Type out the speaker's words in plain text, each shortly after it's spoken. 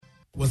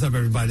What's up,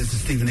 everybody? This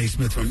is Stephen A.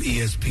 Smith from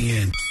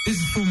ESPN. This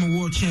is former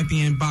world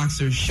champion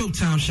boxer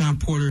Showtime Sean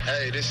Porter.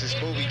 Hey, this is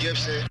Bobby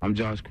Gibson. I'm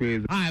Josh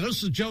Quiz. Hi,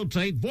 this is Joe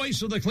Tate,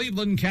 voice of the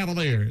Cleveland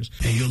Cavaliers.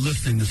 And you're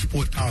listening to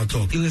Sports Power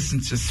Talk. You listen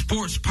to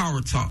Sports Power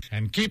Talk.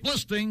 And keep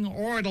listening,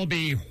 or it'll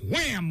be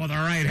wham with the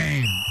right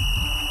hand.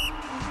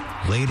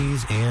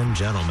 Ladies and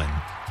gentlemen,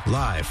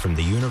 live from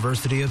the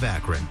University of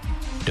Akron,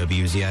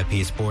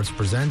 WZIP Sports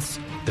presents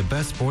the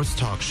best sports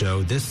talk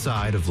show this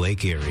side of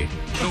Lake Erie.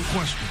 No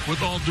question,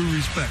 with all due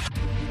respect.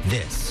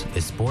 This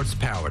is Sports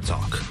Power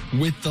Talk.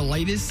 With the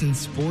latest in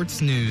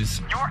sports news.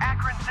 Your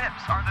Akron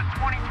Zips are the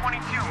 2022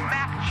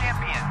 MAC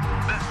champions.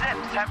 The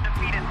Zips have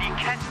defeated the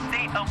Kent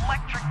State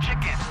Electric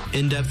Chicken.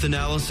 In-depth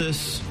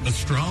analysis.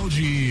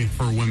 Astrology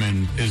for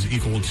women is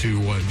equal to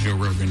what Joe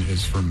Rogan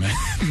is for men.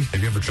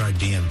 Have you ever tried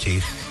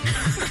DMT?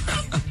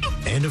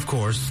 And, of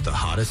course, the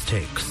hottest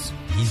takes.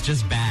 He's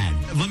just bad.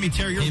 Let me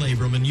tear your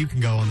labrum and you can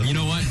go on the... You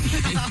know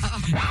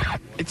what?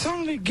 It's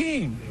only a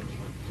game.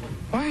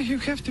 Why you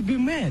have to be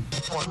mad?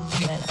 Just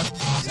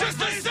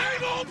the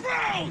same old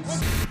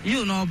Browns!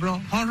 You know, bro.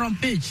 Home run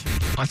pitch.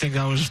 I think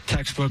that was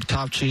textbook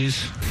top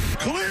cheese.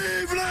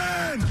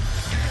 Cleveland!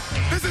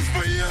 This is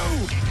for you!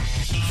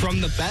 From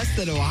the best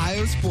that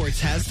Ohio sports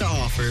has to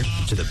offer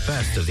to the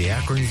best of the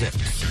Akron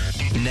Zips.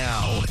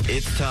 Now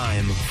it's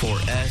time for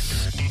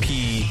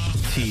SPT.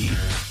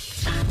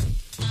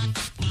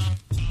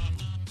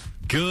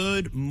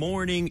 Good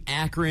morning,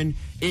 Akron.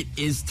 It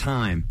is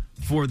time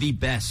for the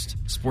best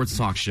sports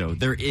talk show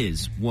there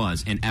is,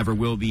 was, and ever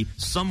will be.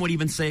 Some would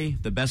even say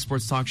the best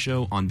sports talk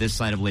show on this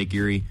side of Lake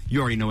Erie.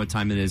 You already know what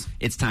time it is.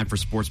 It's time for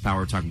Sports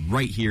Power Talk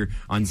right here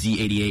on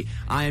Z88.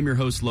 I am your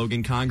host,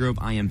 Logan Congrove.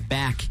 I am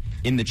back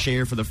in the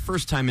chair for the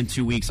first time in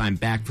 2 weeks. I'm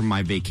back from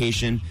my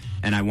vacation,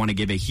 and I want to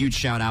give a huge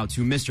shout-out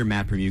to Mr.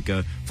 Matt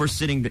Permuka for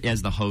sitting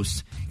as the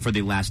host for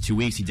the last 2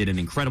 weeks. He did an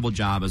incredible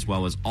job, as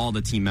well as all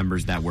the team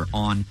members that were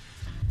on.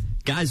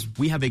 Guys,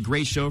 we have a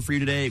great show for you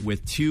today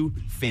with two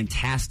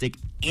fantastic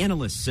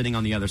analysts sitting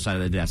on the other side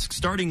of the desk,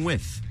 starting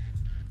with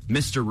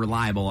Mr.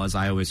 Reliable, as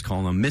I always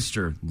call him,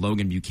 Mr.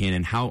 Logan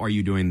Buchanan. How are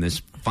you doing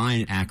this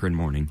fine Akron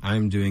morning?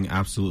 I'm doing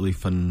absolutely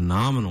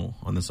phenomenal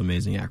on this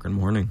amazing Akron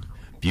morning.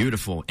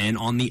 Beautiful. And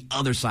on the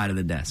other side of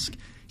the desk,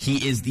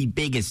 he is the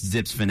biggest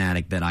Zips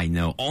fanatic that I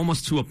know,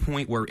 almost to a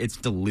point where it's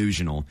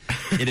delusional.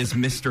 It is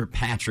Mr.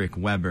 Patrick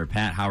Weber.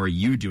 Pat, how are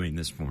you doing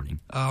this morning?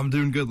 I'm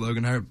doing good,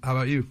 Logan. How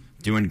about you?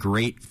 Doing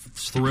great.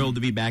 Thrilled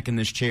to be back in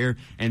this chair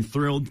and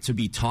thrilled to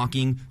be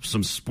talking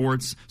some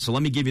sports. So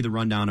let me give you the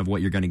rundown of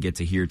what you're going to get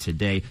to hear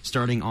today,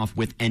 starting off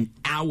with an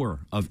hour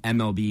of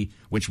MLB,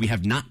 which we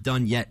have not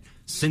done yet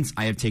since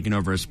I have taken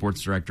over as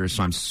sports director,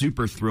 so I'm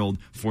super thrilled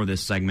for this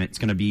segment. It's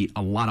going to be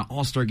a lot of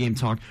All-Star Game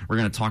talk. We're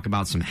going to talk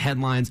about some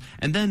headlines,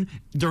 and then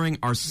during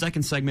our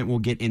second segment, we'll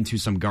get into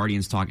some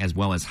Guardians talk as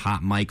well as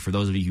Hot Mic. For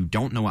those of you who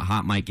don't know what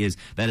Hot Mic is,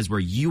 that is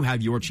where you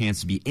have your chance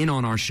to be in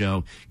on our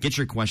show. Get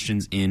your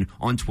questions in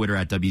on Twitter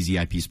at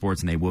WZIP Sports,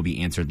 and they will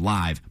be answered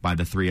live by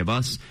the three of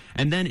us.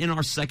 And then in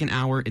our second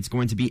hour, it's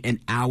going to be an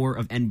hour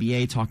of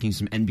NBA, talking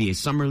some NBA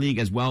Summer League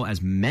as well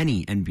as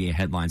many NBA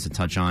headlines to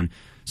touch on.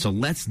 So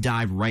let's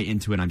dive right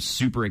into it. I'm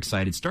super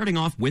excited. Starting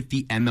off with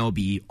the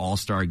MLB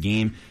All-Star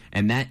Game,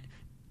 and that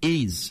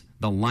is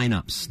the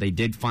lineups. They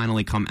did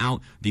finally come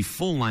out, the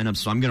full lineup,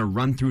 so I'm going to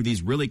run through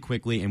these really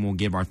quickly, and we'll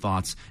give our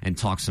thoughts and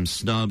talk some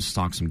snubs,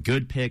 talk some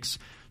good picks.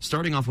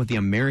 Starting off with the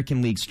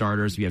American League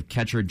starters, we have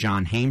catcher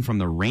John Hamm from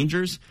the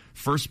Rangers,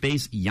 first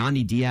base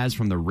Yandy Diaz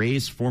from the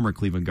Rays, former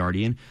Cleveland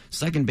Guardian,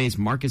 second base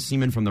Marcus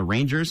Semien from the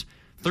Rangers,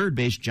 third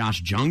base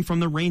Josh Jung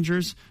from the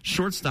Rangers,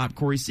 shortstop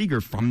Corey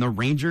Seager from the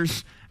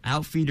Rangers,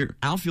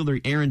 outfielder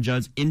Aaron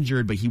Judge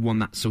injured, but he will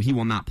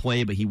not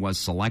play, but he was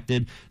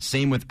selected.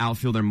 Same with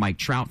outfielder Mike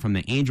Trout from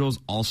the Angels,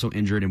 also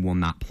injured and will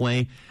not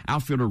play.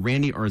 Outfielder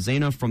Randy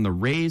Arozarena from the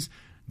Rays.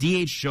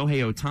 DH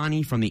Shohei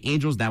Ohtani from the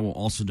Angels. That will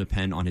also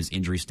depend on his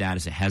injury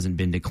status. It hasn't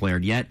been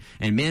declared yet.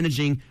 And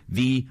managing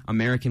the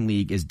American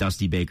League is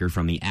Dusty Baker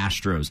from the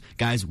Astros.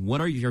 Guys,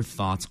 what are your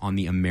thoughts on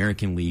the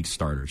American League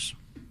starters?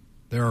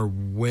 There are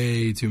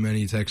way too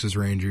many Texas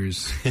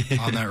Rangers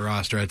on that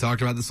roster. I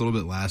talked about this a little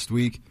bit last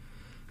week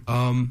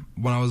when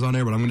I was on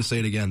air, but I'm going to say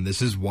it again.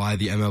 This is why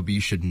the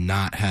MLB should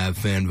not have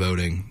fan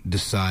voting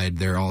decide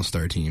their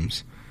all-star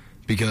teams,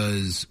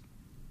 because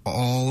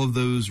all of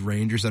those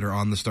Rangers that are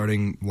on the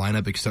starting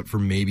lineup, except for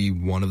maybe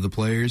one of the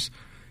players,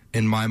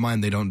 in my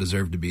mind, they don't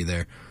deserve to be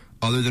there.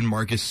 Other than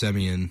Marcus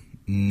Semien,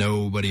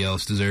 nobody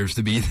else deserves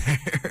to be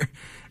there.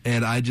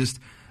 And I just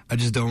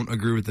don't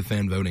agree with the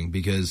fan voting,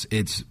 because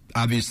it's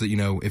obviously,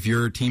 if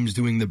your team's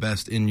doing the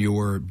best in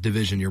your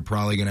division, you're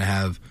probably going to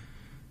have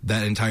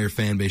that entire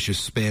fan base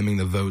just spamming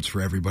the votes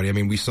for everybody. I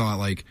mean, we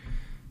saw it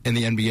in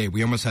the NBA.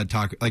 We almost had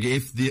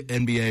if the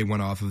NBA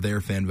went off of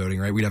their fan voting,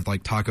 right, we'd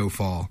have Taco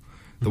Fall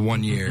the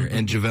one year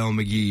and JaVale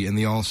McGee in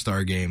the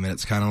All-Star game. And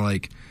it's kind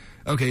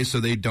of okay, so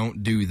they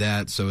don't do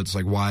that. So it's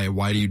why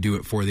do you do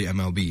it for the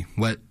MLB?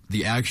 Let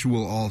the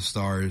actual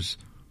All-Stars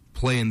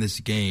play in this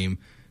game.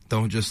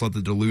 Don't just let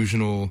the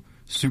delusional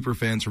super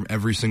fans from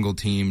every single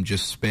team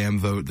just spam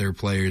vote their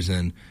players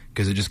in,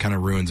 because it just kind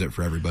of ruins it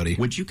for everybody.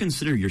 Would you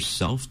consider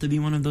yourself to be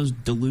one of those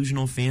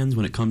delusional fans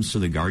when it comes to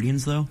the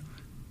Guardians, though,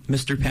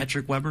 Mr.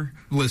 Patrick Weber?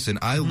 Listen,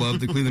 I love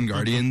the Cleveland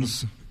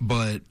Guardians,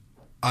 but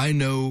I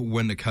know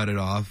when to cut it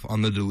off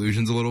on the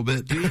delusions a little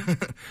bit. Do you?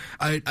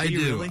 I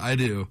do. Really? I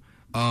do.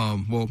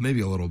 Well,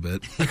 maybe a little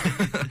bit.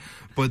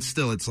 But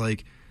still, it's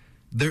like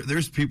there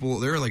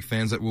are like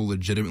fans that will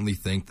legitimately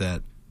think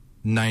that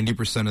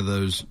 90% of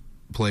those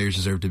players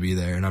deserve to be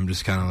there, and I'm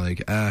just kind of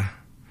like,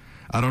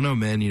 I don't know,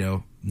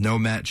 man. No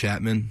Matt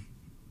Chapman,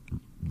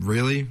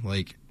 really?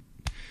 Like,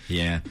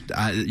 yeah,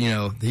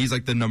 he's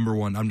like the number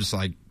one. I'm just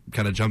like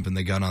kind of jumping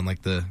the gun on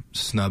like the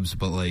snubs,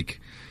 but like,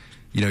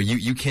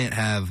 you can't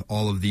have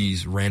all of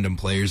these random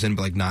players in,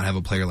 but like not have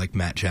a player like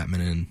Matt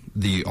Chapman in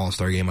the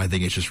All-Star game. I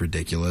think it's just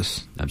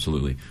ridiculous.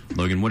 Absolutely.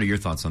 Logan, what are your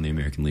thoughts on the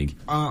American League?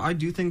 I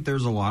do think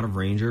there's a lot of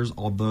Rangers,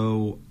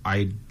 although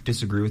I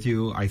disagree with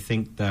you. I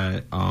think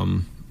that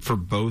for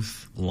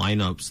both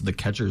lineups, the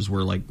catchers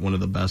were like one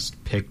of the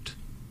best picked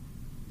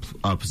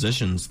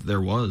positions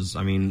there was.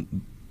 I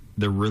mean,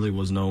 there really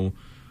was no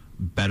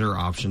better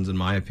options, in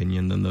my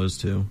opinion, than those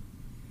two.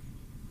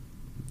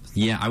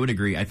 Yeah, I would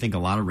agree. I think a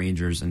lot of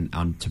Rangers, and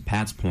to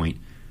Pat's point,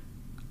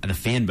 the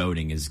fan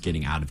voting is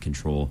getting out of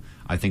control.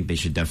 I think they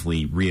should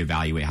definitely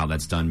reevaluate how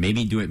that's done.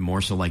 Maybe do it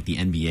more so like the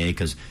NBA,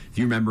 because if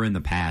you remember in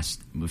the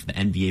past, with the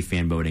NBA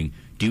fan voting,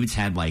 dudes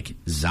had like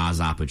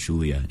Zaza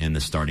Pachulia in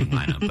the starting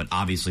lineup. But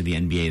obviously the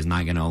NBA is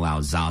not going to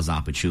allow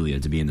Zaza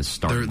Pachulia to be in the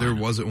starting lineup. There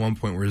was at one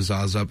point where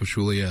Zaza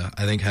Pachulia,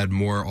 I think, had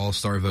more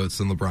All-Star votes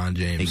than LeBron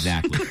James.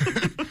 Exactly.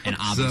 And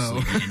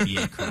obviously the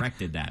NBA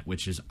corrected that,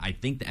 which is, I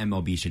think the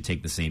MLB should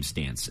take the same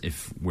stance,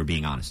 if we're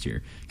being honest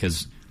here.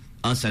 Because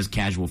us as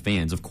casual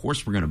fans, of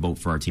course we're going to vote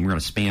for our team. We're going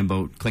to spam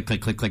vote, click,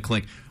 click, click, click,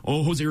 click.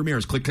 Oh, Jose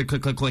Ramirez, click, click,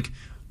 click, click, click.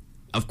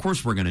 Of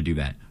course we're going to do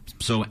that.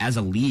 So as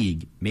a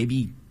league,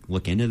 maybe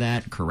look into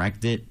that,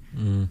 correct it,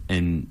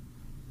 and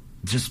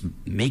just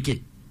make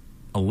it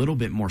a little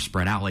bit more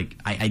spread out. Like,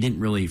 I didn't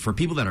really, for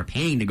people that are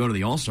paying to go to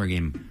the All-Star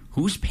game,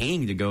 who's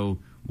paying to go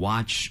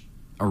watch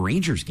a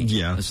Rangers game?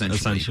 Yeah,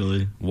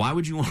 essentially. Why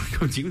would you want to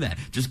go do that?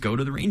 Just go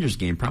to the Rangers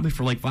game, probably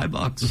for like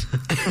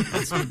 $5.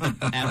 That's what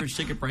the average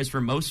ticket price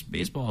for most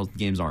baseball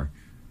games are.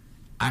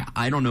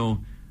 I don't know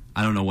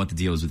what the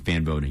deal is with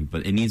fan voting,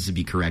 but it needs to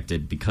be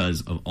corrected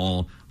because of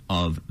all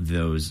of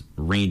those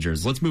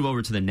Rangers. Let's move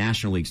over to the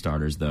National League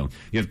starters, though.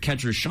 You have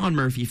catcher Sean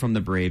Murphy from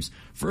the Braves,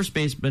 first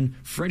baseman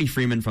Freddie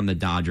Freeman from the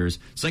Dodgers,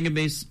 second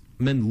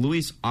baseman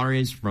Luis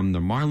Arias from the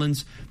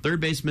Marlins,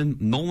 third baseman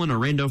Nolan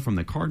Arenado from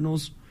the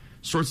Cardinals,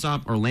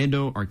 shortstop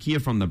Orlando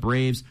Arcia from the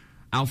Braves,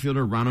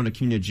 outfielder Ronald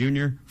Acuna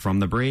Jr. from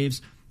the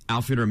Braves,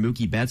 outfielder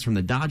Mookie Betts from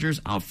the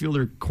Dodgers,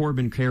 outfielder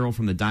Corbin Carroll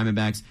from the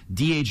Diamondbacks,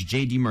 DH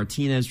J.D.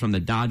 Martinez from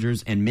the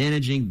Dodgers, and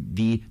managing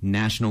the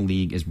National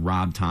League is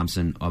Rob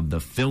Thompson of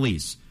the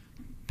Phillies.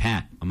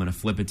 Pat, I'm going to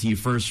flip it to you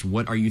first.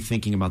 What are you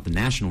thinking about the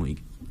National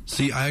League?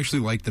 See, I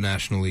actually like the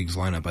National League's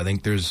lineup. I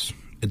think it's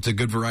a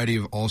good variety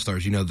of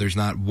all-stars. There's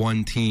not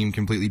one team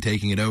completely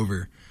taking it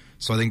over.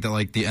 So I think that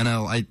like the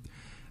NL,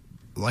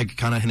 like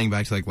kind of hitting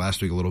back to like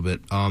last week a little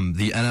bit,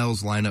 the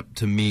NL's lineup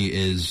to me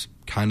is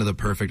kind of the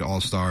perfect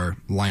all-star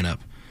lineup.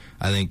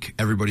 I think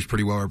everybody's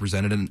pretty well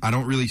represented, and I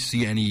don't really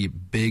see any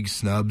big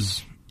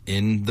snubs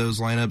in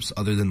those lineups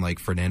other than like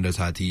Fernando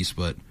Tatis,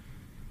 but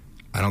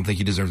I don't think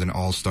he deserves an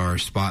all-star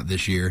spot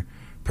this year,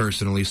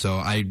 personally. So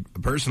I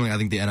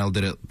think the NL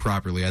did it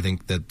properly. I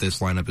think that this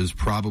lineup is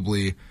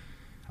probably,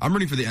 I'm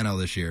rooting for the NL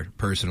this year,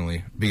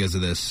 personally, because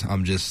of this.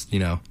 I'm just,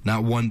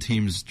 not one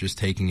team's just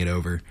taking it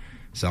over.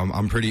 So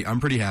I'm pretty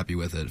happy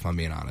with it, if I'm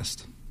being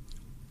honest.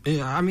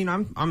 Yeah, I mean,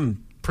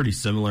 I'm pretty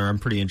similar. I'm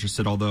pretty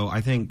interested, although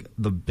I think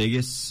the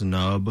biggest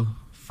snub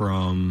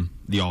from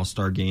the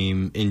All-Star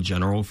game in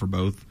general for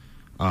both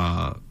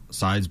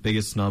sides,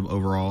 biggest snub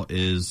overall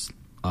is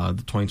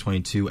the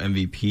 2022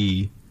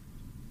 MVP,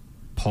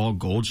 Paul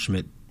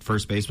Goldschmidt,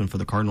 first baseman for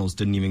the Cardinals,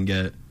 didn't even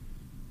get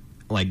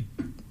like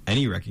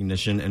any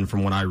recognition, and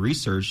from what I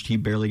researched, he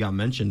barely got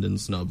mentioned in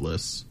snub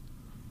lists.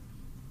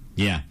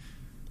 Yeah,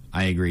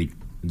 I agree.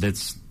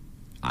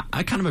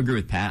 I kind of agree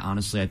with Pat,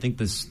 honestly. I think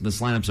this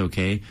lineup's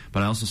okay,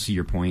 but I also see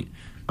your point.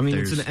 I mean,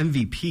 it's an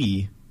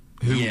MVP.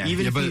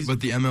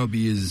 But the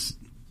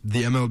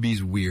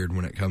MLB's weird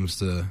when it comes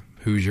to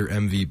who's your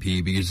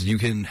MVP, because you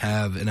can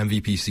have an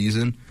MVP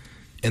season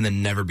and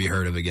then never be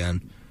heard of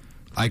again.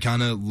 I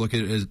kind of look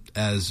at it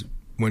as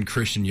when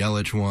Christian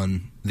Yelich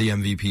won the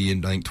MVP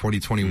in, I think,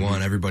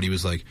 2021, everybody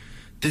was like,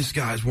 this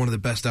guy's one of the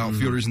best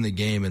outfielders in the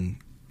game, and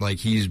like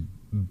he's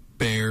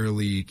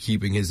barely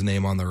keeping his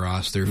name on the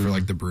roster for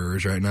like the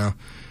Brewers right now.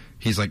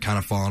 He's like kind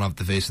of fallen off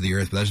the face of the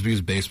earth, but that's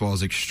because baseball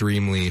is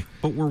extremely.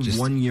 But we're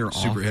 1 year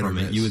off from it.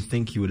 miss. You would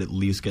think he would at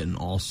least get an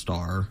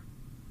all-star.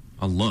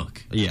 A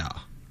look. Yeah.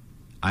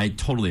 I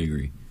totally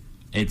agree.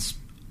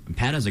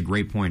 Pat has a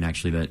great point,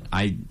 actually, that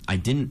I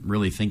didn't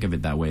really think of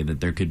it that way,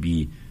 that there could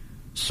be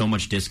so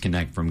much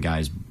disconnect from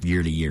guys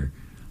year to year.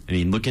 I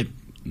mean, look at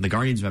the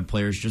Guardians have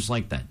players just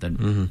like that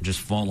just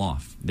fall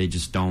off. They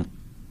just don't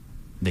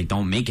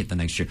make it the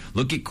next year.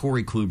 Look at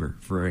Corey Kluber,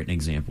 for an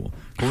example.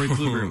 Corey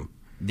Kluber,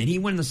 did he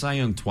win the Cy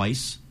Young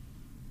twice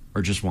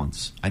or just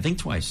once? I think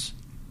twice.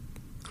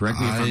 Correct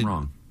me if I'm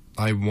wrong.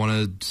 I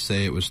want to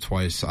say it was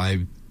twice.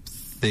 I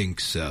think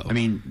so. I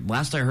mean,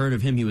 last I heard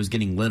of him, he was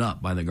getting lit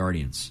up by the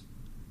Guardians.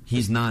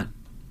 He's not.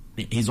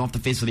 He's off the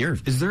face of the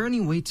earth. Is there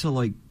any way to,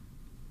 like,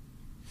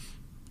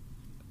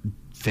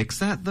 fix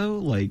that, though?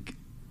 Like,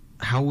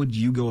 how would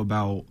you go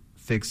about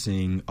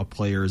fixing a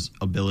player's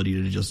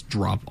ability to just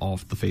drop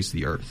off the face of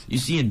the earth? You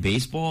see, in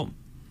baseball,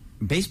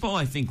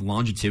 I think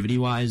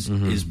longevity-wise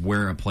is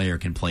where a player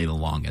can play the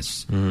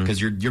longest.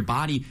 Because your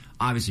body,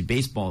 obviously,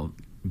 baseball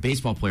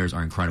players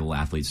are incredible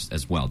athletes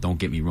as well, don't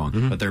get me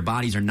wrong. But their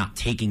bodies are not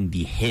taking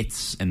the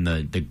hits and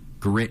the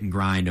grit and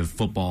grind of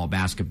football,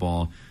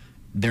 basketball.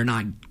 They're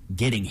not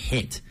getting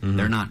hit.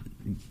 They're not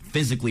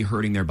physically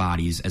hurting their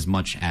bodies as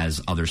much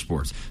as other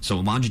sports.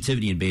 So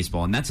longevity in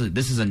baseball, and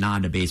this is a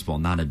nod to baseball,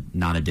 not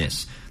a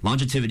diss.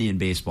 Longevity in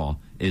baseball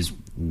is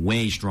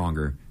way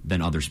stronger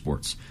than other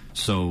sports.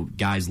 So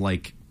guys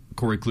like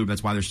Corey Kluber,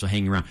 that's why they're still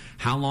hanging around.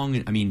 How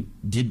long? I mean,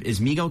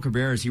 is Miguel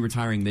Cabrera, is he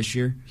retiring this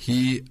year?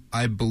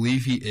 I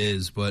believe he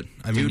is, but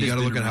I mean, you got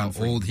to look at how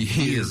old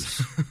he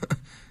is.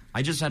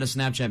 I just had a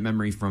Snapchat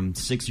memory from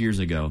 6 years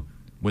ago.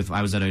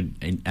 I was at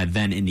a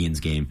then Indians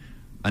game.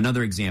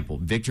 Another example,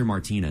 Victor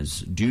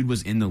Martinez. Dude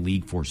was in the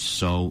league for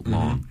so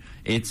long.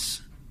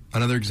 It's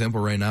another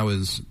example right now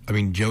is, I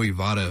mean, Joey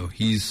Votto.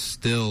 He's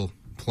still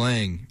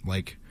playing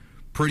like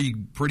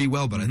pretty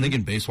well, but I think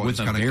in baseball with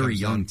a very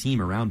young team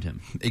around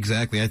him.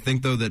 Exactly. I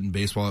think though that in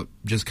baseball it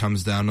just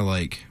comes down to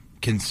like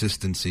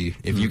consistency.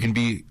 If you can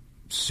be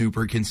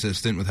super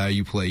consistent with how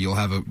you play, you'll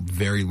have a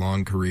very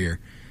long career.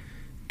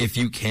 If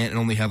you can't and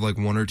only have like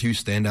one or two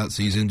standout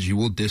seasons, you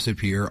will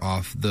disappear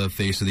off the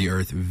face of the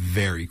earth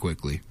very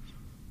quickly.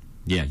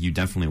 Yeah, you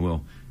definitely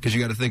will. Because you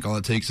got to think all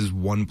it takes is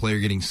one player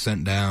getting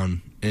sent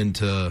down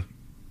into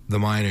the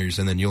minors,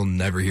 and then you'll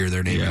never hear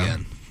their name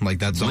again. Like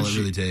that's all it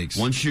really takes.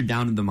 Once you're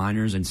down in the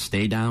minors and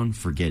stay down,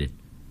 forget it.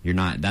 You're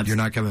not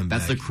coming back.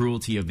 That's the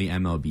cruelty of the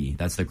MLB.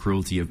 That's the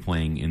cruelty of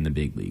playing in the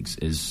big leagues.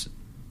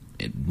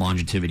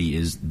 Longevity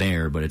is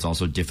there, but it's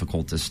also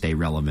difficult to stay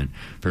relevant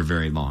for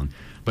very long.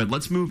 But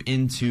let's move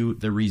into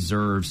the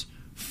reserves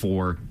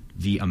for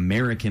the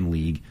American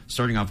League,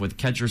 starting off with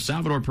catcher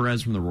Salvador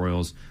Perez from the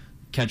Royals,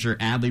 catcher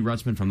Adley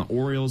Rutzman from the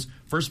Orioles,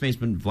 first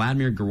baseman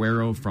Vladimir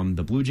Guerrero from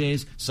the Blue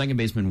Jays, second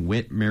baseman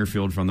Whit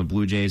Merrifield from the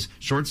Blue Jays,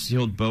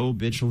 shortstop Bo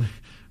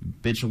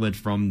Bichette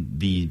from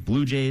the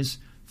Blue Jays,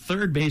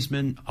 third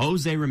baseman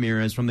Jose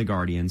Ramirez from the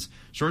Guardians,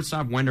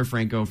 shortstop Wander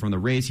Franco from the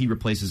Rays. He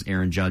replaces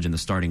Aaron Judge in the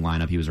starting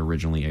lineup. He was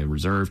originally a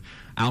reserve.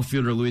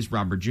 Outfielder Luis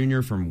Robert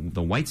Jr. from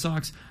the White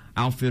Sox,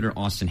 outfielder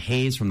Austin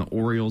Hayes from the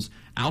Orioles,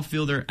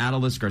 outfielder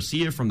Adolis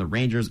Garcia from the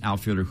Rangers,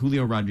 outfielder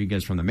Julio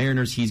Rodriguez from the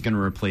Mariners. He's going to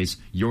replace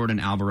Jordan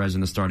Alvarez in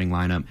the starting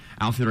lineup.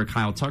 Outfielder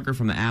Kyle Tucker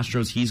from the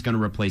Astros. He's going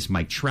to replace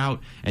Mike Trout.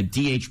 And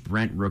DH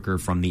Brent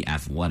Rooker from the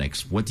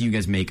Athletics. What do you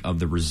guys make of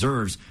the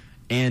reserves?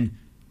 And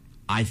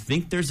I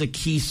think there's a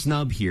key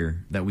snub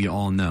here that we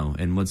all know,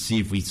 and let's see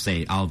if we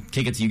say. I'll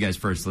kick it to you guys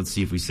first. Let's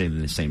see if we say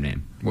the same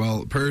name.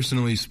 Well,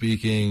 personally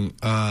speaking,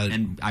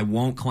 and I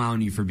won't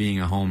clown you for being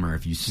a homer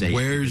if you say.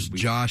 Where's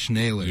Josh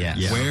Naylor?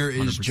 Yes. Where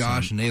is 100%.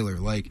 Josh Naylor?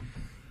 Like,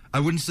 I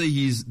wouldn't say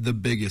he's the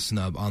biggest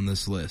snub on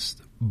this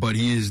list, but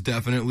he is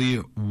definitely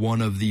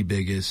one of the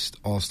biggest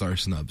all-star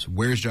snubs.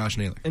 Where's Josh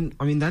Naylor? And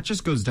I mean, that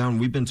just goes down.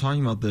 We've been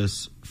talking about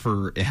this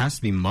for it has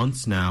to be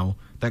months now.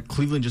 That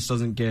Cleveland just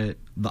doesn't get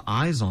the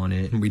eyes on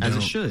it as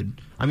it should.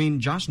 I mean,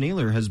 Josh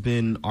Naylor has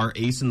been our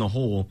ace in the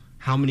hole.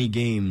 How many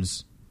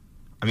games?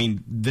 I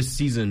mean, this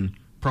season,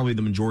 probably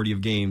the majority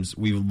of games,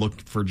 we've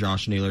looked for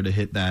Josh Naylor to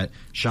hit that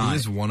shot. He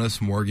has won us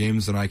more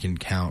games than I can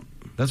count.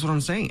 That's what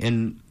I'm saying.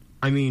 And,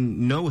 I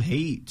mean, no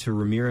hate to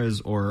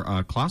Ramirez or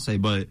Clase,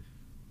 but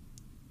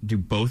do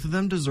both of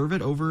them deserve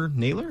it over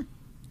Naylor?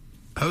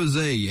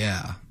 Jose,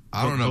 yeah.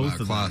 I don't know about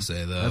Clase,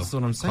 though. That's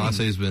what I'm saying.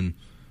 Clase's been...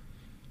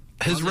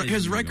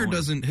 His record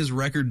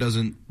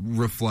doesn't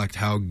reflect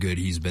how good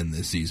he's been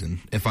this season,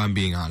 if I'm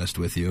being honest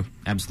with you.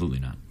 Absolutely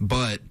not.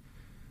 But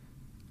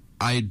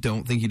I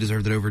don't think he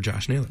deserved it over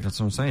Josh Naylor. That's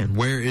what I'm saying.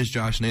 Where is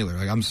Josh Naylor?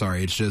 Like, I'm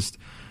sorry. It's just,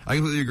 I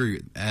completely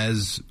agree.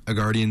 As a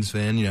Guardians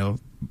fan, you know,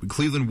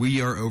 Cleveland, we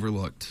are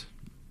overlooked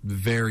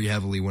very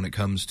heavily when it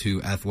comes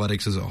to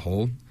athletics as a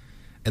whole.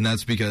 And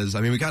that's because, I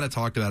mean, we kind of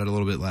talked about it a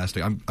little bit last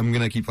week. I'm going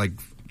to keep, like,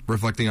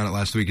 reflecting on it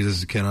last week because this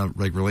is kind of,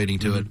 like, relating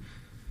to it.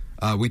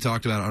 We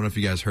talked about, I don't know if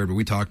you guys heard, but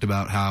we talked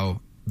about how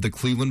the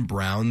Cleveland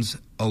Browns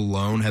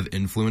alone have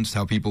influenced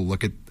how people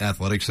look at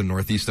athletics in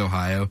Northeast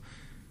Ohio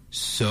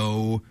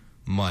so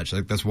much.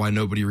 Like, that's why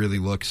nobody really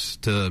looks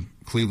to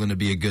Cleveland to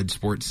be a good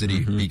sports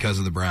city because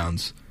of the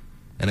Browns.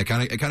 And it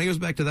kind of goes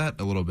back to that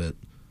a little bit.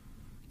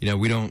 You know,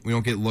 we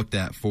don't get looked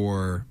at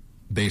for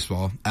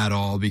baseball at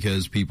all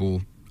because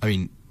people, I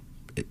mean,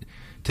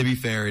 to be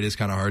fair, it is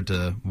kind of hard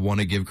to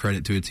want to give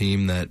credit to a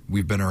team that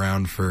we've been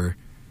around for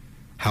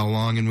how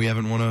long and we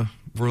haven't won a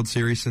World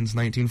Series since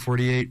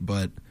 1948,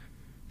 but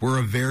we're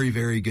a very,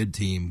 very good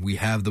team. We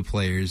have the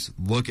players.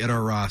 Look at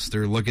our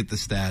roster. Look at the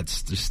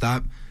stats. Just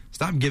stop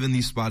stop giving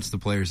these spots to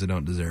players that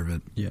don't deserve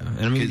it. Yeah,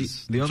 and I mean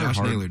the other Josh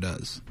hard, Naylor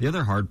does. The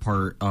other hard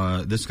part,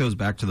 this goes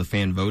back to the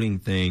fan voting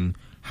thing.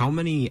 How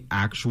many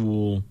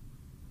actual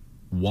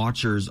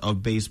watchers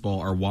of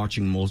baseball are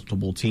watching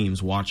multiple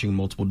teams, watching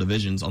multiple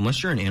divisions?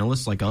 Unless you're an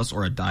analyst like us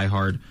or a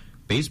diehard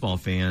baseball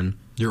fan,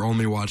 you're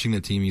only watching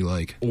the team you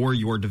like or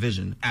your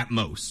division at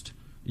most.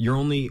 You're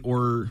only,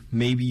 or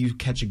maybe you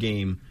catch a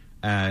game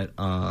at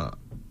a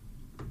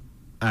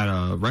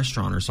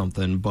restaurant or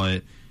something,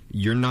 but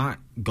you're not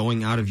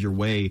going out of your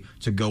way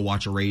to go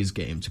watch a Rays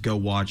game, to go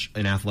watch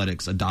an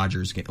Athletics, a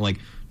Dodgers game. Like,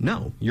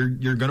 no, you're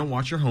going to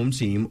watch your home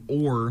team,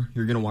 or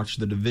you're going to watch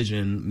the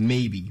division.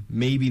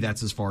 Maybe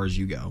that's as far as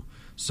you go.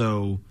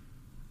 So,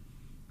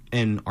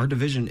 and our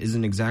division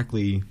isn't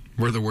exactly...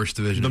 We're the worst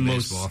division in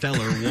baseball. The most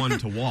stellar one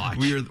to watch.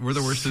 We're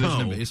the worst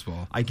division in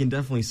baseball. I can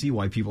definitely see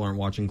why people aren't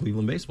watching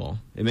Cleveland baseball.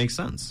 It makes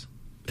sense.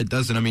 It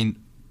doesn't. I mean,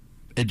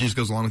 it just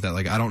goes along with that.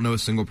 Like, I don't know a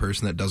single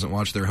person that doesn't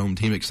watch their home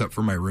team except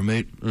for my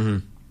roommate.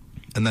 Mm-hmm.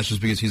 And that's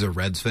just because he's a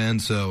Reds fan,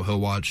 so he'll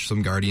watch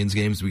some Guardians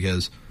games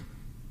because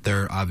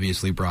they're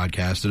obviously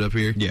broadcasted up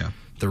here. Yeah.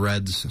 The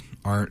Reds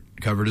aren't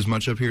covered as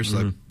much up here,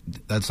 so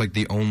that's like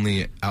the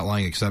only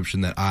outlying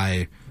exception that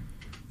I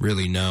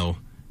really know.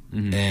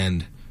 Mm-hmm.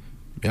 And,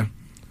 yeah.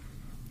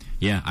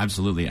 Yeah,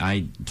 absolutely.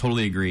 I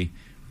totally agree.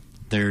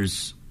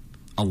 There's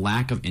a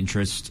lack of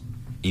interest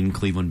in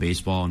Cleveland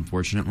baseball,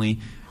 unfortunately,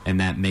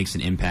 and that makes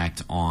an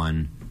impact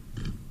on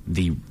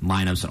the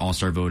lineups at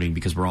All-Star voting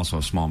because we're also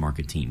a small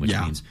market team, which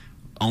means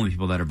only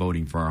people that are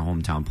voting for our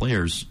hometown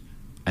players,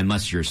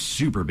 unless you're a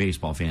super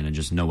baseball fan and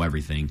just know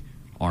everything,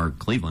 are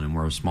Cleveland, and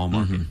we're a small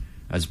market.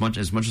 As much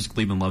as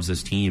Cleveland loves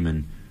this team,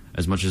 and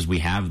as much as we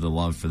have the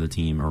love for the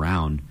team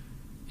around,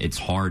 it's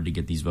hard to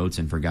get these votes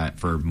in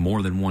for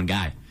more than one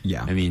guy.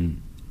 Yeah. I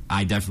mean,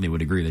 I definitely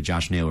would agree that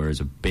Josh Naylor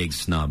is a big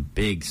snub.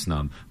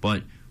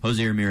 But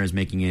Jose Ramirez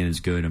making it in is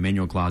good.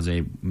 Emmanuel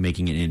Clase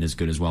making it in is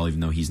good as well, even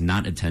though he's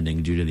not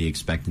attending due to the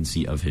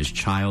expectancy of his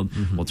child.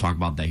 We'll talk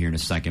about that here in a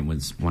second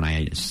when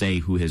I say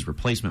who his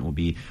replacement will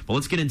be. But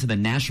let's get into the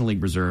National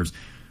League reserves.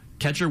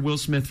 Catcher Will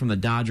Smith from the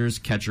Dodgers,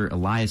 catcher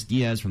Elias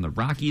Diaz from the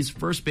Rockies,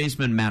 first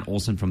baseman Matt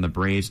Olson from the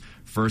Braves,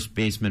 first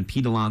baseman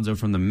Pete Alonso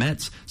from the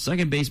Mets,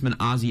 second baseman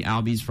Ozzie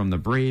Albies from the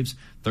Braves,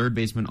 third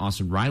baseman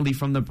Austin Riley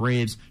from the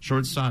Braves,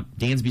 shortstop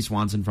Dansby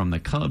Swanson from the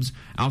Cubs,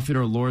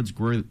 outfielder Lourdes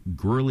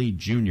Gurley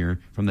Jr.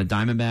 from the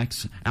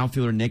Diamondbacks,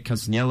 outfielder Nick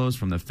Castellanos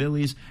from the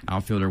Phillies,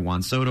 outfielder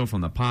Juan Soto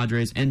from the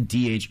Padres, and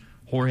DH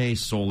Jorge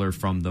Soler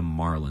from the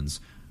Marlins.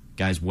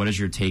 Guys, what is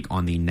your take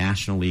on the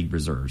National League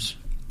reserves?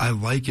 I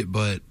like it,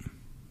 but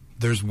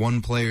there's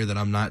one player that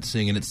I'm not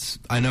seeing, and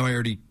I know I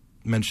already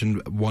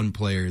mentioned one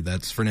player,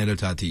 that's Fernando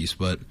Tatis,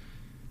 but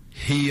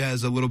he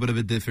has a little bit of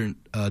a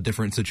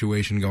different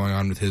situation going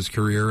on with his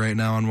career right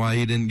now on why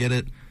he didn't get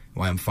it,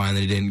 why I'm fine that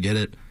he didn't get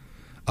it.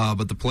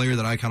 But the player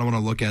that I kind of want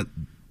to look at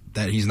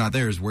that he's not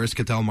there is where's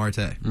Ketel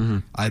Marte.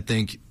 I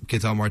think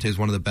Ketel Marte is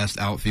one of the best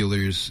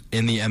outfielders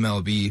in the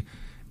MLB,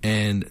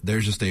 and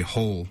there's just a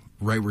hole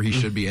right where he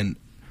should be. And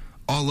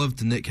all love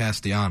to Nick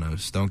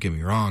Castellanos, don't get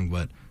me wrong,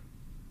 but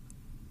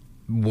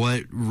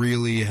what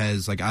really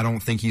has, like, I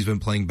don't think he's been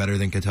playing better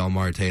than Ketel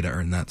Marte to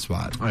earn that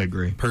spot. I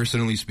agree.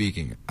 Personally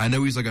speaking. I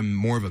know he's like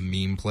more of a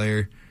meme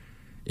player.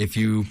 If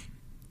you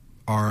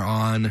are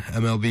on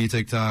MLB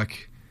TikTok,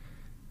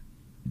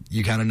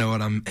 you kind of know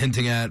what I'm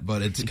hinting at,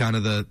 but it's kind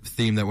of the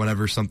theme that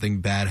whenever something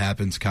bad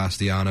happens,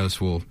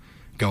 Castellanos will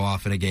go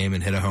off in a game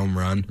and hit a home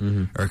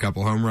run or a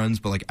couple home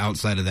runs. But like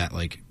outside of that,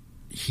 like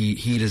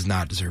he does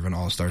not deserve an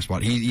all-star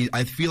spot.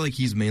 I feel like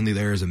he's mainly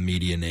there as a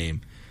media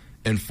name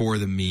and for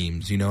the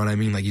memes, you know what I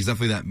mean? Like, he's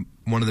definitely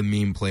one of the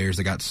meme players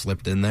that got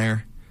slipped in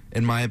there,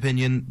 in my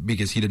opinion,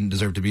 because he didn't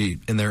deserve to be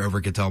in there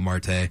over Ketel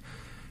Marte.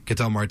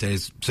 Ketel Marte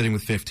is sitting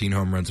with 15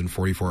 home runs and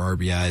 44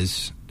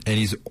 RBIs, and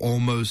he's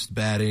almost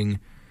batting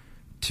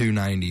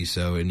 .290.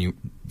 So, and you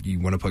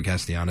want to put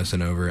Castellanos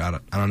in over? I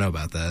don't know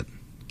about that.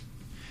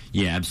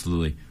 Yeah,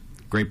 absolutely.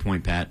 Great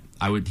point, Pat.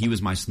 He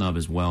was my snub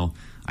as well.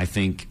 I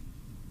think,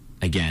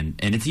 again,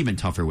 and it's even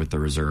tougher with the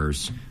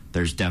reserves.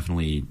 There's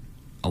definitely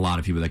a lot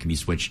of people that can be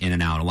switched in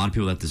and out. A lot of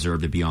people that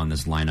deserve to be on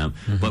this lineup.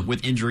 But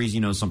with injuries,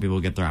 some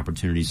people get their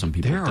opportunities, some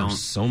people don't. There are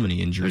so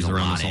many injuries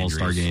around this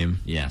All-Star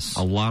game. Yes.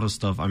 A lot of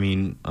stuff. I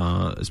mean,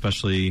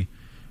 especially,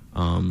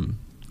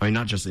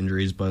 not just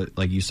injuries, but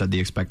like you said,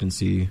 the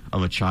expectancy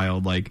of a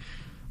child. Like,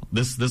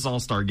 this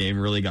All-Star game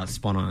really got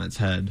spun on its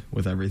head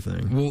with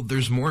everything. Well,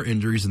 there's more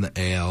injuries in the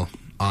AL,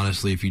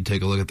 honestly, if you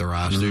take a look at the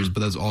rosters,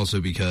 but that's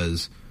also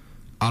because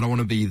I don't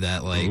want to be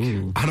that,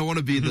 I don't want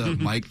to be the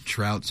Mike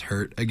Trout's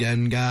hurt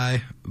again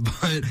guy,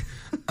 but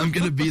I'm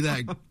going to be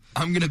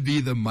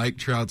the Mike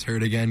Trout's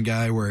hurt again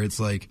guy where it's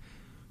like,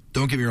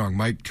 don't get me wrong,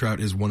 Mike Trout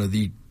is one of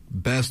the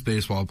best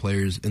baseball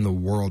players in the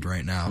world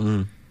right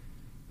now.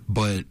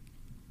 But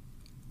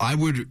I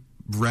would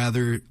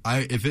rather,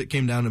 if it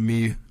came down to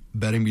me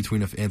betting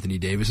between if Anthony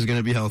Davis is going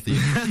to be healthy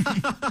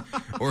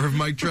or if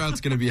Mike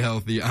Trout's going to be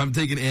healthy, I'm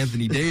taking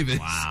Anthony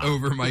Davis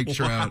over Mike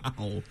Trout.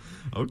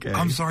 Okay.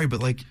 I'm sorry, but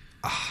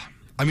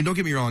don't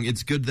get me wrong.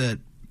 It's good that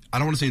I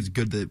don't want to say it's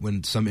good that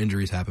when some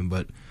injuries happen,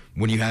 but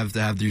when you have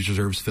to have these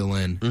reserves fill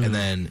in, and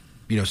then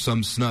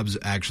some snubs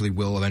actually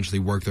will eventually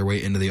work their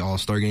way into the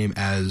All-Star game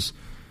as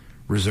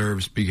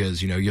reserves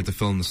because you have to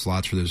fill in the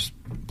slots for those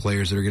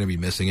players that are going to be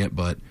missing it.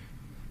 But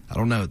I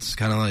don't know. It's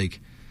kind of like,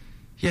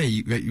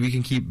 we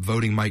can keep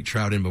voting Mike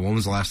Trout in, but when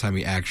was the last time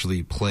he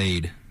actually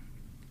played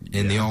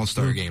in the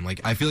All-Star game?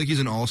 Like, I feel like he's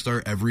an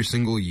All-Star every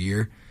single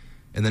year,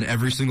 and then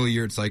every single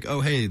year it's like,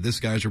 oh, hey, this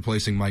guy's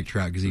replacing Mike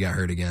Trout because he got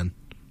hurt again.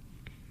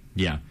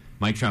 Yeah,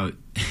 Mike Trout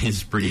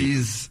is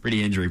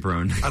pretty injury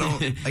prone.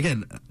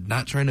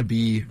 Not trying to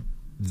be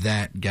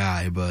that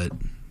guy, but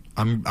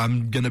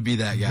I'm gonna be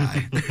that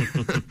guy.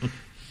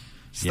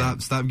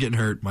 Stop getting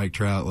hurt, Mike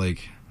Trout.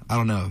 Like, I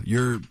don't know,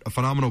 you're a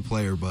phenomenal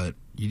player, but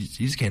you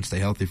just can't stay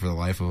healthy for the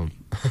life of him.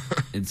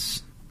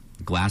 It's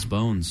glass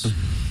bones.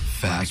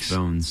 Facts. Glass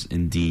bones,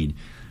 indeed.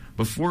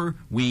 Before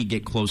we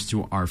get close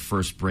to our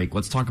first break,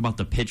 let's talk about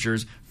the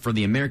pitchers. For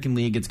the American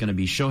League, it's going to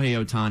be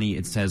Shohei Ohtani.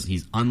 It says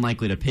he's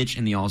unlikely to pitch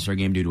in the All-Star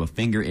game due to a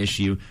finger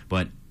issue,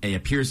 but it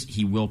appears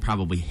he will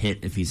probably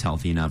hit if he's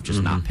healthy enough,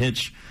 just not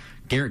pitch.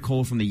 Garrett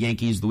Cole from the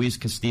Yankees, Luis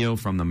Castillo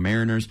from the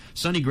Mariners,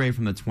 Sonny Gray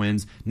from the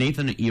Twins,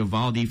 Nathan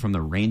Eovaldi from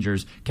the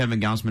Rangers,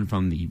 Kevin Gausman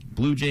from the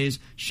Blue Jays,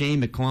 Shane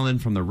McClellan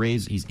from the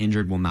Rays, he's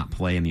injured, will not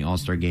play in the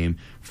All-Star game,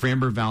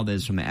 Framber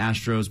Valdez from the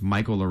Astros,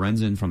 Michael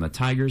Lorenzen from the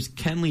Tigers,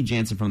 Kenley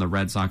Jansen from the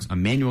Red Sox,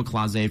 Emmanuel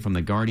Clase from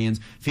the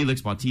Guardians,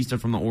 Felix Bautista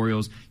from the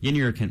Orioles,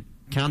 Yennier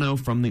Cano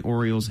from the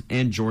Orioles,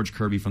 and George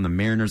Kirby from the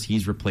Mariners.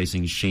 He's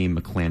replacing Shane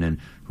McClellan,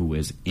 who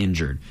is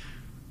injured.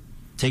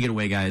 Take it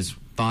away, guys.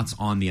 Thoughts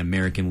on the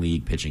American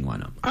League pitching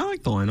lineup? I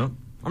like the lineup.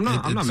 I'm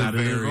not mad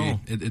at it at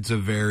all. It's a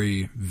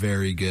very,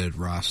 very good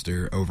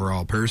roster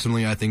overall.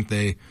 Personally, I think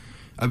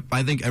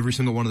every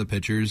single one of the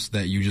pitchers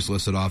that you just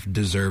listed off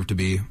deserve to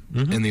be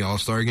in the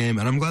All-Star game,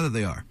 and I'm glad that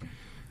they are.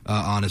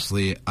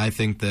 Honestly, I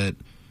think that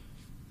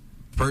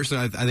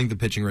personally, I think the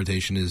pitching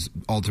rotation is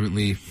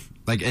ultimately,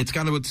 like, it's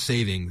kind of what's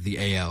saving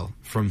the AL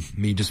from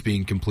me just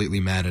being completely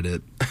mad at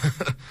it.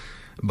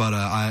 But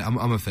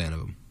I'm a fan of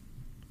them.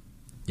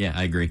 Yeah,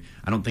 I agree.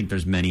 I don't think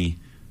there's many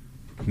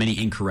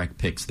incorrect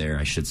picks there,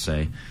 I should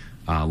say.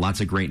 Lots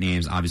of great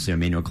names. Obviously,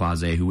 Emmanuel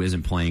Clase, who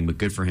isn't playing, but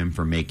good for him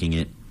for making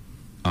it.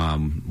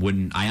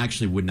 I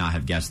actually would not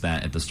have guessed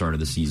that at the start of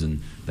the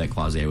season that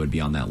Clase would be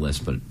on that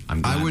list, but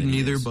I'm glad I wouldn't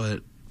either, is.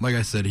 But like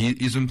I said,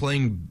 he's been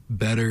playing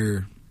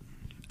better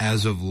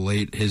as of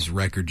late. His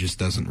record just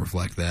doesn't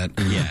reflect that.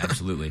 Yeah,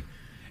 absolutely.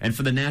 And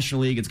for the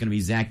National League, it's going to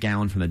be Zach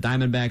Gallen from the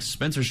Diamondbacks,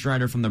 Spencer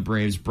Strider from the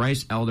Braves,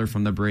 Bryce Elder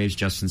from the Braves,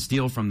 Justin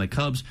Steele from the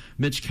Cubs,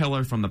 Mitch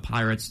Keller from the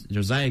Pirates,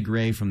 Josiah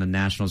Gray from the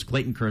Nationals,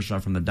 Clayton Kershaw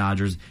from the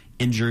Dodgers,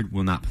 injured,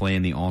 will not play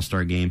in the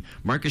All-Star game,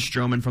 Marcus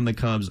Stroman from the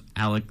Cubs,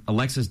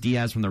 Alexis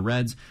Diaz from the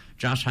Reds,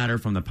 Josh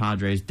Hader from the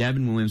Padres,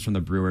 Devin Williams from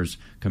the Brewers,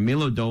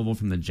 Camilo Doval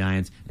from the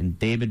Giants, and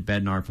David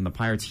Bednar from the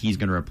Pirates. He's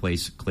going to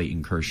replace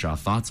Clayton Kershaw.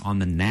 Thoughts on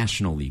the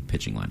National League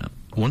pitching lineup?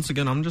 Once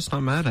again, I'm just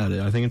not mad at it.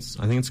 I think it's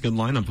a good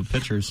lineup of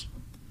pitchers.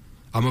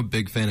 I'm a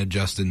big fan of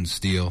Justin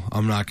Steele.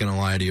 I'm not going to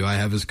lie to you. I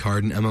have his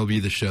card in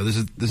MLB The Show. This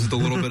is the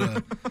little bit of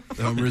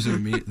the homerism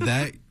of me.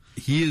 That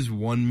he has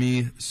won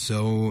me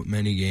so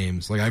many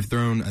games. Like, I've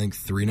thrown, I think,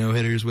 3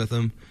 no-hitters with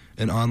him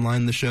and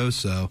online The Show,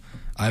 so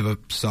I have a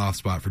soft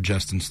spot for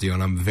Justin Steele,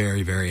 and I'm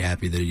very, very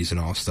happy that he's an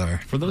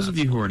all-star. For those of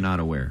you who are not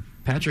aware,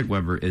 Patrick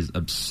Weber is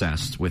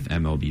obsessed with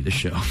MLB The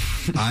Show.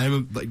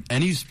 I'm like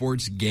any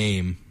sports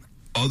game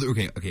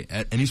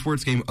at any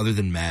sports game other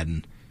than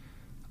Madden,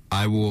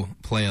 I will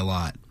play a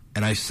lot.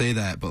 And I say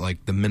that, but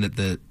like the minute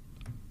that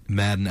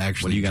Madden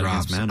actually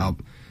drops, the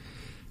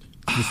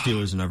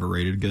Steelers are never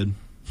rated good.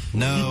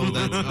 No,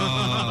 that's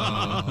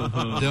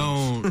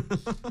don't.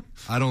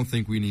 I don't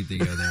think we need to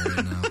go there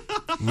right now.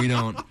 We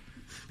don't.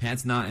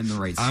 Pat's not in the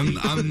right state.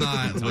 I'm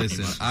not.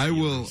 Listen, I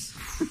will.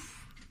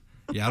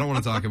 Yeah, I don't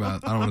want to talk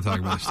about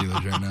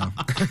Steelers right now.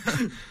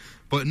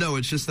 But no,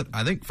 it's just that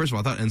I think, first of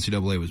all, I thought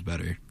NCAA was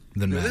better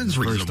than Madden. It's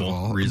first of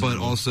all, reasonable.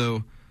 But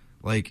also,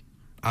 like,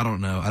 I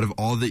don't know. Out of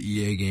all the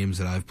EA games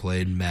that I've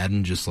played,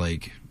 Madden just,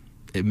 like,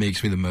 it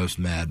makes me the most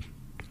mad.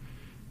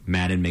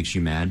 Madden makes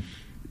you mad?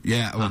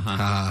 Yeah. Well,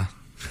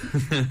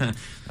 that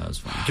was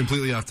fun.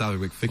 Completely off topic,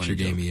 but fix your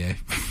game, EA.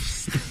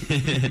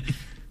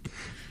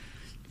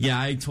 Yeah,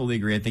 I totally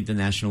agree. I think the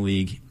National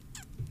League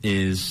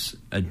is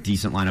a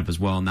decent lineup as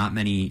well. Not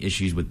many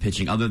issues with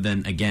pitching, other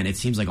than, again, it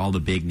seems like all the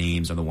big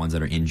names are the ones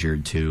that are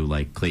injured too,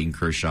 like Clayton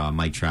Kershaw,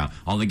 Mike Trout,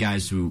 all the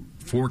guys who,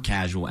 for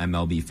casual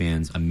MLB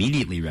fans,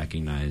 immediately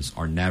recognize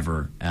are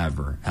never,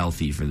 ever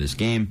healthy for this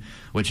game,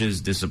 which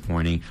is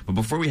disappointing. But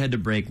before we head to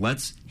break,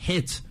 let's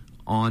hit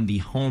on the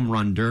Home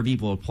Run Derby.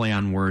 We'll play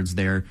on words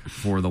there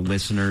for the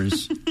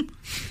listeners.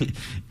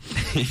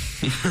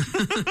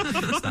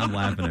 Stop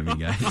laughing at me,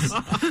 guys.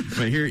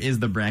 But here is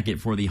the bracket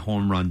for the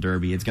Home Run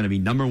Derby. It's going to be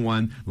number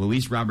 1,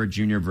 Luis Robert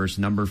Jr. versus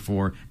number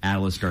 4,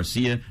 Adolis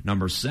Garcia.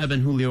 Number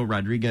 7, Julio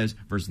Rodriguez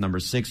versus number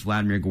 6,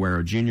 Vladimir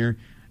Guerrero Jr.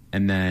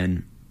 And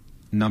then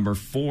number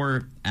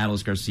 4,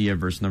 Adolis Garcia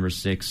versus number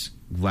 6,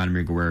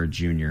 Vladimir Guerrero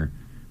Jr.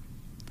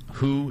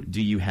 Who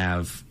do you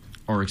have,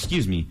 or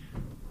excuse me,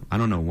 I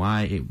don't know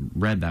why it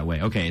read that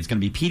way. Okay, it's going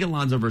to be Pete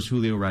Alonso versus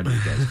Julio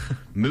Rodriguez.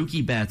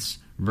 Mookie Betts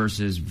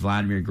versus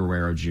Vladimir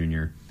Guerrero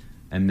Jr.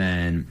 And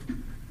then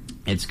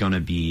it's going to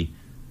be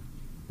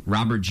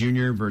Robert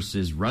Jr.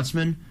 versus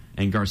Rutzman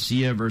and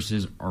Garcia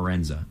versus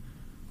Orenza.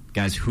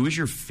 Guys, who is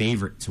your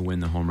favorite to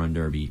win the home run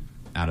derby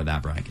out of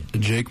that bracket?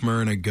 Jake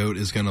Murna Goat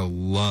is going to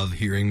love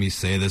hearing me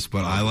say this,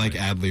 but I like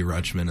Adley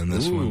Rutschman in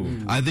this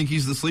one. I think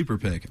he's the sleeper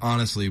pick,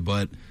 honestly,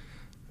 but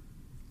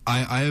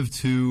I have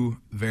two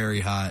very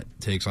hot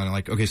takes on it.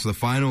 Like, okay, so the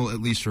final,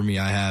 at least for me,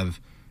 I have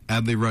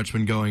Adley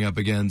Rutschman going up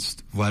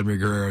against Vladimir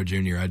Guerrero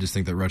Jr. I just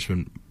think that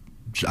Rutschman,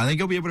 I think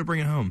he'll be able to bring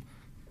it home.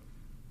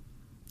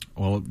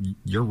 Well,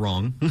 you're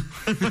wrong.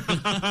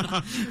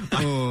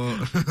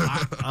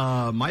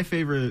 My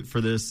favorite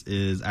for this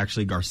is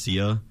actually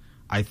Garcia.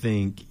 I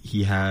think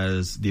he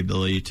has the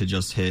ability to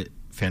just hit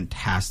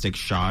fantastic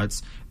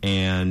shots,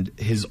 and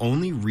his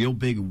only real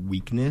big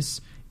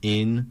weakness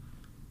in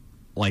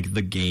like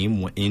the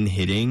game in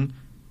hitting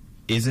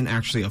isn't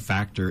actually a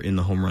factor in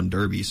the home run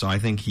derby. So I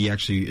think he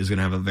actually is going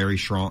to have a very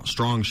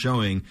strong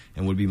showing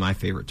and would be my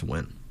favorite to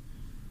win.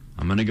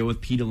 I'm going to go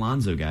with Pete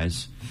Alonso,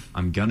 guys.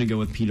 I'm going to go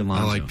with Pete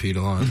Alonso. I like Pete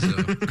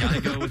Alonso.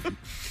 Gotta go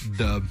with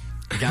Dub.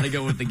 Gotta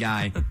go with the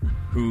guy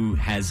who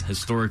has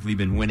historically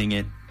been winning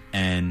it,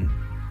 and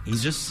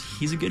he's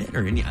a good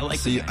hitter, and I like.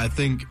 See, I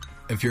think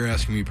if you're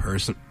asking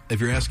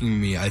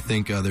me, I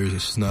think there's a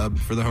snub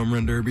for the home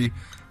run derby.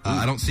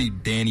 I don't see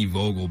Danny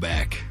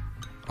Vogelback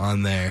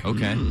on there.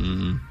 Okay.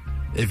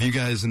 If you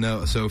guys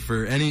know, so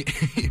for any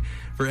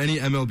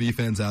MLB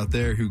fans out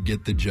there who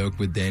get the joke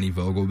with Danny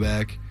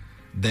Vogelback,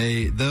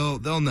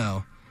 they'll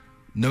know.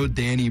 No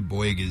Danny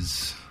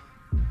Boygas.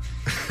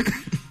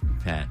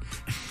 Pat.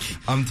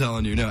 I'm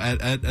telling you, no.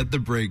 At the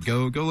break,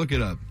 go look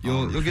it up.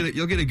 You'll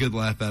get a good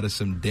laugh out of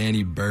some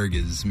Danny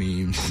Burgess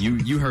memes.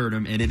 You heard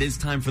him, and it is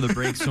time for the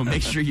break. So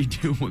make sure you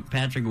do what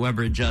Patrick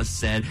Weber just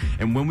said.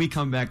 And when we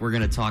come back, we're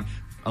going to talk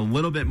a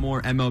little bit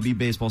more MLB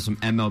baseball, some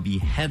MLB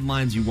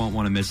headlines. You won't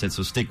want to miss it.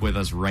 So stick with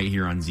us right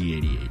here on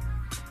Z88.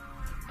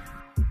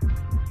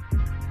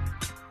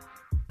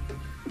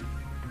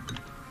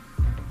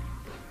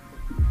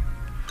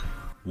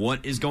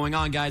 What is going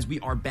on, guys? We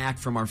are back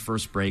from our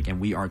first break,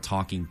 and we are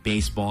talking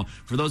baseball.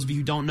 For those of you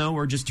who don't know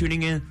or just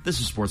tuning in,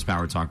 this is Sports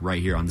Power Talk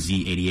right here on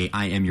Z88.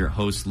 I am your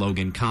host,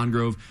 Logan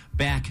Congrove,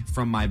 back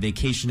from my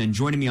vacation, and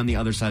joining me on the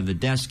other side of the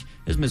desk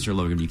is Mr.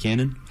 Logan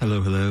Buchanan.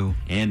 Hello.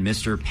 And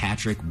Mr.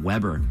 Patrick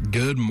Weber.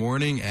 Good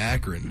morning,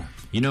 Akron.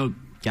 You know,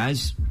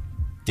 guys,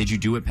 did you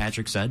do what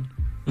Patrick said?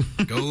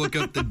 Go look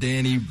up the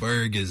Danny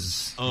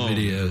Burgess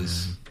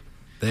videos. Man.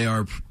 They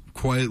are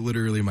quite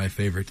literally my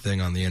favorite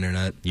thing on the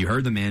internet. You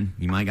heard the man.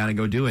 You might got to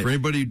go do it. For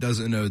anybody who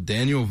doesn't know,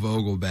 Daniel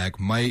Vogelback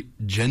might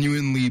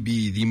genuinely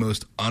be the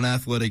most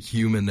unathletic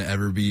human to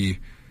ever be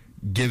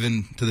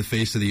given to the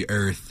face of the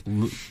earth.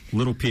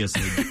 Little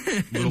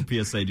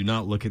PSA, do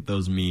not look at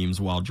those memes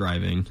while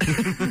driving.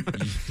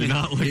 Do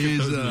not look at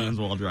those memes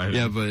while driving.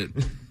 Yeah, but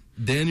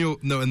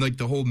and like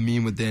the whole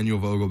meme with Daniel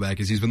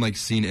Vogelback is he's been like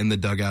seen in the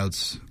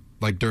dugouts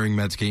like during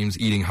Mets games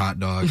eating hot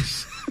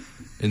dogs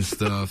and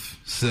stuff.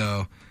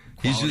 So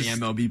quality he's just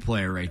MLB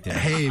player right there.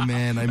 Hey,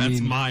 man, that's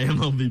my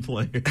MLB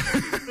player.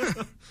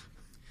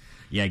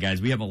 Yeah,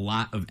 guys, we have a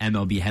lot of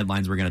MLB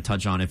headlines we're going to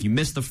touch on. If you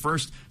missed the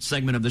first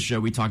segment of the show,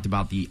 we talked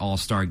about the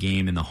All-Star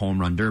Game and the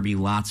Home Run Derby.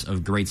 Lots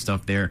of great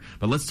stuff there.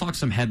 But let's talk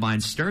some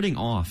headlines, starting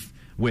off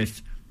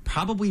with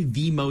probably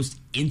the most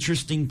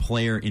interesting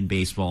player in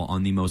baseball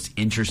on the most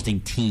interesting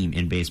team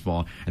in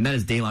baseball, and that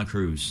is De La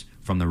Cruz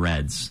from the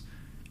Reds.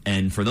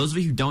 And for those of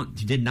you who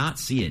did not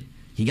see it,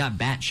 he got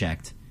bat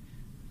checked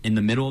in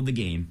the middle of the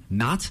game.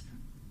 Not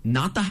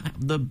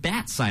the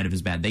bat side of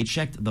his bat. They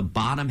checked the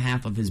bottom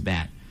half of his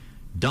bat.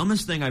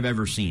 Dumbest thing I've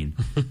ever seen.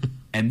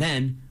 And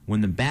then when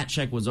the bat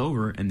check was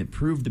over and it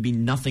proved to be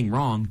nothing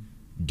wrong,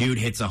 dude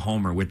hits a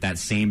homer with that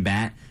same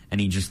bat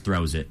and he just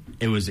throws it.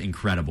 It was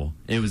incredible.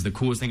 It was the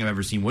coolest thing I've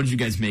ever seen. What did you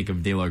guys make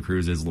of De La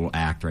Cruz's little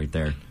act right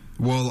there?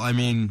 Well, I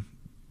mean,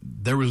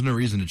 there was no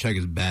reason to check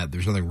his bat.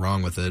 There's nothing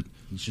wrong with it.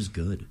 He's just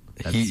good.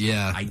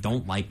 I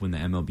don't like when the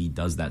MLB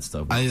does that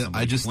stuff.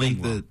 I just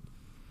think that.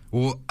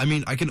 Well, I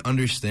mean, I can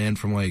understand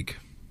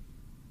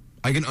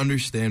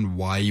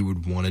why you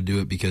would want to do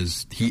it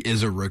because he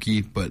is a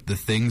rookie, but the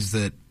things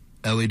that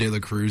Elly De La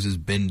Cruz has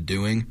been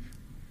doing,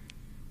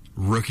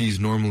 rookies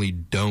normally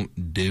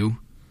don't do.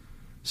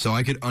 So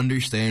I could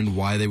understand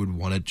why they would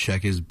want to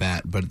check his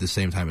bat, but at the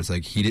same time, it's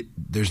like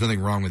there's nothing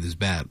wrong with his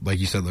bat. Like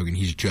you said, Logan,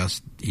 he's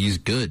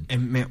good.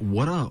 And man,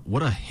 what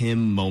a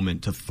him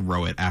moment to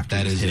throw it after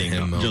that is hitting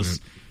a him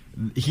moment.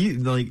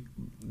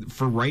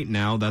 For right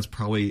now, that's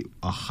probably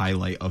a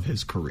highlight of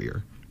his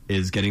career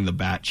is getting the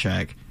bat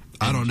check.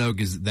 I don't know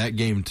because that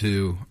game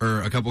too,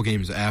 or a couple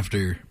games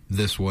after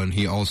this one,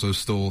 he also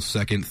stole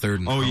second, third,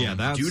 and home.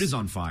 Yeah, dude is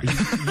on fire.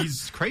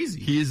 He's crazy.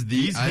 He's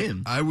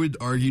him. I would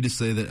argue to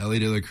say that Elly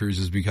De La Cruz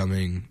is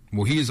becoming.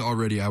 Well, he is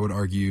already. I would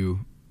argue.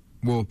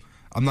 Well,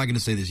 I'm not going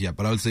to say this yet,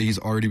 but I would say he's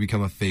already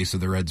become a face of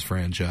the Reds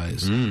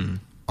franchise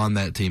on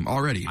that team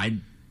already. I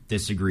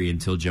disagree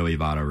until Joey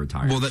Votto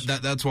retires. Well,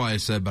 that's why I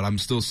said, but I'm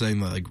still saying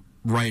that like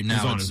right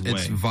now on it's his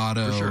way.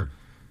 Votto. For sure.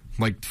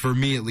 Like, for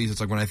me at least,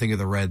 it's like when I think of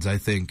the Reds, I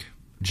think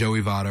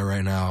Joey Votto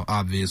right now,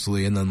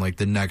 obviously, and then like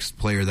the next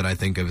player that I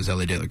think of is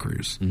Elly De La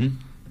Cruz. Mm-hmm.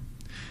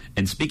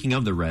 And speaking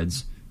of the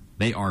Reds,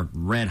 they are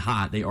red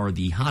hot. They are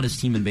the hottest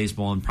team in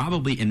baseball and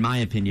probably, in my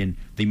opinion,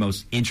 the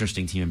most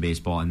interesting team in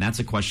baseball. And that's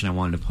a question I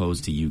wanted to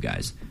pose to you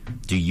guys.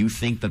 Do you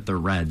think that the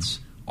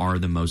Reds are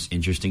the most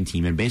interesting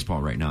team in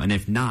baseball right now? And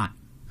if not,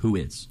 who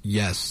is?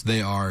 Yes,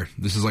 they are.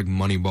 This is like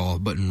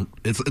Moneyball, but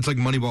it's like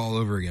Moneyball all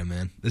over again,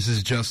 man. This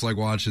is just like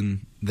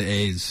watching the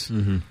A's.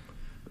 Mm-hmm.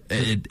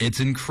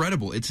 It's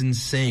incredible. It's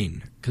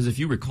insane. Because if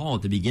you recall,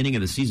 at the beginning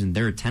of the season,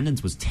 their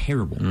attendance was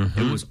terrible. Mm-hmm.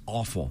 It was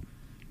awful.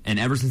 And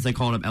ever since they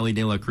called up Elly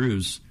De La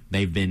Cruz,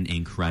 they've been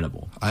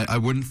incredible. I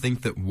wouldn't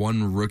think that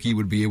one rookie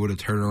would be able to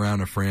turn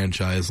around a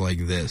franchise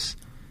like this.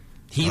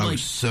 I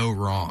was so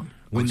wrong.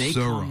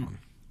 Wrong.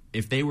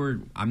 If they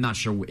were, I'm not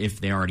sure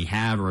if they already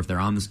have or if they're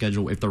on the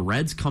schedule. If the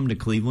Reds come to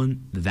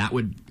Cleveland, that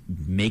would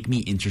make me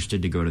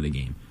interested to go to the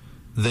game.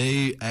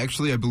 They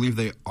actually, I believe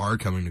they are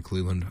coming to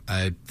Cleveland.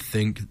 I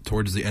think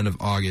towards the end of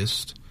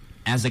August.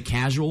 As a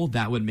casual,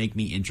 that would make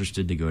me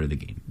interested to go to the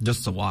game.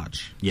 Just to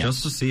watch. Yeah.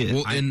 Just to see it.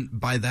 Well, and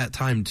by that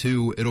time,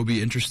 too, it'll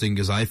be interesting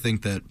because I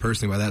think that,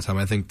 personally, by that time,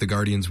 I think the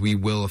Guardians, we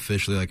will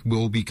officially,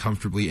 will be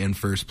comfortably in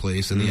first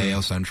place in the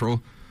AL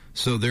Central.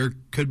 So there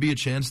could be a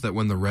chance that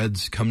when the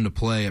Reds come to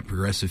play at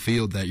Progressive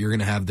Field that you're going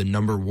to have the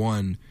number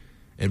one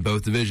in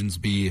both divisions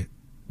be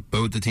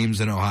both the teams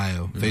in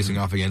Ohio facing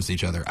off against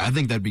each other. I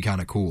think that'd be kind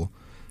of cool.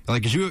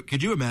 Like,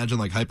 could you imagine,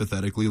 like,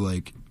 hypothetically,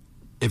 like,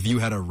 if you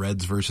had a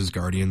Reds versus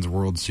Guardians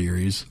World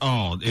Series?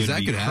 Oh, it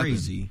would be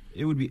crazy.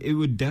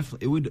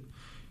 Happen.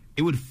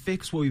 It would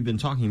fix what we've been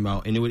talking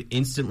about, and it would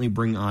instantly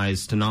bring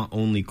eyes to not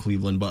only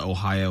Cleveland but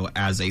Ohio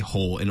as a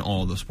whole in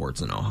all the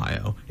sports in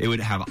Ohio. It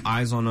would have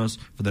eyes on us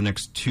for the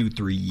next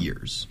 2-3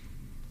 years.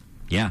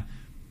 Yeah.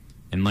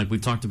 And like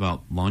we've talked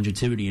about,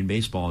 longevity in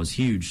baseball is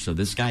huge. So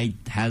this guy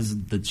has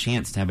the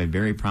chance to have a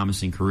very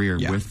promising career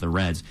with the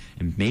Reds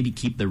and maybe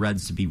keep the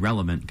Reds to be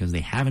relevant because they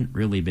haven't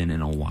really been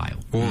in a while.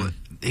 Well,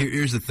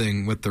 here's the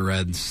thing with the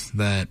Reds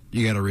that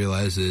you got to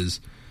realize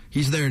is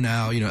he's there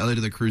now. Elly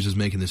De La Cruz is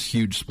making this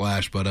huge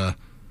splash, but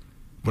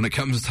when it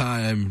comes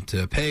time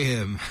to pay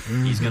him,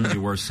 he's going to be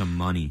worth some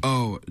money.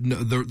 Oh no,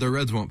 the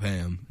Reds won't pay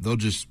him. They'll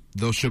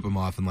ship him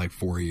off in like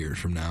 4 years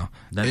from now.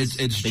 It's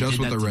just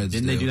what the Reds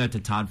didn't do. They do that to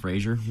Todd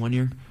Frazier one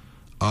year?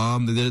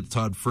 They did it to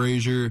Todd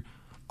Frazier.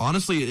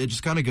 Honestly, it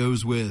just kind of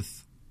goes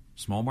with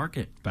small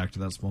market. Back to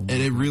that small market.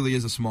 And it really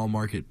is a small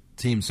market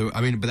team. So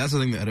I mean, but that's the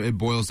thing that it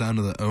boils down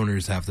to the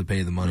owners have to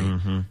pay the money.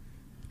 Mm-hmm.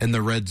 And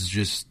the Reds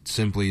just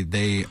simply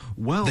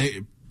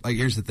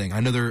here's the thing. I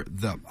know they're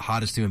the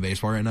hottest team in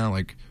baseball right now,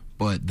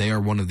 but they are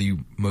one of the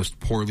most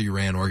poorly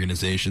ran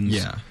organizations.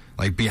 Yeah.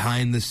 Like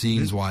behind the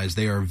scenes wise,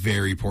 they are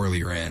very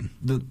poorly ran.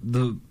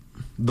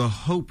 The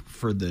hope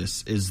for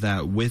this is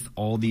that with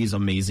all these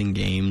amazing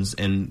games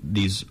and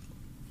these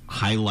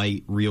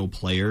highlight reel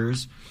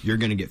players, you're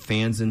going to get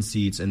fans in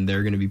seats and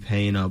they're going to be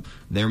paying up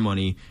their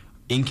money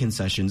in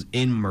concessions,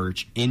 in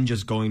merch, in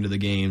just going to the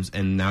games,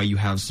 and now you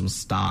have some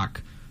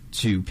stock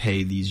to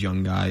pay these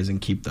young guys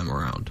and keep them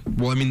around.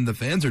 Well, I mean, the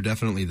fans are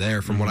definitely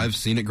there. From what I've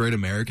seen at Great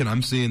American,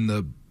 I'm seeing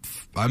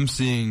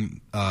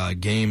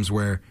games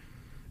where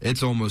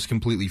it's almost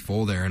completely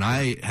full there. And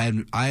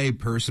I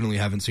personally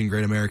haven't seen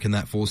Great American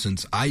that full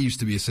since I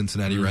used to be a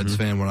Cincinnati Reds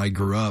fan when I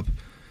grew up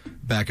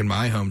back in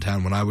my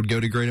hometown when I would go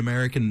to Great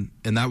American,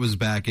 and that was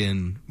back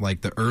in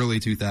like the early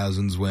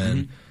 2000s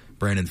when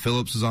Brandon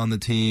Phillips was on the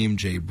team,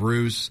 Jay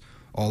Bruce,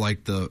 all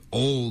like the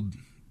old,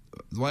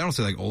 well, I don't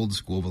say like old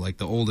school, but like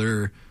the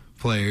older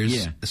players.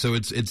 Yeah. So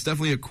it's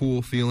definitely a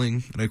cool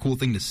feeling and a cool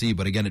thing to see,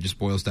 but again, it just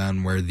boils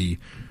down where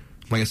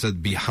like I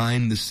said,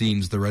 behind the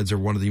scenes, the Reds are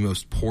one of the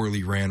most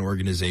poorly ran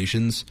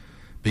organizations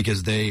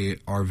because they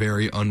are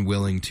very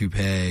unwilling to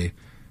pay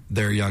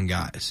their young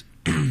guys.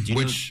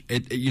 Which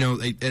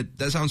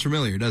that sounds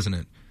familiar, doesn't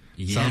it?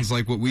 Yeah. Sounds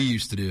like what we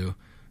used to do.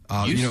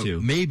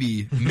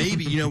 Maybe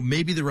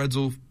the Reds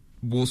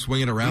will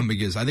swing it around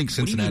because I think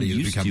Cincinnati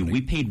is becoming.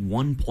 We paid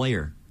one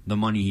player the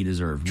money he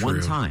deserved.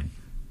 True.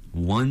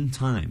 One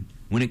time.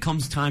 When it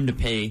comes time to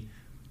pay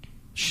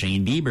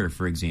Shane Bieber,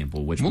 for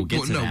example, which we'll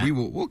get to that.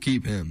 We'll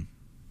keep him.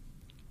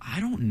 I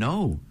don't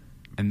know.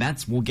 And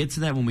we'll get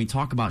to that when we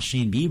talk about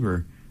Shane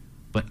Bieber,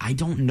 but I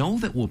don't know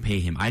that we'll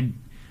pay him. I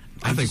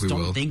think we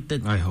will. don't think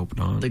that. I hope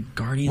not. The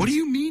Guardians. What do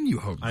you mean you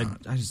hope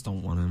not? I just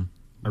don't want him.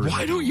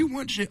 Why don't you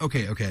want Shane?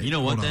 Okay. You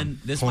know what? Then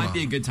this might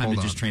be a good time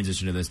to just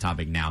transition to this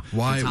topic now.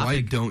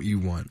 Why don't you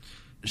want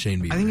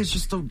Shane Bieber? I think it's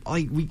just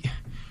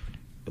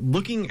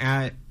looking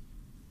at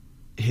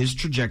his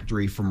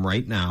trajectory from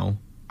right now.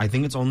 I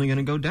think it's only going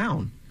to go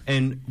down.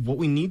 And what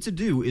we need to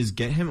do is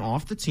get him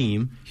off the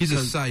team. He's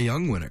a Cy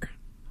Young winner.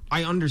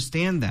 I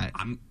understand that.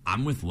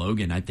 I'm with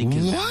Logan. I think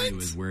his value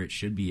is where it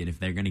should be, and if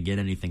they're going to get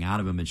anything out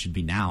of him, it should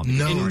be now. They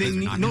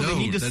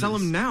need to sell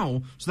him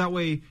now, so that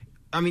way.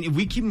 I mean, if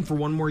we keep him for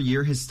one more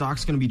year, his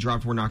stock's going to be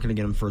dropped. We're not going to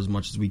get him for as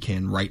much as we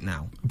can right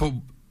now. But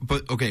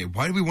But, okay,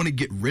 why do we want to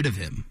get rid of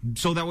him?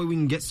 So that way we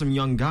can get some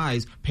young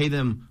guys, pay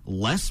them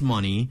less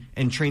money,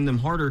 and train them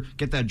harder,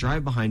 get that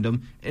drive behind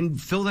them, and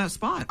fill that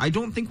spot. I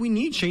don't think we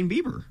need Shane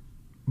Bieber.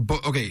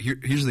 But, okay,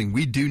 here's the thing.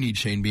 We do need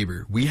Shane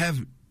Bieber. We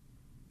have,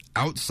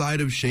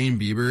 outside of Shane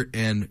Bieber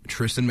and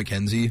Tristan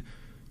McKenzie,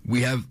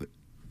 we have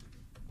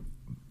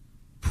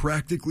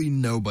practically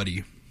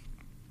nobody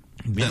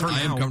that I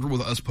am comfortable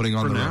with us putting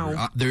on the mound.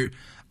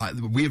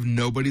 We have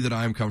nobody that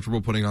I am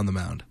comfortable putting on the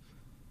mound.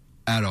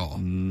 At all.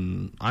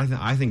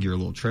 I think you're a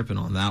little tripping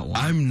on that one.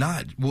 I'm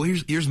not. Well,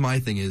 here's my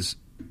thing is,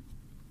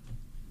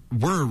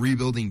 we're a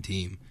rebuilding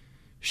team.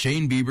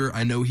 Shane Bieber,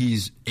 I know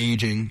he's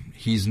aging.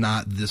 He's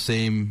not the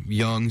same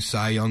young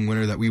Cy Young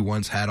winner that we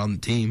once had on the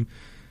team,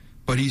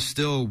 but he's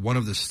still one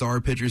of the star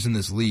pitchers in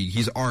this league.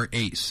 He's our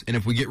ace. And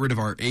if we get rid of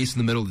our ace in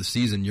the middle of the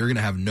season, you're going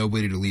to have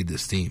nobody to lead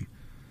this team.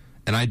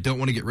 And I don't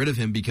want to get rid of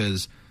him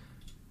because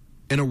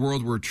in a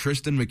world where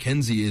Tristan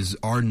McKenzie is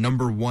our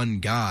number one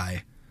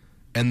guy,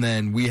 and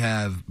then we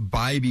have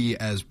Bibee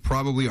as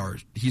probably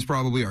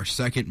our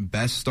second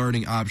best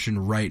starting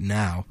option right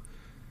now.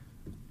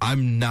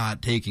 I'm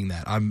not taking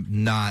that. I'm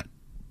not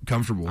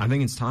comfortable. I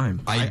think it's time.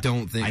 I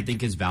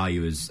think his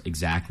value is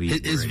exactly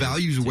his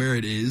value is where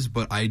it is,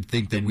 but I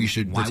think that we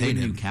should retain him. Why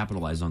wouldn't you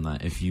capitalize on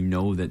that if you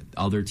know that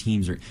other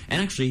teams are? And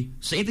actually,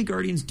 say the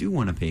Guardians do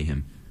want to pay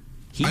him.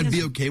 I'd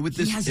be okay with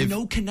this. He has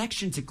no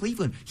connection to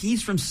Cleveland.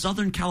 He's from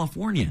Southern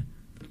California.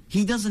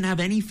 He doesn't have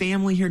any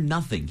family here,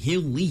 nothing. He'll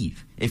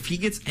leave. If he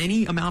gets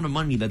any amount of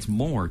money that's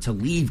more to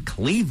leave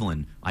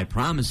Cleveland, I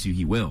promise you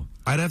he will.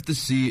 I'd have to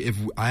see if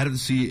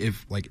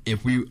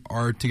we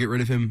are to get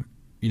rid of him,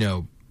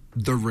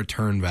 the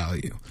return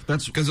value.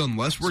 That's because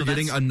unless we're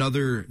getting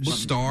another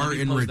star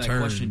in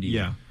return. Question to you.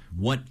 Yeah.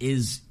 What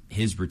is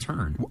his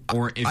return?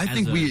 Or I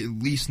think we at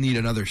least need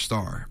another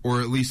star,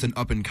 or at least an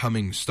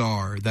up-and-coming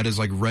star that is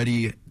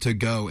ready to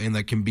go and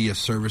that can be a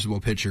serviceable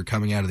pitcher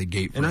coming out of the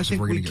gate. And I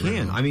think we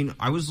can. I mean,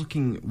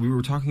 we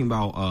were talking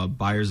about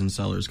buyers and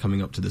sellers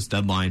coming up to this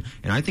deadline,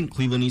 and I think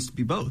Cleveland needs to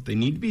be both. They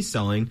need to be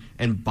selling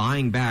and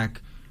buying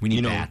back. We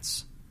need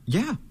bats.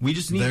 Yeah, we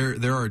just need.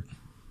 There are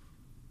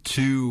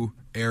two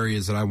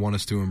areas that I want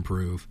us to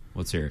improve.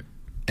 Let's hear it.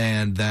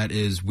 And that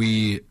is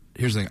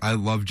here's the thing. I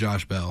love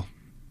Josh Bell,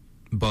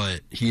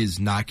 but he is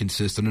not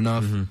consistent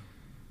enough.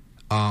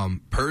 Mm-hmm.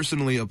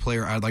 Personally, a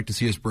player I'd like to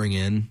see us bring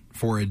in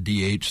for a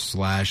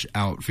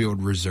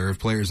DH/outfield reserve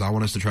player is I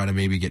want us to try to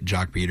maybe get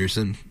Jock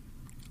Peterson.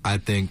 I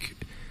think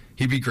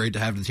he'd be great to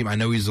have the team. I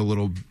know he's a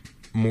little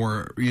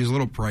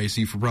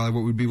pricey for probably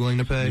what we'd be willing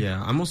to pay.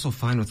 Yeah, I'm also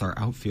fine with our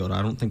outfield.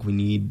 I don't think we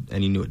need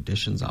any new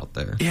additions out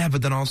there. Yeah,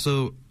 but then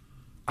also,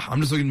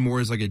 I'm just looking more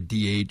as a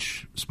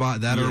DH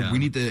spot. Or we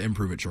need to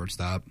improve at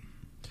shortstop.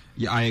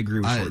 Yeah, I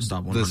agree with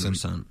shortstop 100%.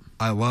 Listen,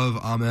 I love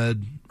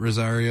Ahmed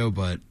Rosario,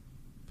 but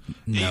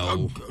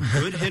no.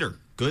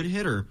 Good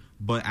hitter,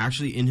 but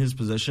actually in his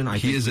position, I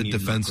think he is a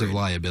defensive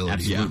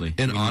liability. Absolutely.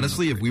 And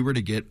honestly, if we were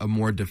to get a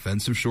more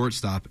defensive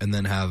shortstop and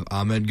then have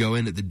Ahmed go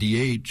in at the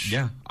DH,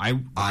 I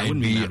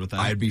wouldn't be mad with that.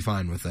 I'd be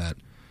fine with that.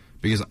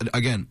 Because,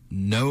 again,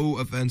 no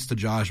offense to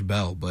Josh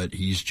Bell, but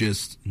he's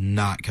just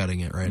not cutting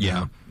it right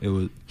now.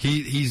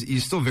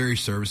 He's still very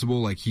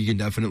serviceable. He can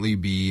definitely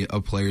be a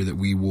player that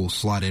we will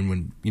slot in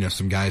when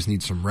some guys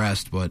need some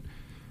rest. But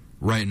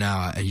right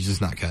now, he's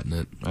just not cutting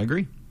it. I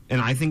agree,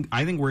 and I think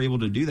we're able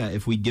to do that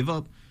if we give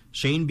up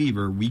Shane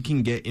Bieber. We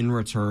can get in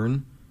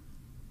return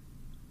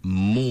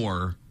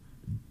more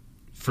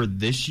for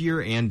this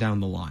year and down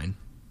the line.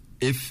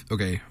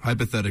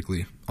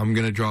 Hypothetically, I'm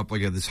gonna drop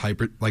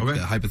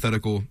the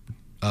hypothetical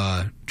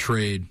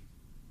trade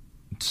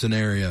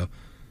scenario.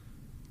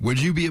 Would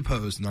you be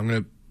opposed? And I'm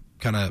gonna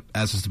kind of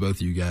ask this to both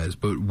of you guys,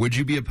 but would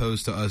you be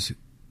opposed to us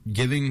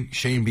giving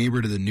Shane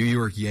Bieber to the New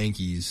York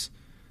Yankees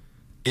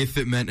if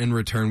it meant in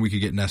return we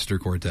could get Nestor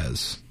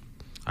Cortez?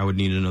 I would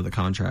need another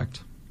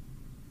contract.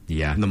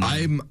 Yeah,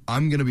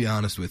 I'm gonna be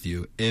honest with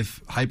you.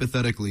 If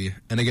hypothetically,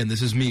 and again,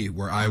 this is me,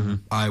 where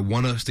I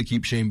want us to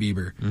keep Shane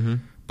Bieber. Mm-hmm.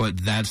 But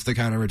that's the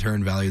kind of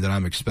return value that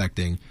I'm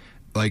expecting.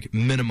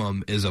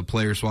 Minimum is a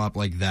player swap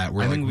like that,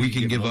 where we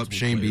can give up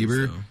Shane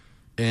Bieber,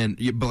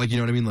 but you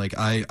know what I mean.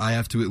 I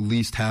have to at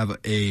least have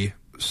a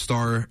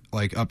star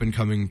up and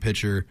coming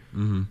pitcher,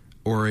 mm-hmm.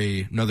 or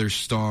another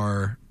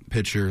star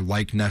pitcher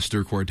like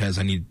Nestor Cortez.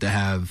 I need to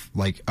have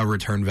a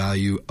return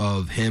value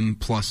of him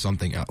plus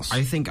something else.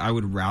 I think I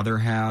would rather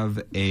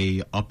have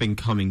a up and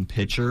coming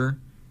pitcher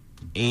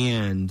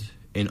and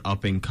an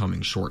up and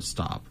coming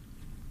shortstop.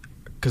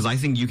 Because I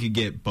think you could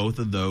get both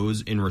of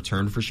those in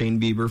return for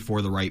Shane Bieber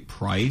for the right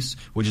price,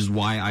 which is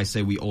why I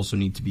say we also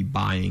need to be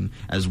buying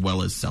as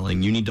well as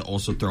selling. You need to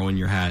also throw in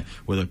your hat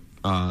with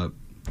a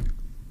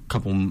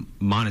couple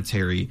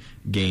monetary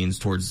gains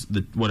towards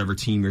whatever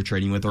team you're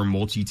trading with or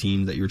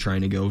multi-team that you're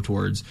trying to go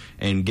towards,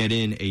 and get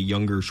in a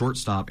younger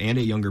shortstop and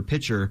a younger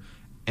pitcher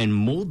and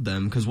mold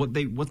them. Because what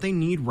they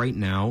need right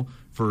now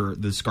for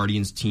this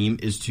Guardians team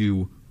is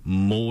to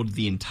mold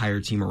the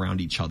entire team around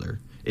each other.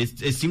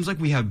 It seems like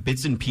we have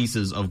bits and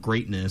pieces of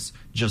greatness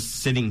just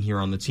sitting here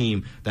on the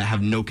team that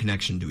have no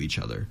connection to each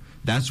other.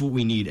 That's what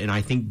we need, and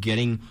I think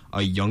getting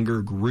a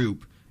younger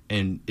group,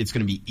 and it's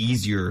going to be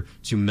easier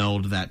to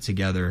meld that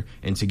together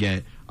and to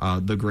get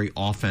the great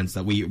offense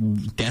that we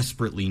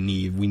desperately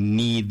need. We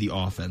need the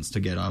offense to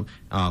get up,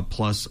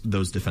 plus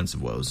those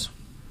defensive woes.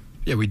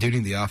 Yeah, we do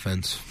need the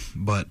offense,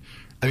 but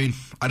I mean,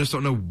 I just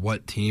don't know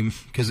what team,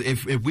 because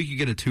if we could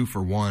get a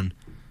 2-for-1,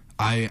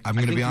 I'm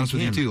going to be honest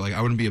with you too. Like,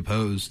 I wouldn't be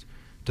opposed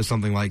to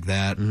something like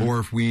that. Mm-hmm. Or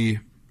if we,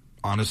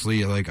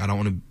 honestly, like, I don't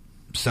want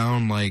to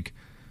sound like,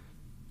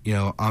 you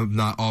know, I'm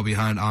not all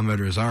behind Ahmed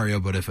Rosario,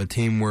 but if a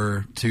team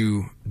were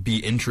to be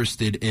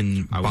interested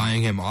in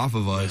buying him off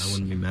of us, I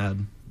wouldn't be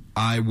mad.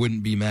 I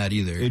wouldn't be mad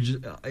either.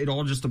 It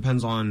all just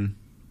depends on.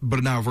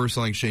 But now if we're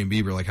selling Shane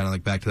Bieber, like kind of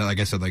like back to that, like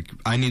I said, like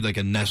I need like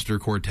a Nestor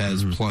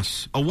Cortez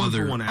plus a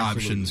other one,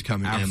 options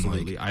coming in.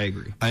 Absolutely, like, I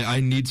agree. I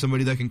need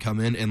somebody that can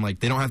come in and like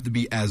they don't have to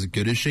be as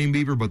good as Shane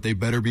Bieber, but they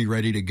better be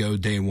ready to go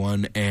day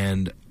one.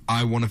 And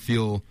I want to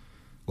feel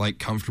like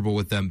comfortable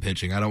with them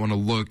pitching. I don't want to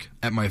look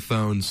at my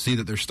phone, see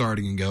that they're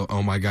starting, and go,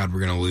 "Oh my God, we're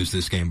going to lose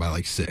this game by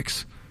like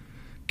 6."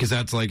 Because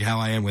that's like how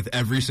I am with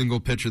every single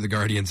pitcher the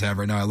Guardians have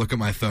right now. I look at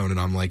my phone and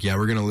I'm like, "Yeah,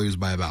 we're going to lose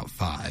by about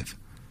 5."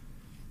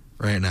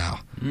 Right now.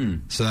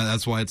 So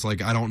that's why it's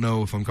like I don't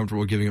know if I'm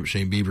comfortable giving up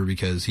Shane Bieber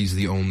because he's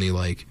the only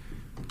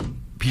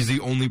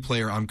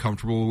player I'm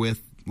comfortable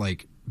with,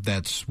 like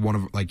that's one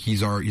of like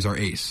he's our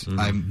ace.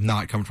 I'm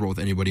not comfortable with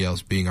anybody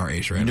else being our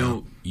ace right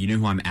now. You know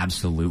who I'm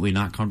absolutely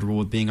not comfortable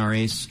with being our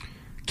ace?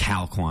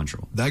 Cal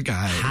Quantrill. That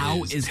guy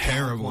is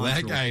terrible.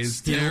 That guy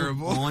is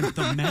terrible on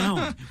the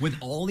mound with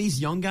all these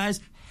young guys.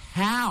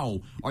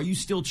 How are you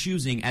still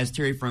choosing as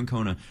Terry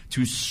Francona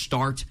to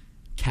start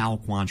Cal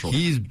Quantrill?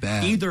 He's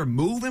bad. Either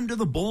move him to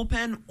the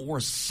bullpen or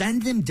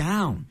send him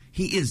down.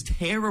 He is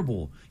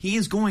terrible. He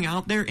is going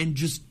out there and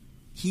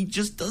he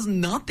just does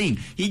nothing.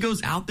 He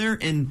goes out there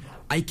and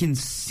I can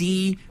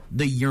see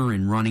the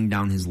urine running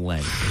down his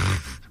leg.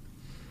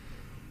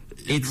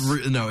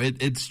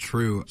 It's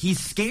true. He's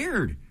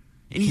scared.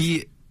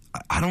 And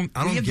I don't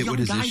get what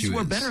his issue is. Guys who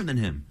are better than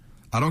him.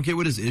 I don't get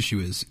what his issue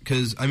is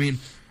because I mean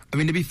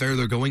to be fair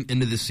though, going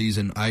into this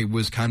season, I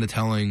was kind of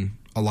telling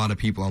a lot of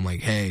people, I'm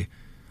like,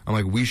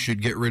 we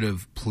should get rid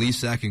of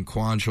Plesac and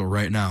Quantrill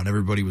right now, and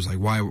everybody was like,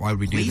 why would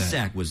we do that?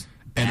 Plesac was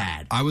bad.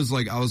 And I was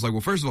like,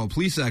 well, first of all,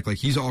 Plesac, like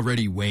he's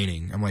already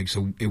waning. I'm like,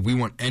 so if we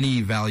want any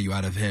value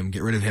out of him,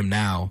 get rid of him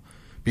now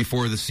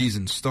before the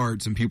season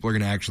starts, and people are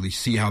going to actually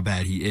see how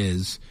bad he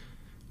is.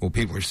 Well,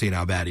 people are seeing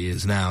how bad he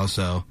is now,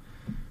 so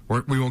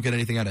we won't get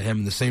anything out of him.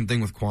 And the same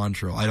thing with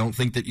Quantrill. I don't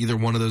think that either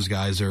one of those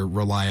guys are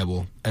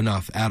reliable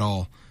enough at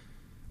all,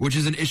 which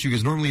is an issue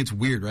because normally it's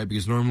weird, right?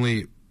 Because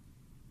normally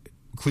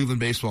Cleveland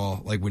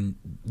baseball, like when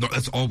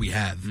that's all we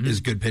have is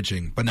good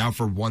pitching. But now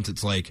for once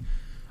it's like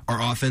our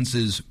offense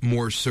is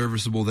more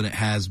serviceable than it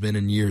has been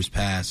in years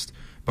past,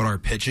 but our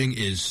pitching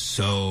is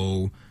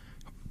so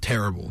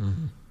terrible.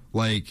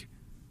 Like,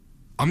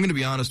 I'm going to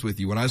be honest with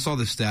you. When I saw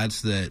the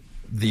stats that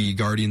the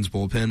Guardians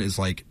bullpen is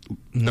like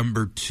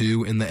number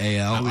 2 in the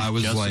AL, I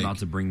was just like about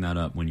to bring that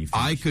up when you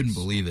finished. I couldn't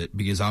believe it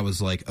because I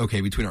was like,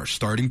 okay, between our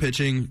starting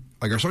pitching,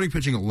 like our starting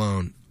pitching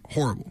alone,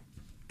 horrible.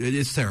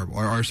 It's terrible.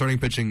 Our starting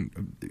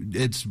pitching,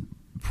 it's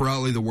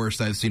probably the worst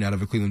I've seen out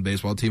of a Cleveland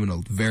baseball team in a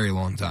very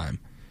long time.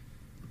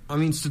 I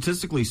mean,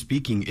 statistically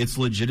speaking, it's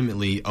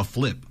legitimately a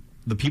flip.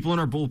 The people in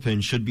our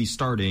bullpen should be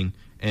starting,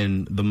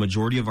 and the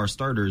majority of our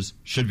starters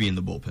should be in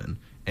the bullpen.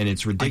 And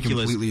it's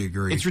ridiculous. I completely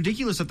agree. It's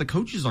ridiculous that the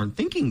coaches aren't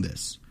thinking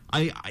this.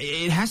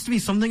 It has to be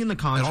something in the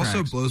contract. It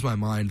also blows my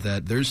mind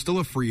that there's still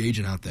a free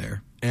agent out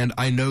there. And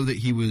I know that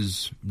he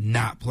was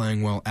not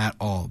playing well at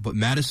all, but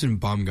Madison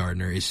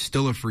Bumgarner is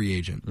still a free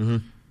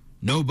agent.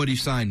 Nobody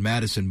signed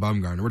Madison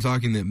Bumgarner. We're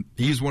talking that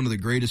he's one of the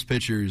greatest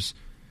pitchers,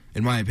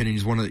 in my opinion.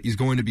 He's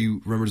going to be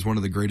remembered as one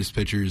of the greatest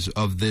pitchers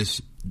of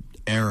this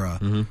era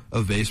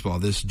of baseball,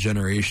 this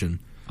generation.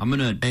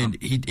 And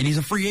he's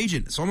a free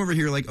agent. So I'm over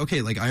here like,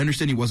 okay, like I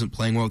understand he wasn't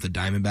playing well with the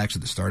Diamondbacks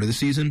at the start of the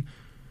season,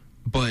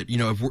 but you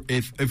know,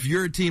 if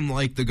you're a team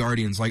like the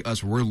Guardians, like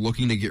us, we're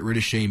looking to get rid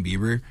of Shane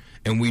Bieber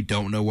and we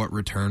don't know what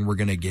return we're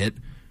gonna get.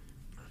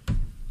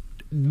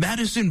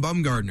 Madison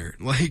Bumgarner,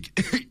 like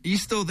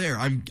he's still there.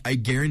 I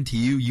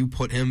guarantee you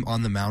put him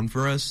on the mound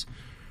for us,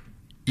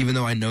 even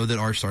though I know that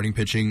our starting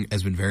pitching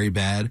has been very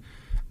bad.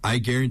 I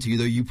guarantee you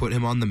though, you put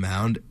him on the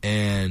mound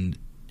and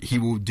he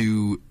will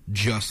do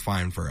just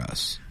fine for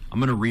us. I'm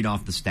going to read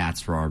off the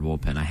stats for our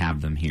bullpen. I have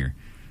them here.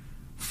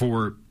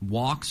 For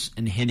walks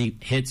and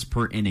hits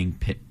per inning,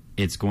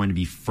 it's going to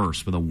be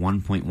first with a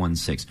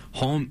 1.16.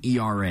 Home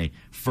ERA,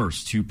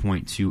 first,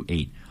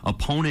 2.28.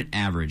 Opponent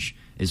average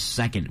is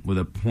second with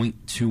a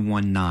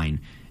 .219.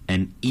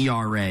 And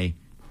ERA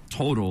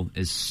total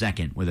is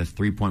second with a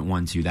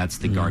 3.12. That's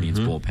the Guardians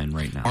bullpen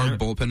right now. Our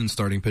bullpen and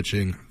starting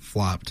pitching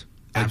flopped.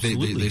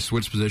 Absolutely. They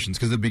switched positions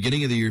because the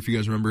beginning of the year, if you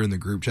guys remember in the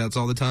group chats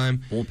all the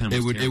time,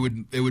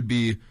 it would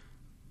be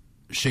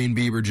Shane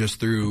Bieber just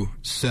threw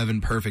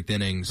 7 perfect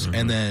innings,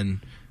 and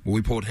then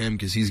we pulled him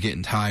because he's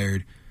getting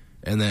tired,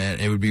 and then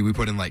it would be we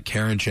put in like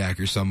Karinchak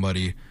or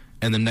somebody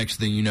and the next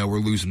thing you know, we're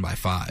losing by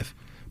 5.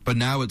 But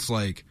now it's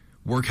like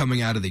we're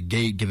coming out of the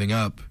gate giving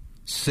up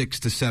 6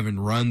 to 7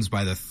 runs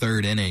by the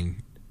 3rd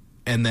inning,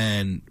 and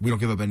then we don't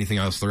give up anything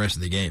else the rest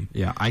of the game.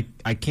 Yeah,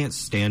 I can't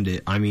stand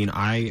it. I mean,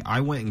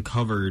 I went and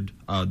covered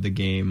the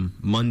game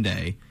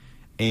Monday,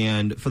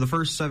 and for the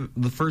first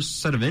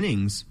set of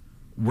innings,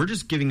 we're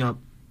just giving up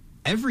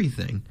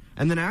everything.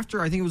 And then after,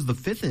 I think it was the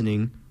 5th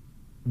inning,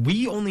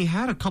 we only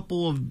had a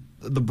couple of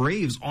the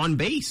Braves on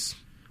base.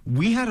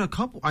 We had a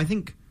couple, I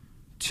think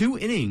 2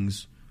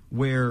 innings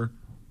where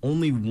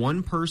only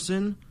 1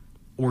 person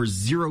or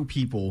 0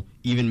 people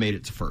even made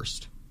it to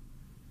first.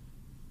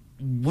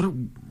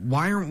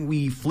 Why aren't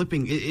we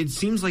flipping? It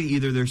seems like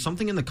either there's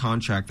something in the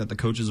contract that the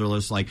coaches are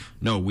just like,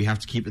 no, we have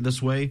to keep it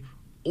this way,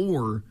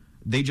 or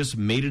they just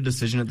made a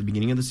decision at the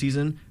beginning of the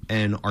season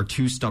and are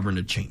too stubborn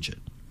to change it.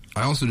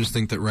 I also just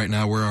think that right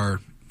now where our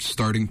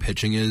starting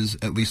pitching is,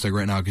 at least like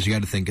right now, because you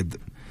got to think at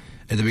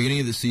the beginning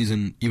of the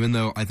season, even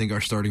though I think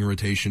our starting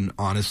rotation,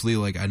 honestly,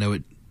 like I know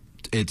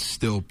it's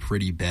still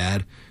pretty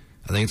bad.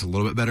 I think it's a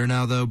little bit better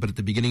now, though. But at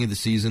the beginning of the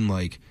season,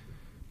 like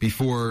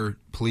before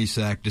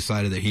Plesac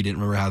decided that he didn't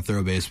remember how to throw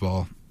a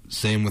baseball,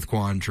 same with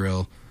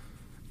Quantrill,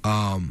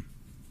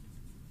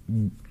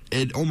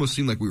 it almost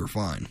seemed like we were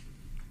fine.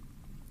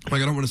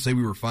 Like, I don't want to say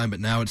we were fine, but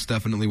now it's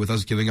definitely, with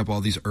us giving up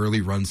all these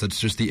early runs, that's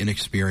just the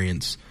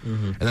inexperience.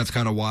 Mm-hmm. And that's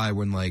kind of why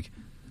when, like,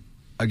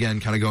 again,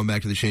 kind of going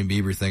back to the Shane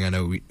Bieber thing, I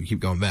know we keep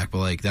going back, but,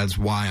 like, that's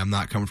why I'm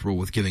not comfortable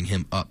with giving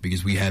him up,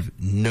 because we have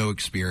no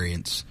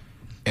experience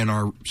in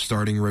our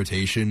starting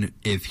rotation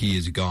if he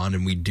is gone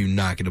and we do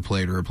not get a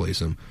player to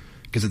replace him.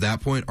 Because at that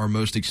point, our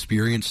most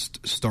experienced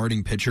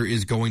starting pitcher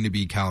is going to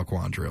be Cal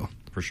Quantrill.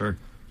 For sure.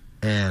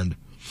 And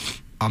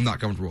I'm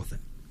not comfortable with it.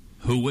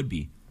 Who would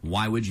be?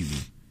 Why would you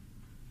be?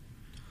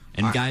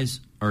 And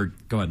guys, or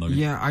go ahead, Logan.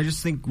 Yeah, I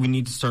just think we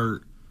need to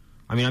start.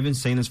 I mean, I've been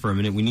saying this for a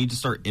minute. We need to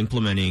start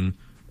implementing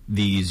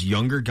these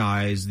younger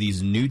guys,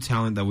 these new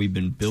talent that we've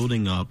been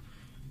building up,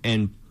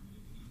 and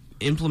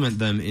implement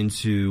them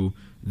into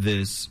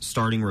this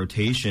starting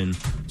rotation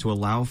to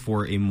allow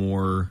for a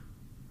more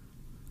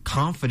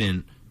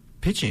confident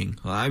pitching.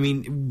 I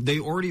mean, they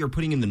already are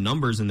putting in the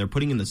numbers and they're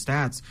putting in the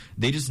stats.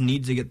 They just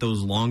need to get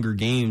those longer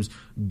games,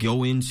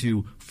 go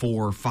into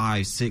 4,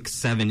 5, 6,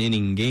 7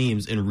 inning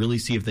games and really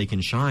see if they can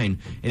shine.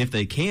 And if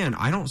they can,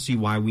 I don't see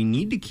why we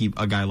need to keep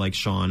a guy like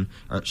Shane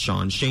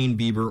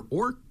Bieber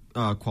or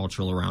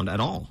Quantrill around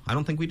at all. I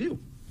don't think we do.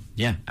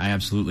 Yeah, I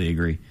absolutely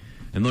agree.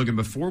 And Logan,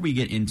 before we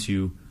get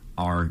into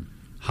our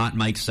Hot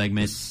Mic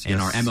segment and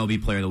our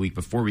MLB Player of the Week,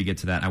 before we get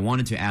to that, I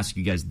wanted to ask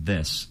you guys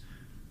this.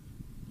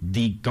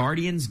 The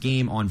Guardians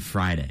game on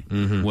Friday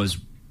was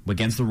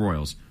against the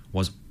Royals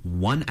was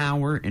 1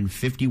 hour and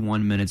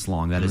 51 minutes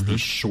long. That is the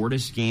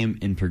shortest game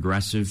in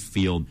Progressive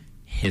Field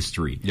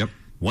history. Yep.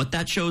 What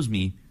that shows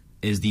me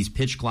is these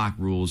pitch clock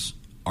rules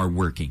are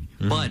working.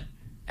 But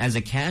as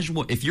a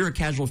casual, if you're a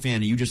casual fan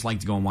and you just like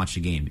to go and watch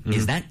the game,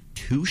 is that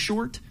too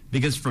short?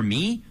 Because for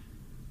me,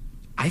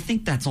 I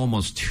think that's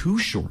almost too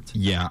short.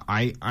 Yeah,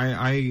 I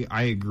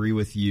agree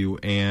with you.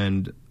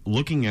 And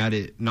looking at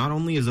it, not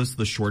only is this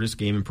the shortest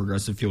game in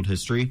Progressive Field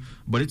history,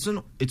 but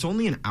it's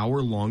only an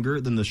hour longer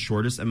than the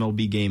shortest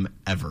MLB game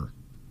ever.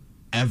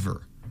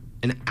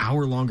 An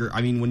hour longer.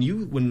 I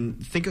mean,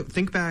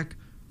 think back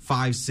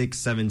 5, 6,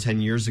 7,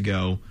 10 years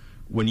ago,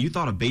 when you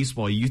thought of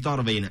baseball, you thought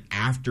of an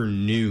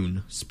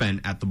afternoon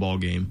spent at the ball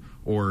game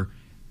or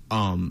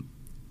an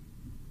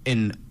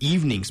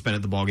evening spent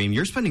at the ball game.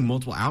 You're spending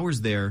multiple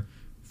hours there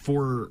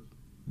for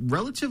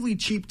relatively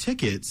cheap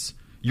tickets.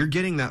 You're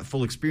getting that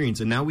full experience,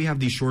 and now we have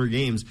these shorter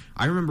games.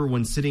 I remember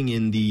when sitting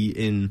in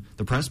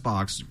the press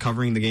box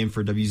covering the game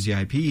for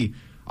WZIP,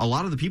 a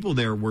lot of the people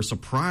there were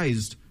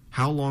surprised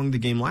how long the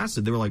game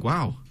lasted. They were like,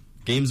 wow,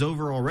 game's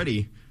over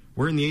already.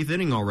 We're in the 8th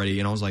inning already.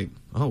 And I was like,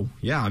 oh,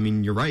 yeah, I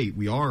mean, you're right.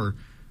 We are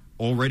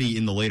already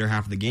in the later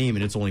half of the game,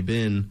 and it's only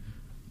been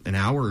an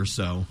hour or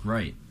so.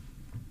 Right.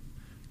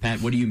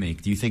 Pat, what do you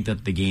make? Do you think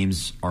that that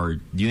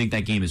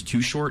game is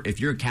too short?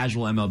 If you're a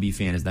casual MLB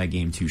fan, is that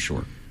game too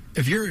short?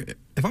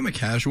 If I'm a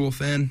casual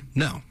fan,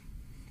 no,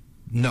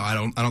 I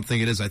don't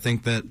think it is. I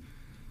think that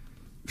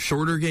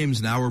shorter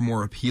games now are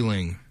more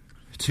appealing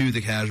to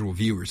the casual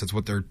viewers. That's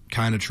what they're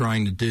kind of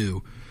trying to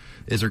do.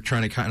 Is they're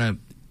trying to kind of,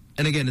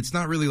 and again, it's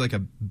not really like a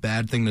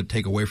bad thing to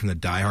take away from the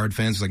diehard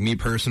fans. Like me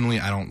personally,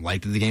 I don't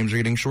like that the games are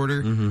getting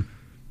shorter.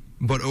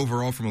 But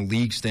overall, from a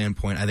league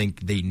standpoint, I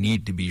think they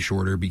need to be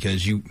shorter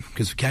because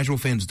casual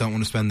fans don't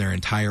want to spend their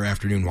entire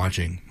afternoon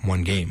watching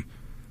one game.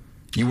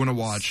 You want to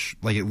watch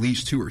like at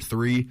least 2 or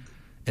 3,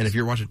 and if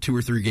you're watching 2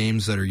 or 3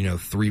 games that are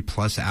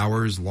 3+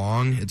 hours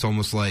long, it's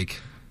almost like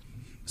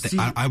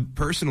I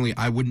personally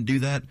wouldn't do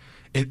that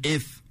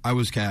if I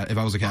was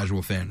a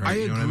casual fan.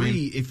 Right? I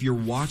agree if you're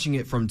watching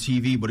it from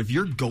TV, but if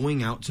you're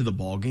going out to the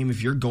ball game,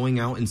 if you're going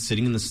out and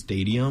sitting in the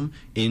stadium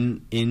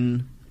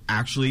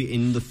actually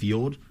in the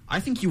field,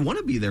 I think you want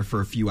to be there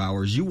for a few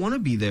hours. You want to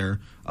be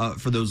there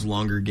for those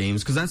longer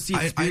games because that's the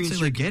experience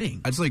you're getting.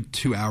 I'd say like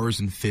 2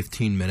 hours and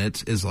 15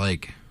 minutes is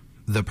like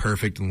the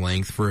perfect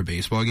length for a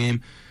baseball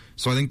game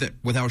So I think that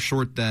with how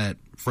short that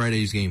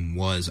Friday's game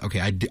was,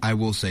 okay, I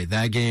will say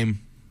that game,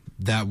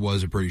 that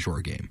was a pretty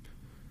short game.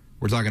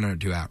 We're talking under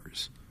 2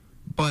 hours.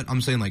 But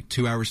I'm saying like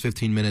 2 hours,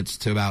 15 minutes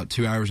to about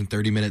 2 hours and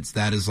 30 minutes,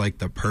 that is like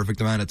the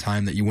perfect amount of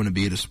time that you want to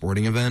be at a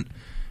sporting event.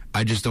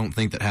 I just don't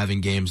think that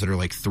having games that are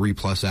like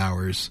 3+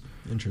 hours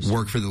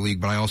work for the league,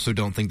 but I also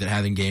don't think that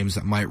having games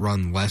that might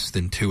run less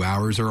than 2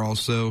 hours are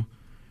also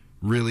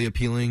really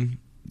appealing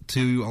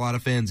to a lot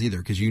of fans either,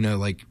 because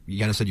like you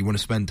kind of said, you want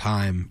to spend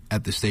time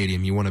at the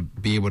stadium. You want to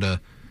be able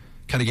to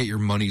kind of get your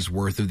money's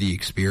worth of the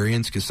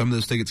experience, because some of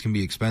those tickets can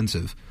be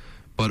expensive.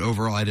 But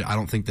overall, I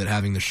don't think that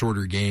having the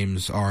shorter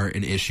games are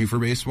an issue for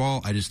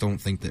baseball. I just don't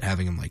think that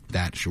having them like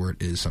that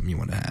short is something you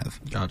want to have.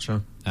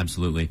 Gotcha.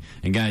 Absolutely.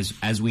 And guys,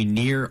 as we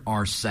near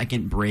our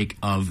second break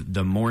of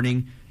the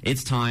morning,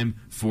 it's time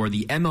for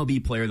the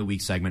MLB Player of the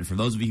Week segment. For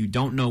those of you who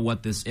don't know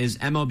what this is,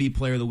 MLB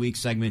Player of the Week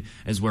segment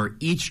is where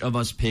each of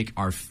us pick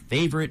our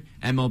favorite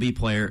MLB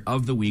Player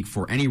of the Week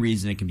for any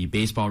reason. It can be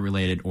baseball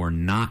related or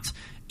not.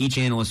 Each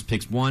analyst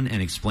picks one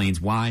and explains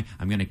why.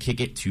 I'm going to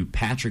kick it to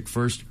Patrick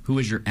first. Who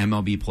is your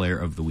MLB Player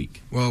of the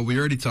Week? Well, we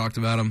already talked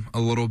about him a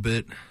little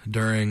bit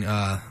during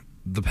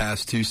the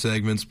past two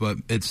segments, but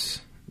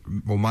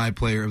my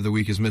Player of the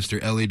Week is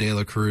Mr. Elly De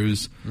La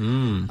Cruz.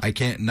 I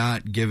can't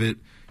not give it.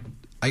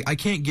 I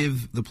can't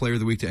give the Player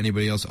of the Week to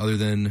anybody else other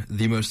than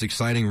the most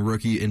exciting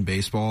rookie in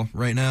baseball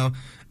right now.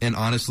 And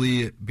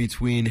honestly,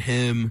 between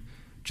him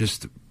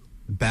just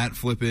bat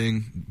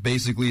flipping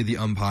basically the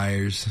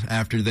umpires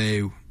after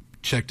they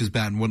checked his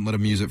bat and wouldn't let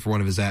him use it for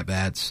one of his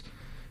at-bats,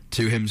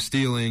 to him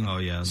stealing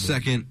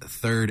second,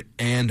 third,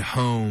 and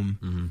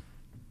home,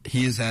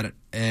 he has had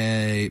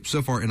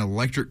so far an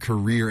electric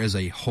career as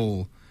a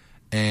whole.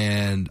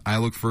 And I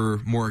look for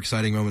more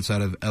exciting moments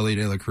out of Elly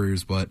De La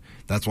Cruz, but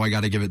that's why I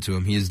got to give it to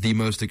him. He is the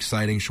most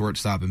exciting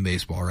shortstop in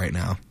baseball right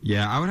now.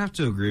 Yeah, I would have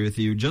to agree with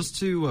you. Just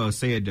to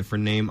say a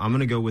different name, I'm going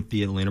to go with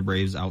the Atlanta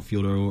Braves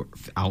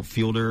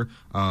outfielder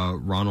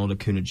Ronald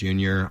Acuna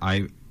Jr.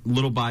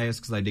 Little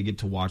biased because I did get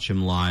to watch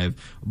him live,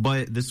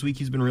 but this week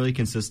he's been really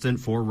consistent.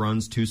 4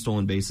 runs, 2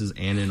 stolen bases,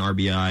 and an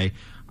RBI.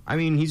 I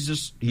mean,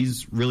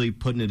 he's really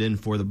putting it in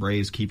for the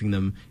Braves, keeping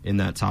them in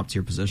that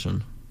top-tier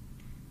position.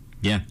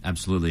 Yeah,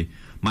 absolutely.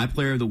 My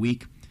Player of the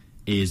Week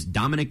is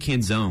Dominic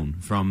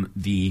Canzone from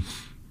the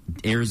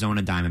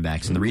Arizona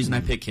Diamondbacks. And the reason I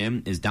pick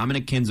him is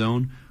Dominic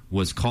Canzone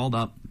was called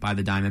up by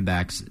the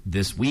Diamondbacks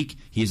this week.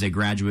 He's a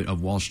graduate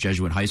of Walsh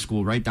Jesuit High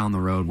School right down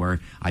the road where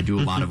I do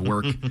a lot of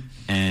work.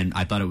 And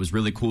I thought it was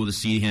really cool to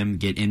see him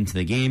get into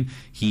the game.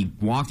 He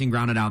walked and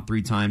grounded out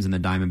 3 times in the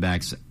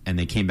Diamondbacks, and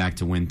they came back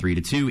to win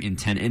 3-2 in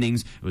 10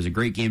 innings. It was a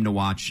great game to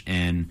watch,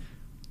 and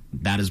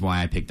that is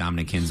why I picked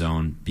Dominic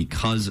Canzone,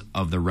 because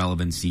of the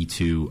relevancy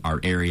to our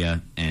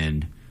area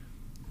and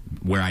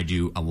where I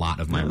do a lot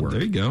of my work.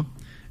 There you go.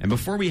 And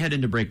before we head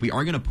into break, we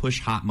are going to push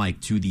Hot Mike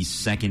to the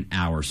second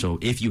hour. So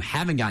if you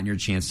haven't gotten your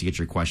chance to get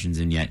your questions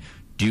in yet,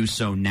 do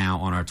so now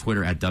on our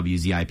Twitter at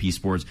WZIP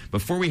Sports.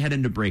 Before we head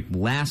into break,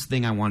 last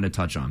thing I wanted to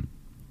touch on.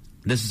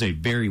 This is a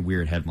very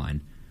weird headline.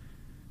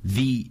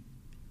 The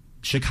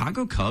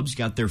Chicago Cubs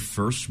got their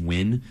first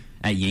win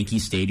at Yankee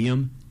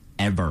Stadium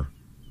ever.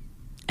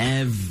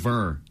 Dub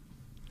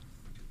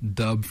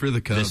for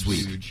the Cubs. This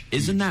week.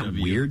 Isn't that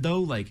weird, though?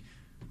 Like,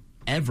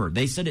 ever.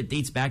 They said it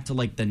dates back to,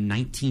 like, the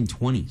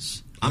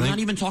 1920s. I'm not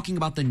even talking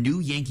about the new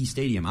Yankee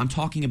Stadium. I'm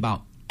talking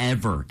about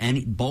ever.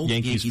 Both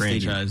Yankees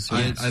franchise.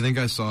 Yes. I think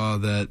I saw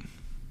that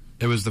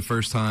it was the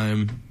first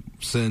time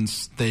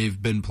since they've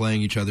been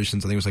playing each other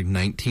since I think it was like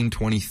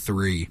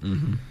 1923.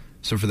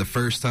 So for the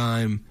first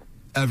time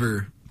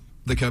ever,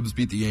 the Cubs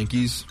beat the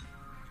Yankees,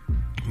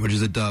 which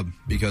is a dub,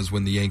 because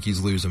when the Yankees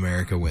lose,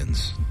 America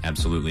wins.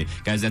 Absolutely.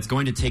 Guys, that's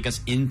going to take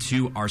us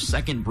into our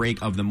second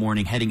break of the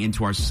morning, heading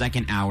into our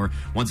second hour.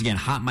 Once again,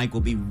 Hot Mike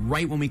will be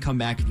right when we come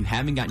back. If you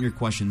haven't gotten your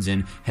questions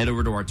in, head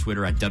over to our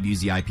Twitter at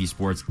WZIP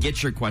Sports.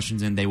 Get your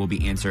questions in. They will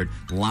be answered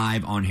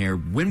live on air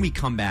when we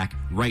come back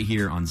right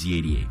here on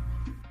Z88.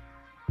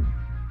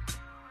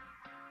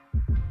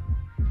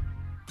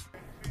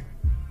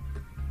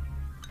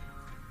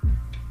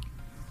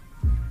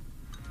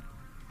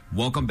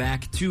 Welcome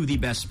back to the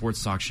best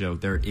sports talk show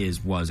there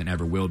is, was, and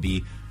ever will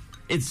be.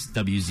 It's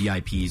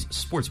WZIP's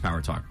Sports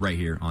Power Talk right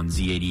here on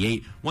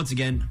Z88. Once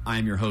again, I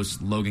am your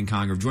host, Logan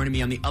Congreve. Joining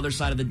me on the other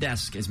side of the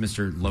desk is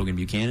Mr. Logan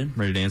Buchanan.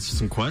 Ready to answer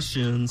some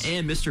questions.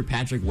 And Mr.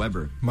 Patrick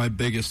Weber. My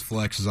biggest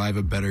flex is I have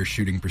a better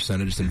shooting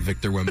percentage than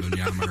Victor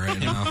Wembanyama right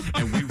now.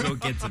 And we will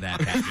get to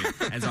that,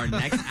 Patrick, as our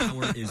next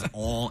hour is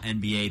all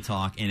NBA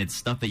talk, and it's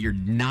stuff that you're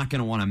not going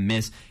to want to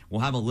miss.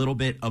 We'll have a little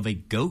bit of a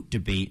GOAT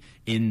debate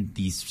in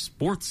the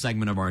sports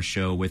segment of our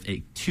show with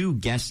 2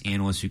 guest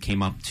analysts who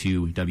came up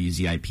to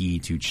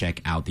WZIP to check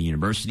out the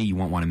university. You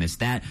won't want to miss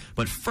that.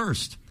 But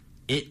first,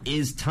 it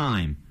is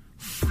time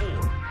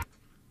for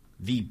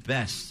the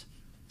best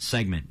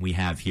segment we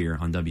have here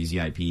on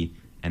WZIP,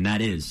 and that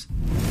is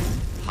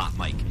Hot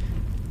Mike.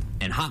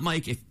 And Hot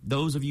Mic, if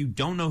those of you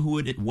don't know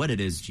what it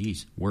is,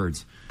 geez,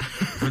 words.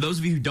 For those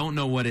of you who don't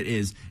know what it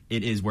is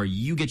where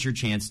you get your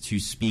chance to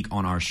speak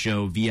on our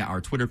show via our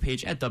Twitter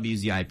page at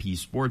WZIP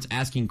Sports,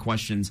 asking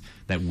questions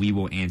that we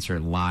will answer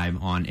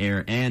live on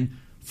air. And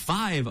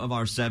 5 of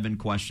our 7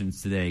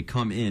 questions today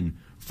come in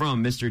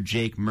from Mr.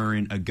 Jake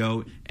Murrin, a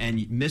GOAT. And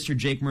Mr.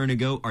 Jake Murrin, a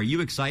GOAT, are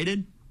you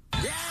excited?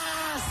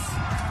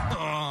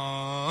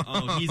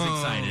 Oh, he's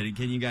excited.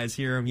 Can you guys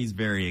hear him? He's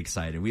very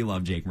excited. We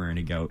love Jake Murrin,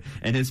 a GOAT.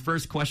 And his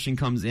first question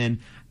comes in,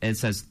 and it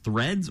says,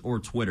 Threads or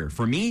Twitter?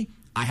 For me,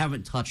 I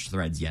haven't touched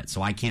Threads yet,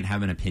 so I can't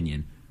have an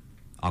opinion.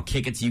 I'll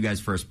kick it to you guys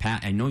first.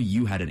 Pat, I know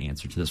you had an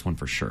answer to this one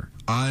for sure.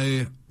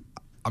 I'm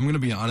going to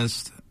be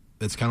honest.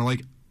 It's kind of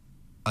like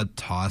a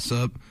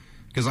toss-up,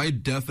 because I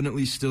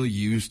definitely still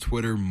use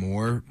Twitter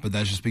more, but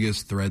that's just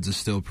because Threads is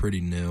still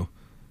pretty new.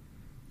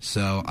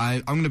 So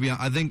I'm going to be,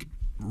 I think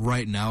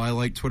right now I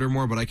like Twitter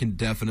more, but I can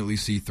definitely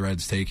see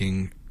Threads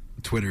taking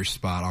Twitter's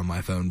spot on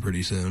my phone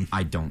pretty soon.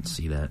 I don't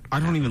see that. I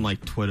don't even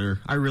like Twitter.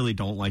 I really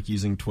don't like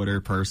using Twitter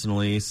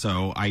personally,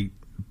 so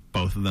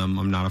both of them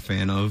I'm not a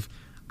fan of.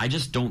 I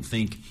just don't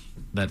think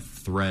that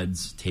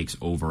Threads takes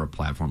over a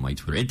platform like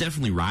Twitter. It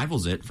definitely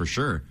rivals it, for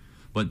sure.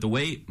 But the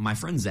way my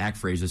friend Zach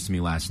phrased this to me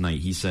last night,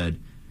 he said,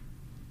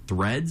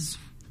 Threads,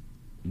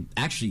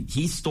 actually,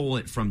 he stole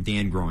it from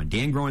Dan Groen.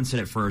 Dan Groen said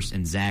it first,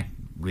 and Zach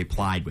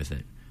replied with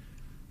it.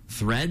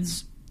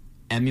 Threads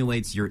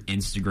emulates your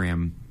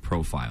Instagram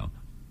profile.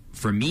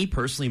 For me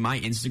personally, my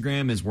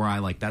Instagram is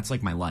where that's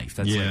like my life.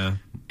 That's like,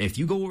 if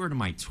you go over to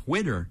my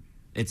Twitter,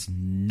 it's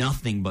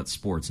nothing but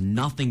sports,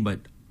 nothing but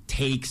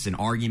takes and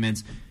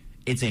arguments.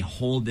 It's a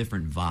whole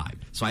different vibe.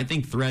 So I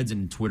think Threads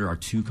and Twitter are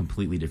 2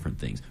 completely different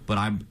things. But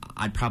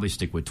I'd probably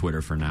stick with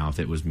Twitter for now if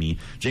it was me.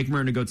 Jake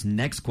Murrin-a-Goat's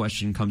next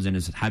question comes in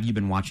and says, have you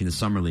been watching the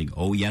Summer League?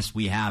 Oh, yes,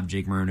 we have,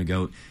 Jake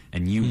Murrin-a-Goat.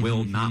 And you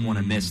will not want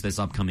to miss this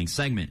upcoming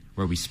segment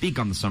where we speak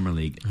on the Summer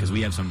League, because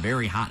we have some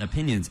very hot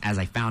opinions, as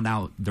I found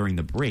out during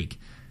the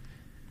break.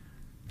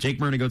 Jake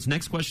Murrin-a-Goat's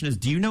next question is,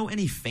 do you know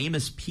any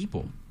famous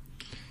people?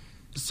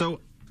 So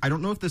I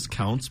don't know if this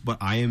counts, but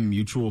I am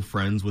mutual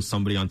friends with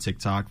somebody on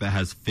TikTok that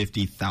has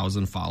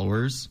 50,000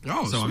 followers.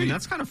 Oh, so sweet. I mean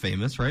that's kind of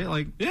famous, right?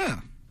 Like, yeah.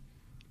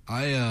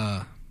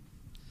 I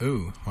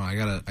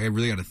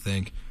really gotta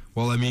think.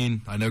 Well, I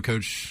mean, I know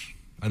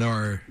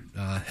our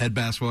head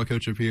basketball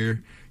coach up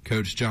here,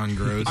 Coach John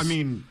Gross. I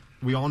mean,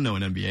 we all know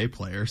an NBA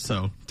player,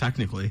 so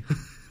technically.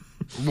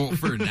 Well,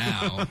 for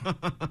now.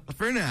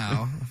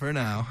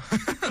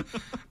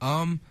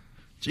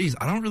 Geez,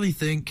 I don't really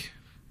think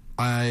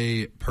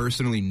I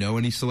personally know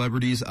any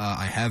celebrities.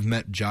 I have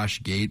met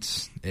Josh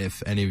Gates,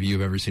 if any of you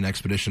have ever seen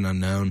Expedition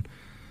Unknown.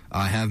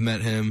 I have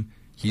met him.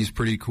 He's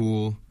pretty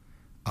cool.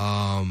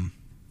 And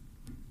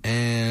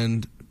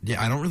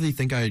yeah, I don't really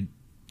think I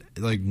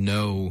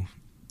know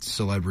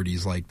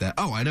celebrities like that.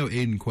 Oh, I know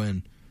Aiden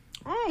Quinn.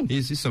 Oh,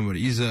 he's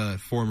somebody. He's a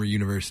former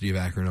University of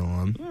Akron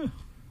alum. Yeah.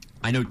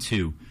 I know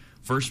 2.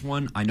 First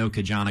one, I know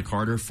Kajana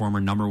Carter,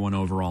 former #1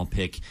 overall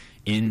pick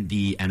in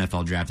the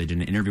NFL draft. I did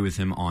an interview with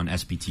him on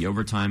SBT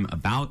Overtime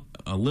about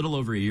a little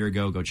over a year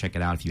ago. Go check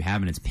it out if you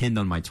haven't. It's pinned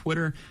on my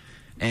Twitter.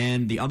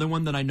 And the other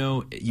one that I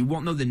know, you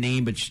won't know the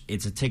name, but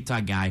it's a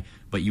TikTok guy,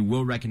 but you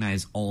will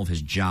recognize all of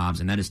his jobs,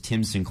 and that is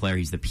Tim Sinclair.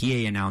 He's the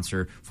PA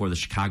announcer for the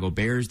Chicago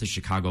Bears, the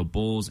Chicago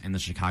Bulls, and the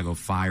Chicago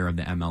Fire of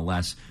the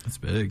MLS. That's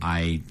big.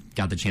 I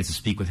got the chance to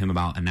speak with him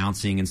about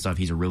announcing and stuff.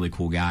 He's a really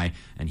cool guy,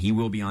 and he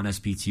will be on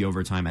SPT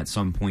Overtime at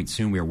some point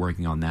soon. We are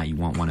working on that. You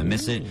won't want to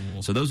miss it.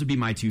 So those would be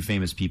my 2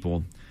 famous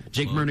people.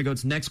 Jake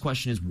Murrin-a-Goat's next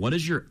question is, what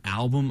is your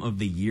album of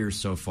the year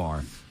so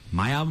far?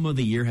 My album of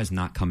the year has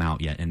not come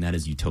out yet, and that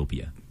is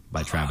Utopia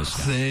by Travis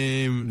Scott.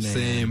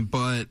 Same,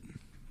 but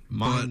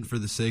for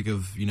the sake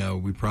of,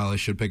 we probably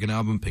should pick an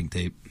album, Pink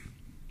Tape.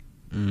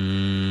 That's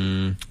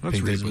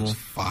Pink reasonable. Tape was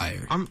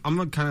fire. I'm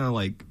gonna kind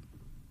of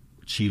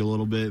cheat a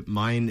little bit.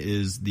 Mine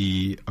is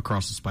the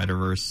Across the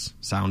Spider-Verse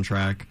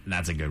soundtrack.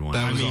 That's a good one.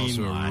 That was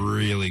also a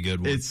really good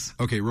one.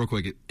 Okay, real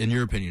quick, in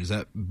your opinion, is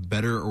that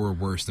better or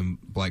worse than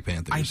Black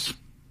Panthers?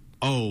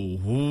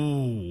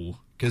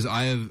 Because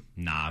I have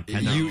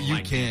you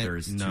can't.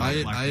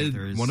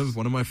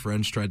 One of my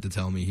friends tried to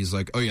tell me, he's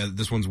like, oh yeah,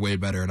 this one's way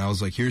better, and I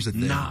was like, here's the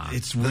thing.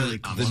 It's really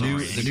cool.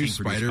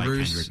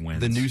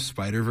 The new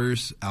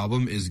Spider-Verse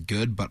album is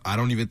good, but I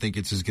don't even think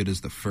it's as good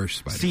as the first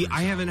Spider-Verse. See,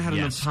 I haven't had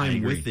enough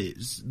time with it.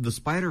 The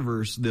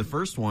Spider-Verse, the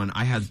first one,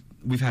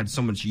 we've had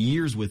so much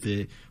years with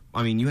it.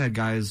 I mean, you had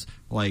guys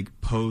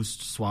like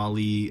Post,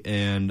 Swally,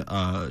 and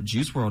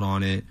Juice WRLD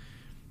on it.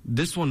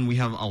 This one, we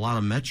have a lot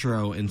of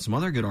Metro and some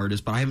other good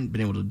artists, but I haven't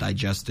been able to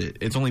digest it.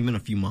 It's only been a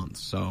few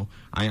months, so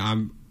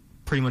I'm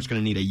pretty much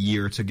going to need a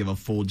year to give a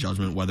full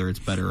judgment whether it's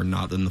better or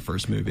not than the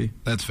first movie.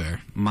 That's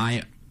fair.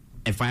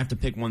 If I have to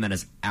pick one that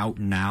is out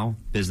now,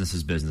 Business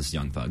is Business,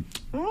 Young Thug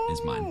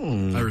is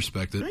mine. I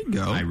respect it. There you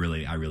go. I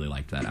really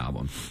liked that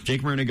album.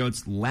 Jake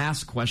Murrin-a-Goat's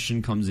last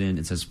question comes in.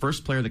 It says,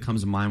 first player that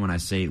comes to mind when I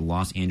say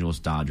Los Angeles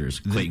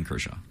Dodgers, Clayton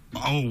Kershaw.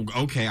 Oh,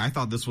 okay. I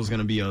thought this was going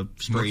to be a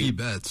straight... Mookie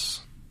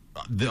Betts.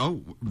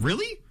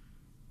 Really?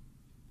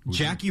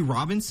 Jackie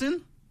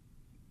Robinson?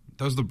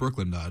 That was the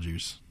Brooklyn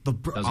Dodgers.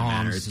 Doesn't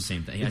matter. It's the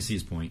same thing. I see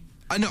his point.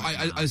 I know.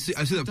 I see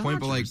that point,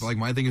 but like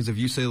my thing is, if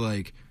you say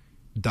like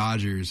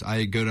Dodgers,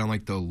 I go down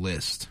like the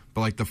list,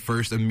 but like the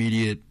first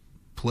immediate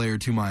player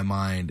to my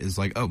mind is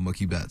like, oh,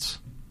 Mookie Betts.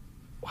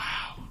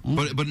 Wow.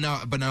 But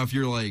now if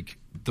you're like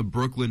the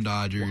Brooklyn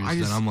Dodgers,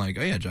 then I'm like,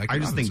 oh yeah, Jackie Robinson.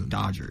 I just think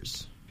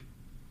Dodgers.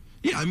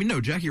 Yeah, I mean,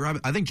 no, Jackie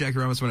Robinson. I think Jackie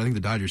Robinson. I think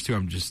the Dodgers too.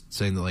 I'm just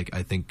saying that, like,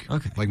 I think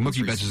like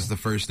Mookie Betts is the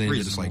first thing.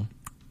 Just like,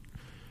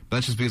 but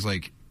that's just because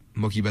like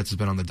Mookie Betts has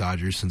been on the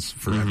Dodgers since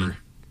forever.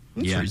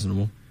 That's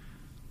reasonable.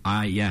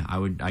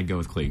 I'd go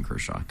with Clayton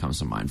Kershaw. Comes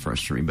to mind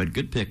first for me, but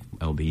good pick,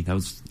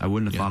 LB. I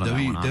wouldn't have thought of that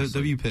one. Honestly.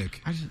 W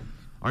pick.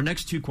 Our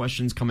next two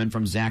questions come in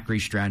from Zachary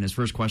Stratton. His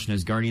first question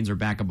is: Guardians are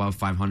back above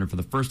 500 for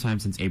the first time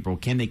since April.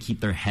 Can they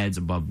keep their heads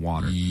above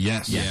water?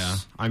 Yes. Yeah.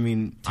 I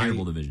mean,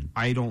 terrible division.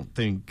 I don't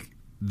think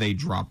they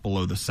drop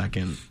below the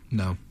second.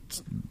 No.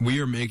 We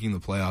are making the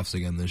playoffs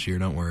again this year.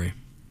 Don't worry.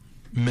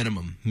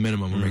 Minimum. We're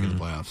making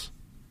the playoffs.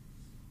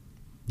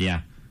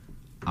 Yeah,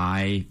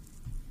 I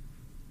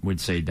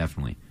would say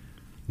definitely.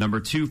 Number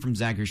two from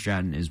Zachary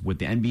Stratton is: with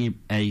the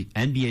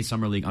NBA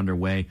Summer League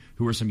underway,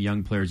 who are some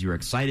young players you are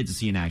excited to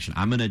see in action?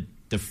 I'm going to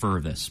defer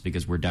this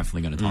because we're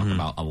definitely going to talk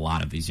about a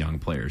lot of these young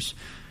players.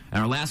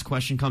 And our last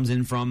question comes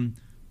in from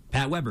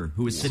Pat Weber,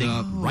 who is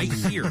sitting right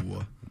here.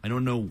 I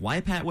don't know why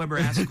Pat Weber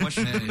asked a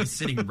question. He's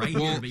sitting right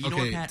here, but you know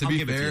what, Pat? I'll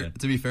give it to you.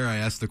 To be fair, I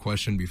asked the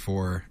question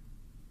before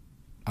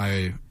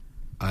I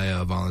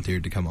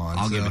volunteered to come on.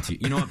 I'll give it to you.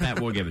 You know what, Pat?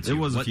 We'll give it to you. It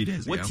was a few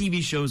days ago. What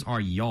TV shows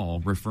are y'all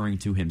referring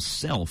to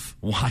himself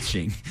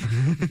watching?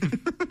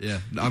 Yeah,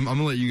 I'm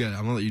gonna let you guys.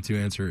 I'm gonna let you two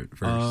answer it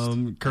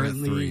first.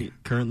 Currently,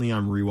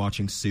 I'm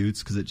rewatching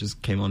Suits because it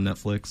just came on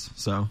Netflix.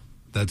 So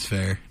that's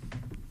fair.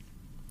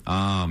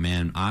 Oh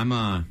man,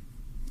 I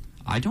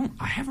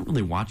haven't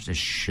really watched a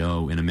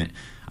show in a minute.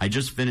 I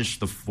just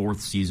finished the 4th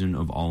season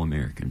of All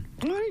American.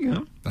 Oh, there you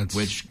go.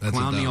 Which,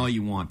 clown me all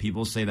you want.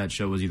 People say that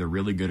show was either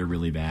really good or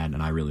really bad,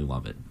 and I really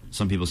love it.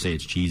 Some people say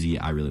it's cheesy.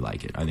 I really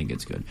like it. I think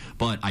it's good.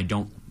 But I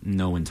don't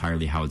know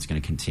entirely how it's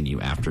going to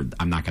continue after.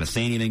 I'm not going to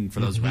say anything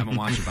for those who haven't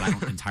watched it, but I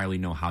don't entirely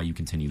know how you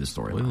continue the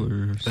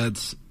storyline.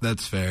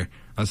 That's fair.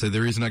 I'll say the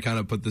reason I kind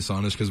of put this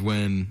on is because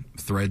when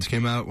Threads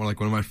came out, one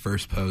of my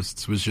first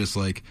posts was just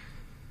like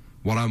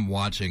what I'm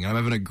watching. I'm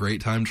having a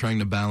great time trying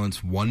to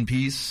balance One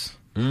Piece,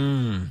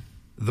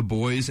 The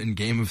Boys, and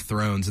Game of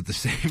Thrones at the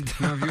same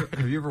time. Now,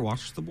 have you ever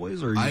watched The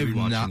Boys? Or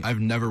I've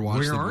never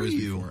watched The Boys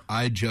you? before.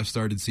 I just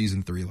started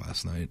season 3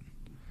 last night.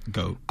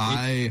 Go.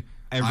 I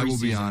will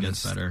be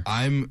honest. Better.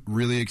 I'm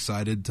really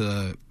excited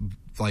to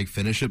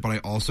finish it, but I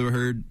also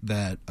heard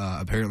that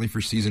apparently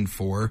for season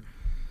 4,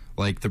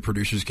 the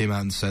producers came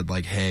out and said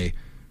hey,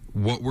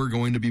 what we're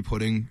going to be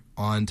putting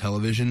on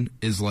television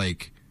is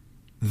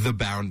the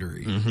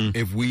boundary.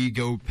 If we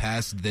go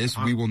past this,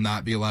 we will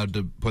not be allowed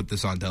to put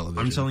this on television.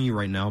 I'm telling you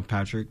right now,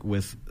 Patrick,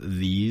 with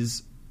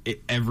these,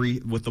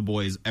 with The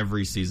Boys,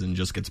 every season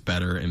just gets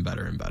better and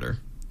better and better.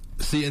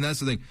 See, and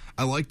that's the thing.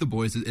 I like The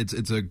Boys.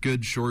 It's a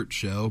good short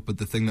show, but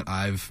the thing that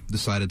I've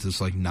decided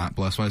to not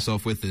bless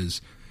myself with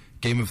is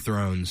Game of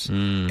Thrones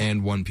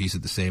and One Piece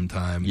at the same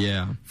time.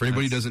 Yeah. For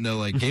anybody who doesn't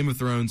know, Game of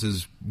Thrones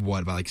is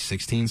about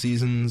 16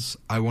 seasons,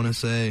 I want to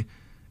say.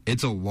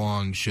 It's a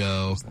long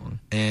show,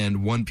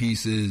 and One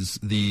Piece is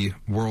the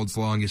world's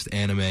longest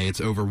anime.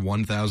 It's over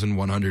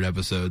 1,100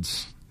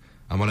 episodes.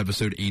 I'm on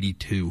episode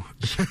 82.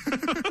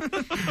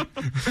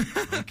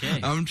 Okay.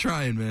 I'm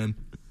trying, man.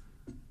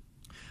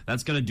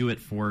 That's going to do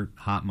it for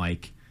Hot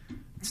Mic.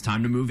 It's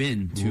time to move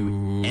in to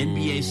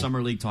NBA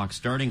Summer League talk,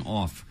 starting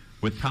off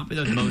with probably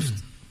the most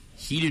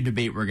heated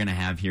debate we're going to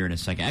have here in a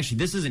second. Actually,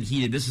 this isn't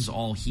heated. This is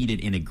all heated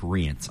in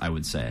agreement, I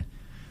would say.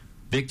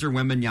 Victor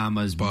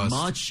Wembanyama's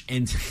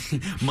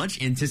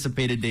much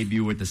anticipated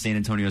debut with the San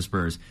Antonio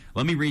Spurs.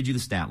 Let me read you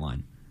the stat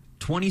line.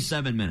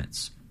 27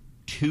 minutes,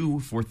 2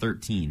 for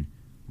 13,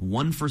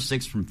 1 for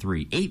 6 from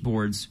 3, 8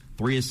 boards,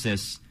 3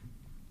 assists,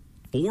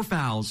 4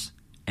 fouls,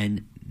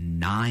 and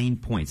 9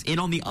 points. And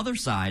on the other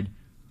side,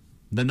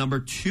 the number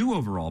 2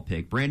 overall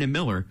pick, Brandon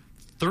Miller,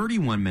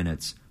 31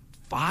 minutes,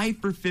 5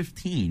 for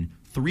 15,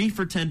 3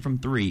 for 10 from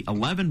 3,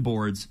 11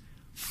 boards,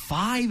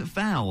 5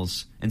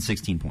 fouls, and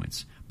 16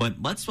 points. But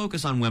let's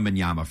focus on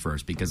Wembanyama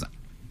first because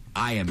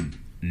I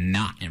am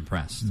not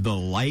impressed. The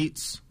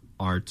lights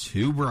are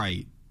too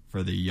bright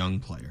for the young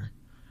player.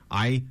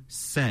 I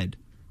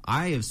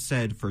have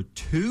said for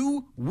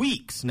 2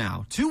 weeks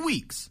now, 2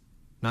 weeks,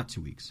 not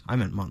 2 weeks, I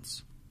meant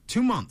months,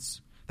 2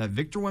 months, that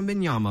Victor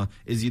Wembanyama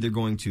is either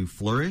going to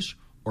flourish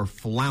or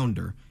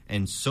flounder.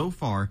 And so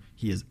far,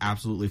 he has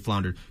absolutely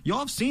floundered. Y'all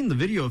have seen the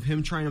video of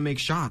him trying to make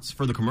shots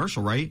for the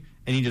commercial, right?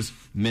 And he just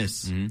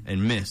missed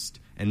and missed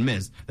and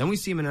missed. Then we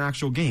see him in an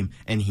actual game,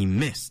 and he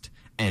missed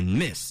and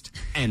missed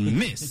and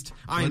missed.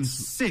 I'm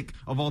sick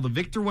of all the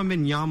Victor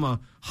Wembanyama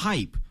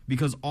hype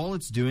because all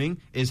it's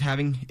doing is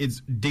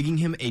it's digging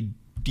him a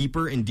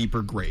deeper and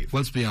deeper grave.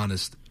 Let's be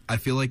honest. I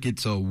feel like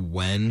it's a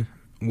when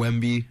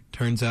Wemby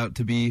turns out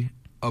to be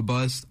a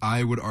bust.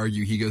 I would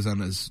argue he goes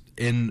on as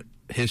in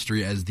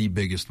history as the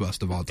biggest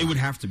bust of all time. It would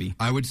have to be.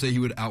 I would say he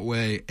would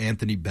outweigh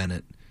Anthony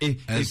Bennett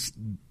as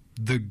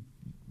the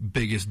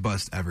biggest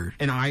bust ever.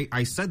 And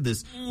I said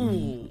this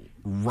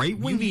right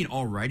when you mean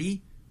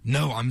already?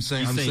 No, I'm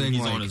saying he's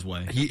like, on his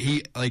way.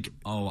 He like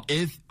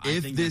if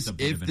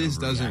this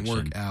doesn't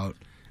work out.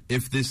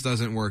 If this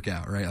doesn't work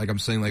out, right? Like I'm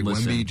saying, like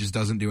Wemby just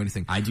doesn't do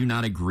anything. I do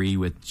not agree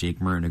with Jake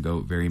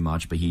Marinago very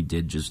much, but he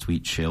did just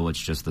tweet, "Chill, it's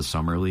just the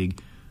summer league."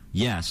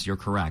 Yes, you're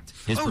correct.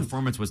 His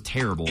performance was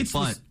terrible,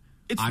 but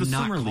I'm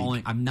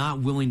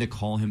not willing to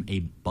call him a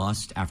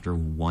bust after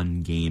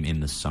one game in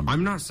the summer.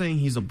 I'm not saying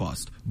he's a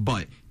bust,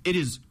 but it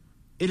is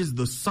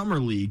the summer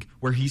league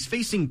where he's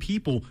facing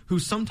people who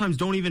sometimes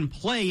don't even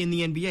play in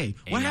the NBA.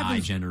 What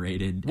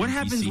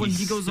happens when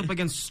he goes up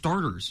against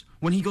starters?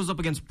 When he goes up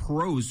against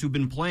pros who've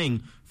been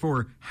playing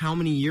for how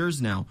many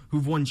years now,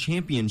 who've won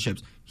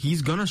championships?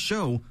 He's going to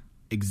show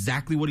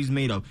exactly what he's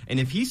made of. And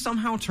if he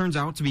somehow turns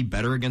out to be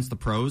better against the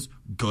pros,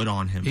 good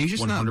on him. He's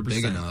just 100%. Not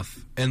big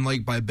enough. And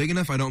like by big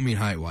enough, I don't mean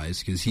height-wise,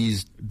 because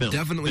he's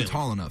definitely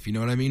tall enough. You know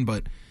what I mean?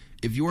 But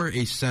if you are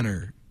a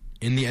center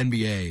in the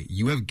NBA,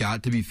 you have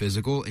got to be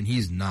physical, and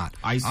he's not.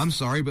 I'm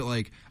sorry, but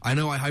like I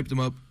know I hyped him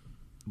up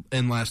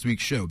in last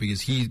week's show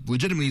because he's going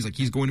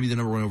to be the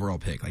number 1 overall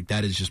pick. Like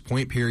that is just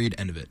point period,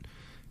 end of it.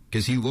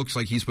 Because he looks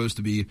like he's supposed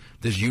to be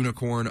this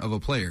unicorn of a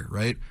player,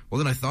 right? Well,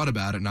 then I thought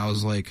about it, and I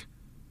was like,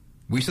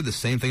 we said the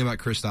same thing about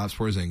Kristaps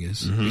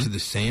Porzingis. Mm-hmm. We said the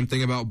same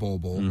thing about Bol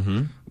Bol.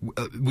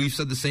 Mm-hmm. We've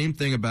said the same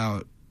thing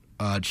about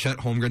Chet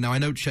Holmgren. Now I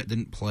know Chet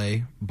didn't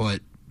play,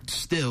 but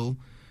still.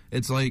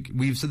 It's like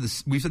we've said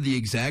the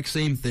exact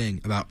same thing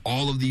about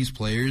all of these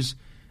players,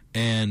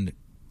 and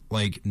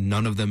like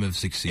none of them have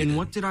succeeded. And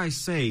what did I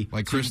say?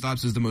 Like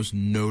Kristaps is the most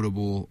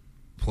notable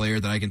player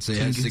that I can say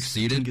has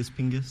succeeded.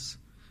 Pingus.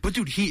 But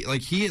dude, he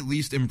at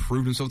least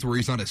improved himself to where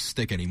he's not a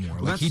stick anymore.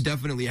 Like he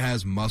definitely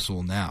has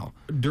muscle now.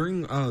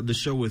 During the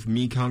show with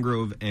me,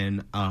 Congrove,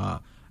 and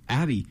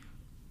Abby,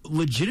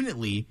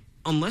 legitimately,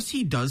 unless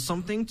he does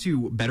something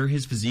to better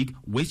his physique,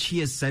 which he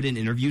has said in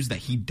interviews that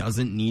he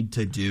doesn't need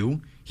to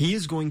do, he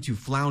is going to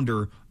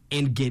flounder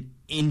and get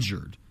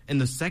injured. And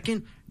the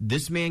second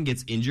this man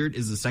gets injured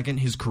is the second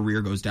his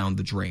career goes down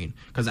the drain.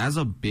 Because as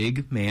a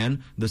big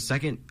man,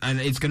 and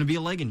it's going to be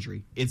a leg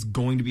injury. It's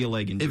going to be a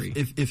leg injury.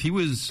 If he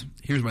was,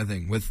 here's my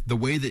thing, with the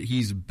way that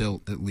he's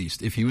built, at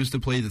least, if he was to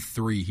play the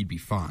 3, he'd be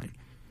fine.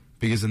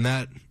 Because in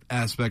that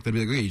aspect, I'd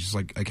be like, okay, he's just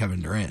like a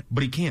Kevin Durant.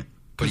 But he can't.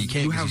 But he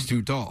can't because he's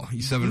too tall.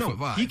 He's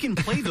 7'5". He can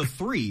play the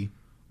 3,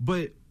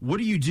 but what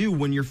do you do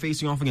when you're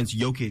facing off against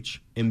Jokic,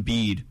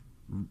 Embiid,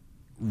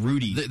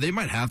 Rudy? They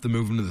might have to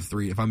move him to the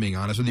 3, if I'm being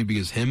honest with you,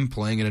 because him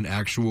playing at an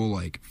actual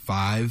like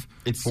 5,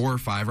 4 or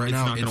 5 right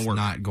now, it's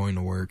not going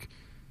to work.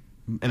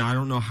 And I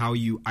don't know how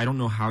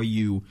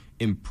you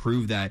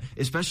improve that,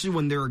 especially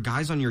when there are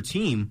guys on your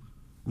team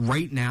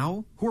right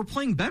now who are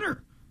playing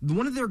better.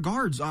 One of their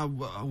guards,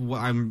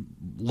 I'm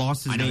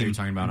lost his name. I know who you're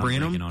talking about.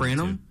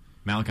 Branham.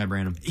 Malachi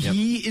Branham. Yep.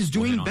 He is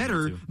doing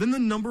better than the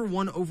number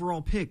 1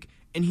 overall pick,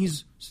 and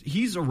he's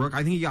a rook.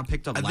 I think he got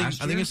picked up last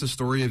year. I think it's the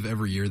story of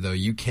every year, though.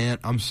 You can't.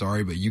 I'm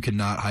sorry, but you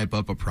cannot hype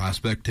up a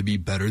prospect to be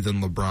better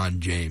than LeBron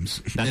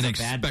James and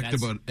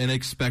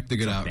expect a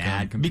good outcome.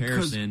 Bad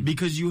comparison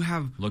because you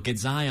have look at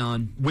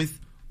Zion with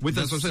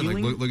that's what I'm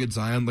saying. Like, look at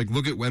Zion. Like,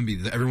 look at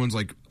Wemby. Everyone's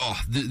like, oh,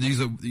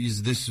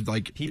 he's this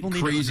like people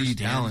crazy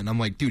talent. I'm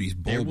like, dude, he's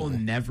Bol Bol. There will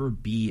never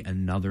be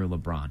another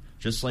LeBron.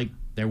 Just like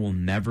there will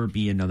never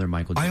be another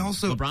Michael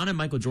Jordan. LeBron and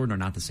Michael Jordan are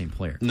not the same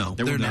player. No,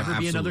 there will never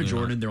be another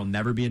Jordan. There will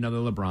never be another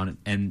LeBron.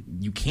 And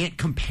you can't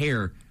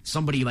compare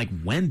somebody like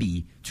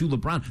Wemby to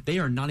LeBron. They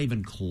are not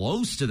even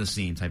close to the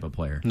same type of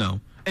player.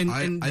 No, and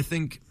I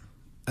think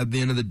at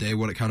the end of the day,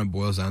 what it kind of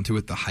boils down to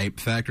with the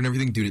hype factor and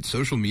everything, dude, it's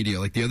social media.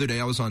 Like the other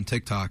day, I was on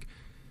TikTok.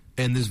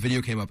 And this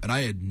video came up, and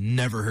I had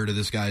never heard of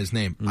this guy's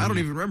name. Mm-hmm. I don't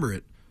even remember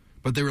it.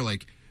 But they were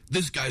like,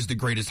 this guy's the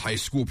greatest high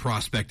school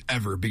prospect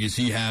ever because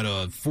he had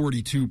a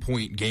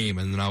 42-point game.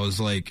 And then I was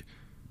like,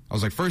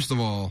 first of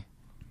all,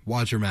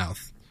 watch your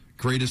mouth.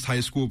 Greatest high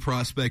school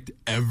prospect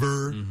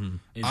ever.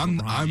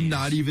 Mm-hmm. I'm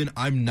not even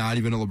a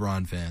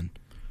LeBron fan.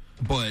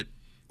 But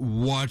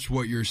watch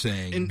what you're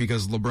saying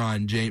because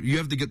LeBron James, you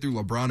have to get through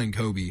LeBron and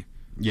Kobe.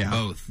 Yeah.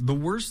 Both. The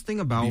worst thing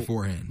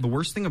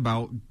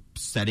about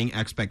setting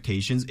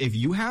expectations, if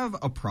you have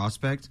a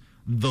prospect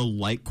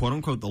quote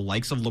unquote the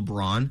likes of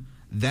LeBron,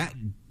 that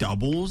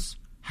doubles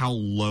how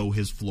low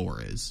his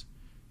floor is.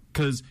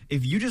 Because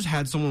if you just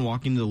had someone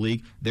walking into the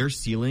league, their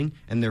ceiling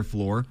and their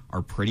floor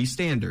are pretty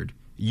standard.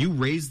 You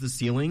raise the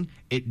ceiling,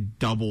 it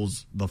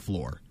doubles the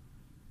floor.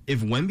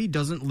 If Wemby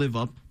doesn't live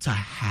up to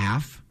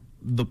half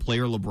the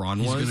player LeBron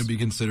was, he's going to be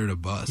considered a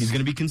bust. He's going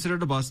to be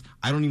considered a bust.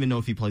 I don't even know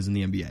if he plays in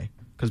the NBA.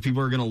 Because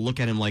people are going to look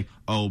at him like,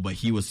 oh, but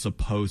he was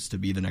supposed to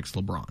be the next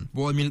LeBron.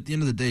 Well, I mean, at the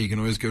end of the day, you can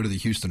always go to the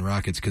Houston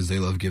Rockets because they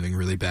love giving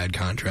really bad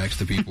contracts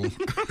to people.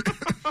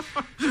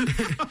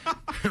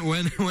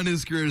 when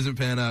his career doesn't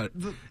pan out,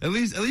 at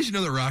least you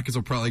know the Rockets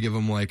will probably give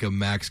him like a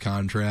max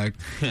contract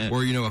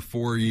or a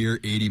 4-year,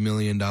 $80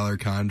 million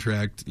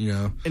contract.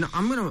 And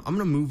I'm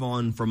gonna move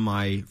on from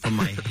my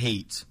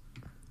hate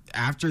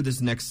after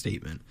this next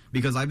statement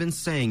because I've been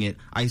saying it.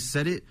 I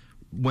said it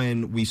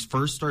when we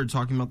first started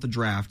talking about the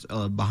draft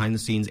behind the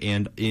scenes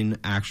and in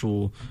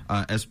actual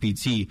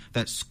SPT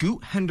that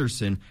Scoot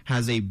Henderson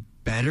has a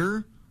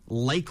better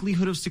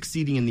likelihood of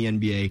succeeding in the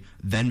NBA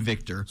than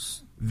Victor.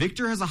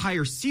 Victor has a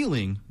higher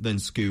ceiling than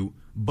Scoot,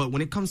 but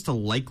when it comes to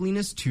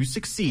likeliness to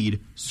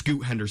succeed,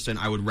 Scoot Henderson,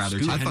 I would rather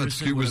take. I thought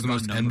Scoot was the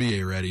most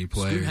NBA-ready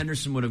player. Scoot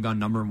Henderson would have gone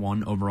number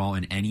 1 overall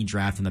in any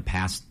draft in the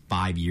past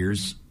 5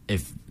 years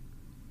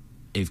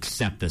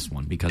except this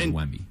one because of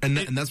Wemby. And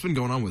that's been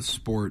going on with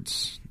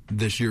sports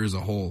this year as a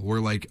whole, where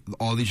like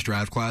all these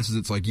draft classes,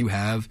 it's like you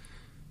have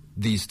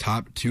these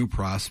top 2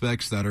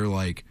 prospects that are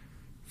like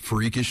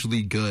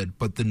freakishly good,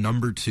 but the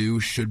number 2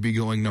 should be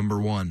going number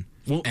 1.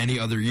 Well, any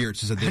other year,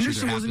 it's just that this year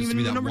there happens to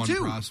be that one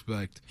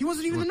prospect. He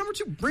wasn't even the number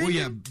 2.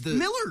 Brandon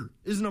Miller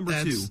is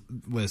number 2.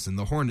 Listen,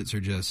 the Hornets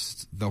are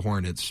just the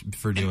Hornets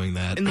for doing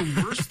that. And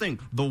the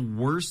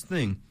worst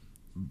thing,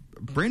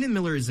 Brandon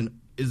Miller is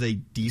a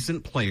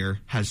decent player,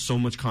 has so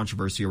much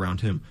controversy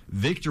around him.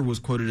 Victor was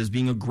quoted as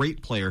being a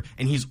great player,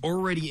 and he's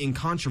already in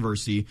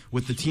controversy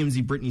with the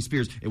TMZ Britney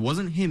Spears. It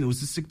wasn't him, it was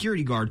the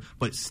security guard,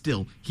 but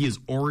still, he is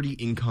already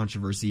in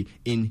controversy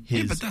in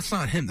his... Yeah, but that's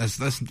not him.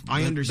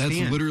 I understand.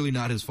 That's literally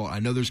not his fault. I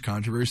know there's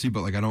controversy,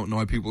 but like I don't know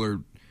why people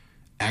are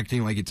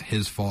acting like it's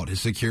his fault.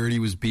 His security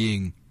was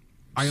being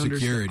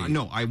security.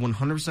 No, I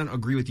 100%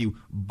 agree with you,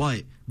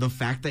 but the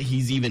fact that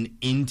he's even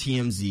in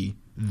TMZ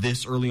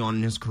this early on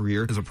in his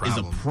career is a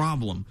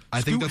problem.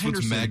 I think that's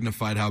what's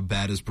magnified how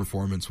bad his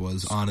performance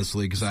was,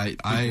 honestly, because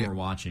people were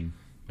watching.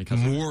 Because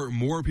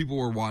more people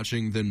were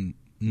watching than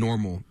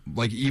normal.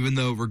 Like, even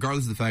though,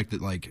 regardless of the fact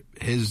that like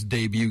his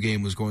debut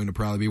game was going to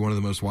probably be one of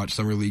the most watched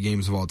summer league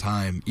games of all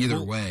time,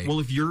 either way. Well,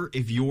 if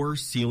your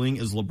ceiling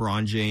is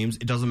LeBron James,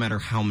 it doesn't matter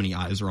how many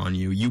eyes are on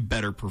you. You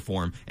better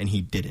perform, and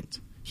he didn't.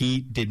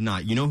 He did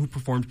not. You know who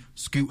performed?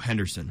 Scoot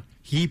Henderson.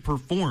 He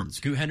performed.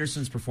 Scoot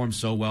Henderson's performed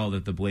so well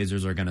that the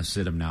Blazers are going to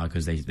sit him now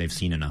because they've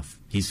seen enough.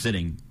 He's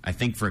sitting, I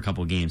think, for a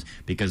couple of games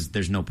because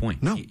there's no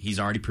point. No. He's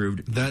already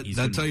proved.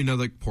 That's how you know,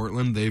 like,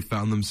 Portland, they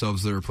found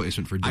themselves the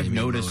replacement for Damian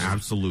Lillard.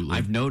 Absolutely.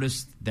 I've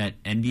noticed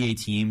that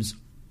NBA teams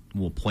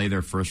will play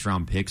their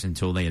first-round picks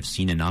until they have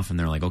seen enough, and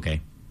they're like,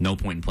 okay, no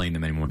point in playing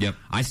them anymore. Yep.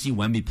 I see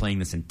Wemby playing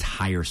this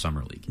entire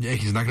summer league. Yeah,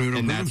 he's not going to be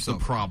able to prove himself.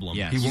 That's the problem.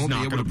 Yeah, he won't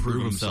not be able going to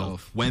prove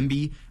himself.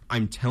 Wemby,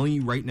 I'm telling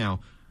you right now.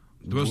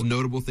 The most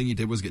notable thing he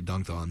did was get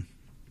dunked on.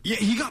 Yeah,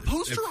 he got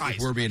posterized.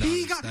 If we're being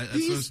honest. That's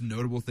the most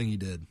notable thing he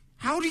did.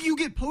 How do you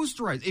get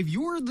posterized? If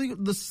you're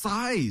the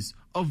size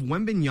of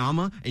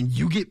Wembanyama and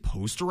you get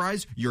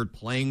posterized, you're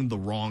playing the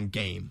wrong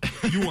game.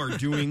 You are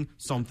doing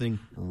something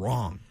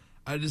wrong.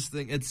 I just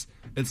think it's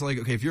like,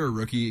 okay, if you're a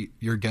rookie,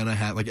 you're gonna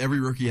have, like,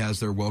 every rookie has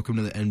their welcome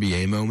to the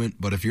NBA moment,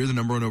 but if you're the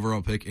number 1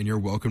 overall pick and your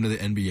welcome to the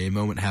NBA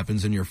moment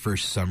happens in your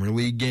first summer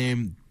league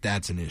game,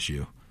 that's an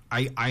issue.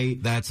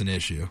 That's an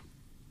issue.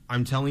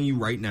 I'm telling you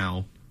right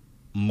now,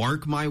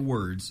 mark my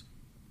words,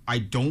 I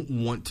don't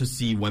want to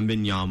see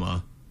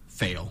Wembanyama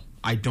fail.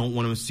 I don't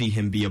want to see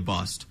him be a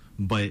bust.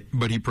 But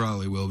he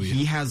probably will be.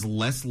 He has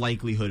less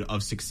likelihood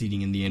of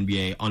succeeding in the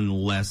NBA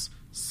unless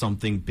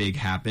something big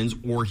happens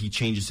or he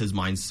changes his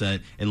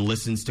mindset and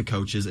listens to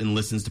coaches and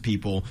listens to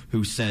people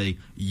who say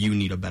you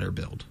need a better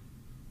build.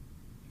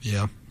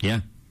 Yeah.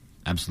 Yeah,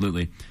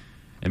 absolutely.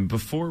 And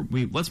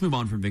let's move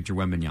on from Victor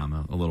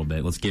Wembanyama a little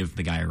bit. Let's give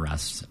the guy a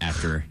rest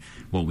after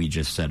what we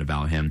just said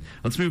about him.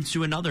 Let's move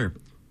to another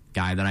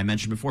guy that I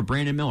mentioned before,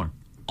 Brandon Miller,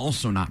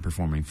 also not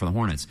performing for the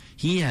Hornets.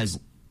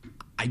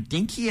 I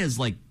think he has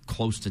like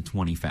close to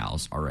 20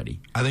 fouls already.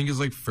 I think his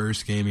like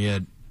first game he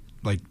had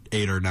like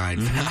 8 or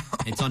 9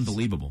 fouls. It's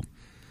unbelievable.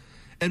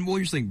 And what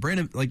you're saying,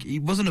 Brandon, like, he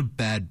wasn't a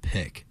bad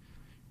pick.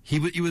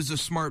 He was a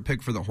smart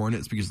pick for the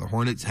Hornets because the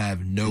Hornets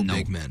have no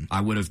big men.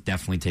 I would have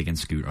definitely taken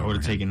Scoot over. I would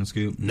have taken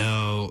Scoot.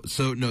 No.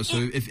 So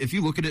if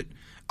you look at it,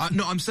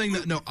 no, I'm saying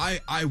that, no,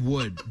 I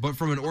would. But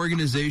from an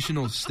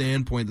organizational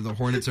standpoint that the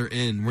Hornets are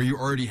in, where you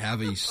already have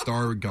a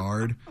star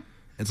guard,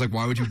 it's like,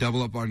 why would you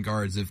double up on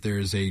guards if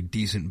there's a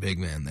decent big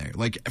man there?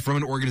 Like, from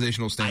an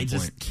organizational standpoint. I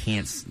just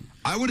can't.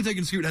 I would have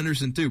taken Scoot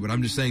Henderson too, but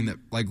I'm just saying that,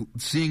 like,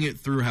 seeing it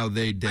through how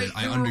they did,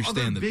 I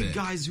understand the big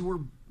guys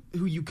who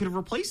you could have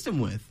replaced him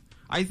with.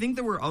 I think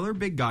there were other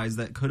big guys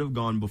that could have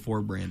gone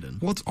before Brandon.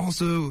 Well, it's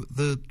also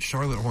the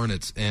Charlotte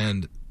Hornets,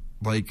 and,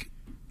 like,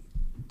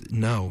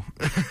 no.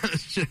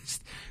 It's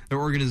just, their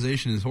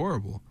organization is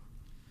horrible.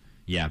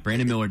 Yeah,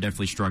 Brandon Miller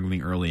definitely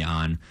struggling early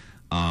on.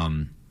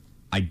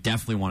 I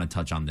definitely want to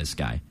touch on this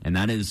guy, and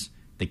that is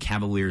the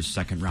Cavaliers'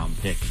 second-round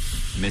pick,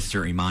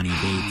 Mr. Imani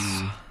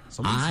Bates.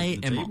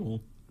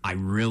 I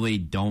really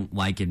don't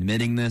like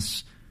admitting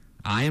this.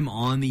 I am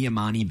on the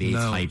Imani Bates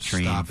hype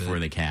train for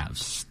the Cavs.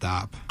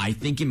 Stop. I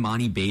think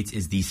Imani Bates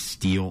is the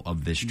steal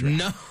of this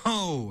draft.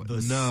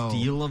 The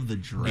steal of the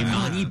draft.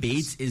 Imani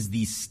Bates is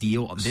the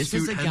steal of this.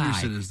 Is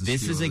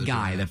a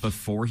guy that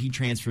before he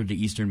transferred to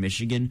Eastern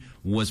Michigan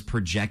was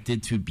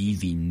projected to be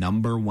the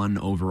number 1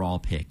 overall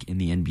pick in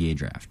the NBA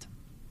draft.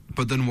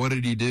 But then what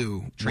did he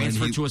do?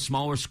 Transferred to a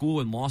smaller school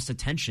and lost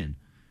attention.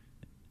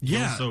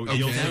 Yeah, to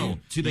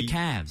the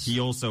Cavs. He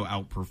also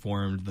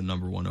outperformed the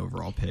number 1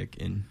 overall pick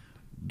in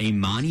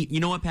Imani, you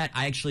know what, Pat?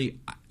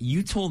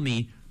 You told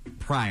me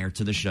prior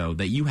to the show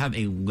that you have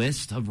a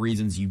list of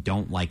reasons you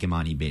don't like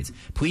Imani Bates.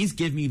 Please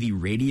give me the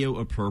radio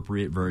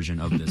appropriate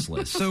version of this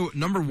list. So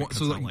number one,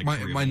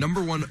 my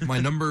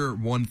number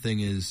one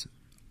thing is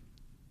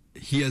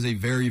he has a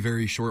very,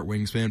 very short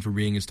wingspan for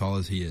being as tall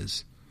as he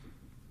is.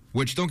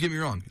 Which, don't get me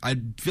wrong, I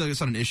feel like it's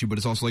not an issue, but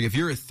it's also like if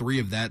you're a 3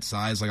 of that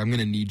size, like I'm going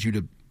to need you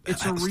to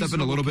step in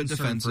a little bit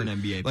defensive for an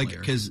NBA player. Like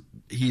because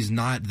he's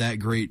not that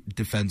great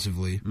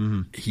defensively.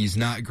 Mm-hmm. He's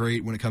not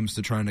great when it comes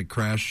to trying to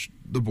crash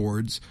the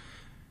boards.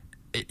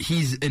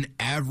 He's an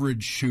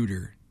average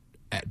shooter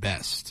at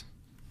best.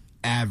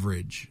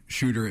 Average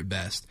shooter at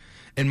best.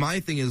 And my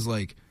thing is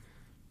like,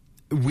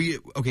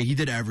 he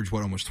did average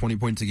almost 20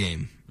 points a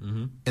game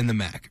in the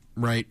MAC,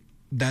 right?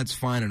 That's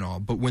fine and all.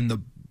 But when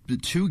the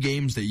 2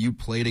 games that you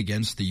played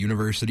against the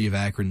University of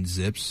Akron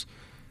Zips,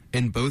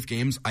 in both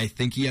games, I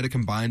think he had a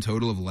combined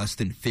total of less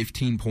than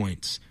 15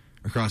 points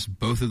across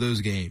both of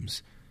those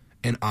games.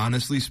 And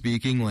honestly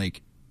speaking,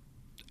 like,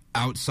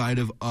 outside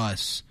of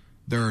us,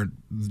 there are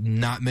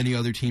not many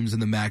other teams in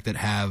the MAC that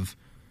have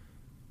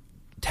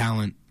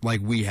talent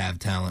like we have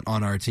talent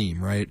on our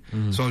team, right?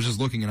 Mm-hmm. So I was just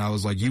looking and I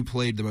was like, you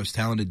played the most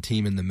talented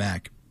team in the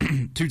MAC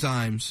 2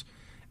 times,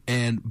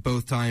 and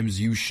both times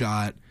you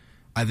shot,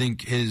 I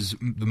think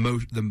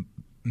the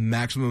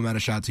maximum amount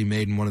of shots he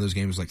made in one of those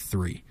games was like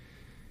 3.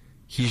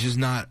 He's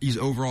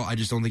overall, I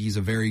just don't think he's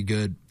a very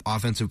good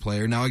offensive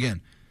player. Now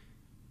again,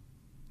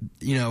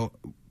 you know,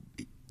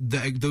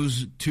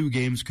 those 2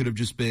 games could have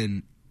just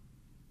been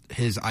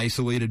his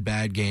isolated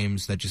bad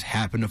games that just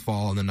happened to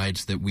fall on the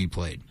nights that we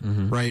played,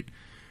 right?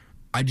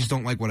 I just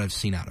don't like what I've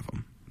seen out of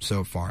him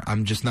so far.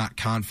 I'm just not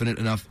confident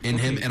enough in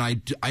him, and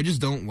I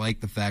just don't like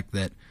the fact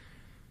that,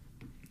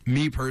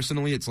 me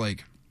personally, it's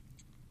like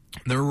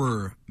there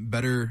were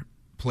better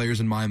players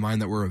in my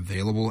mind that were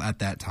available at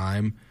that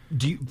time.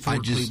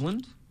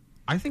 Cleveland?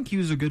 I think he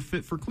was a good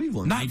fit for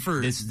Cleveland.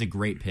 This is a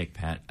great pick,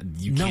 Pat.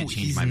 You can't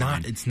change my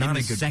mind. It's not a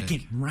good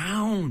second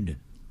round.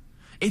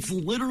 It's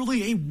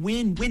literally a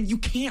win-win. You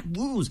can't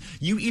lose.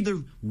 You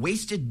either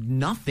wasted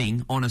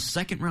nothing on a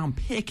second-round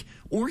pick,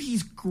 or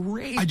he's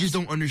great. I just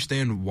don't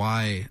understand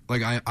why.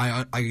 Like,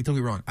 I don't get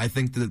me wrong. I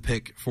think the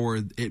pick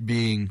for it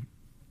being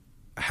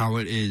how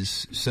it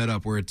is set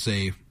up, where it's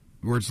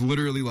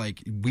literally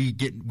like we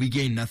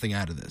gain nothing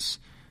out of this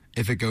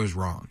if it goes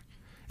wrong.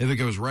 If it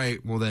goes right,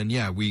 well then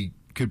we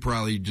could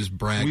probably just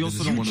brag. We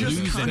also don't lose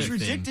anything. You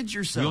contradicted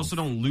yourself. We also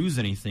don't lose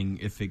anything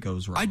if it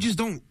goes wrong. I just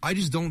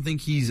don't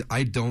think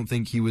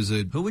he was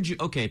a. Who would you?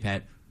 Okay,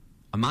 Pat.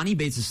 Imani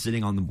Bates is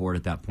sitting on the board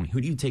at that point.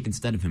 Who do you take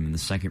instead of him in the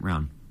second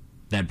round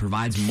that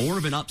provides more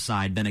of an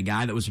upside than a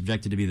guy that was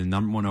projected to be the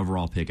number 1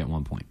 overall pick at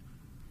one point?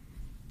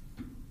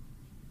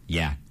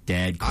 Yeah,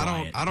 dead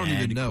quiet. I don't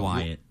even know.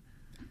 Quiet.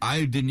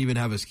 I didn't even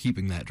have us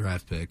keeping that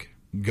draft pick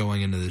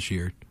going into this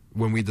year.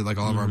 When we did like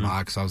all of our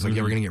mocks, I was like,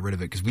 we're going to get rid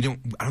of it because I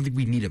don't think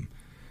we need him.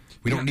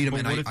 We don't need him.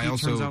 But and what if he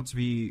turns out to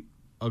be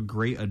a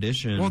great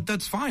addition? Well,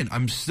 that's fine.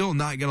 I'm still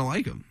not going to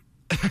like him.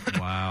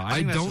 Wow.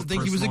 I don't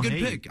think he was a good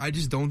pick. I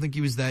just don't think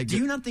he was that good. Do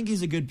you not think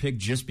he's a good pick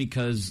just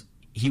because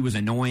he was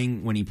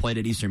annoying when he played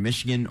at Eastern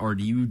Michigan, or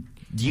do you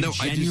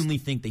genuinely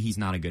think that he's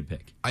not a good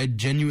pick? I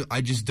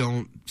just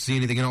don't see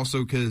anything. And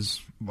also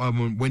because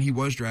when he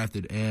was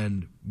drafted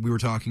and we were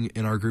talking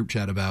in our group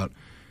chat about,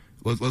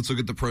 let's look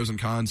at the pros and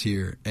cons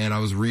here, and I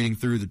was reading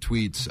through the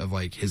tweets of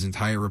like his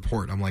entire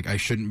report. I'm like, I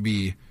shouldn't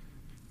be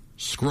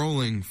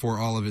scrolling for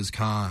all of his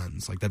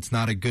cons. Like, that's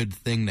not a good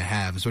thing to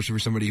have, especially for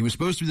somebody who was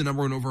supposed to be the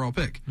number 1 overall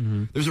pick.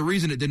 Mm-hmm. There's a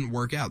reason it didn't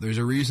work out. There's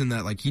a reason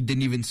that like he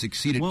didn't even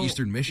succeed at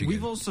Eastern Michigan.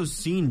 We've also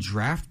seen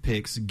draft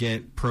picks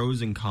get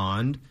pros and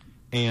cons,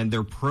 and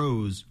their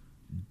pros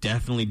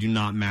definitely do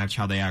not match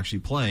how they actually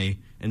play.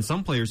 And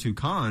some players who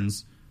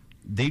cons,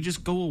 they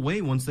just go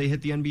away once they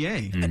hit the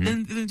NBA. Mm-hmm.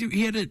 And then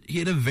he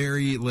had a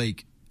very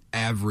like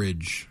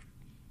average.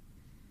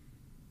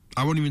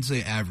 I wouldn't even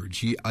say average.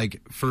 He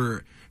like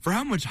for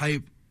how much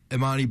hype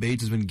Imani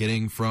Bates has been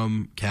getting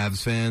from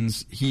Cavs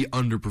fans, he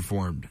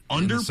underperformed.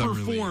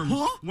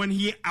 Underperformed when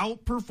he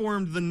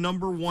outperformed the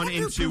number 1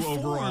 and 2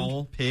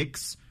 overall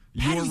picks.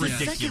 You're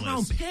ridiculous.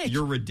 Second-round pick.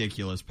 You're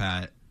ridiculous,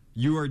 Pat.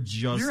 You are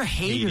just. You're a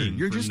hater.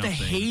 You're just nothing. A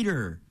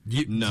hater.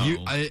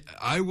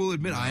 I will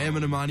admit I am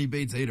an Imani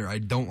Bates hater. I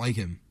don't like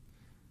him.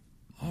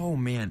 Oh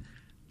man,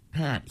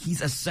 Pat,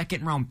 he's a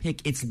second-round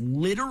pick. It's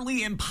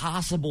literally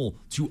impossible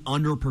to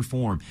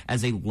underperform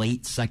as a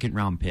late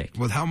second-round pick.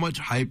 With how much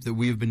hype that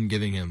we have been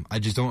giving him, I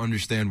just don't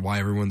understand why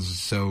everyone's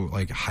so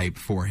like hyped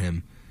for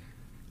him.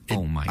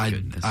 Oh my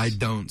goodness, I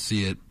don't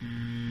see it.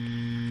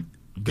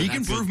 He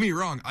can prove me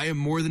wrong. I am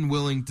more than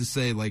willing to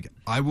say, like,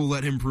 I will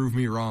let him prove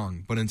me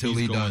wrong. But until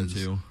he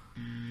does,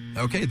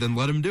 okay, then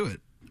let him do it.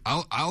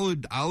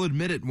 I'll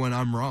admit it when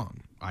I'm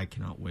wrong. I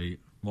cannot wait.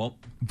 Well,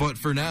 but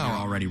for now, you're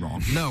already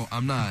wrong. No,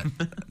 I'm not.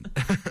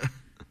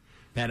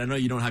 Pat, I know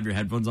you don't have your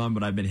headphones on,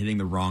 but I've been hitting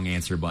the wrong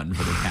answer button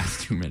for the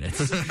past 2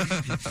 minutes.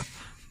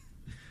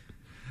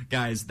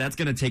 Guys, that's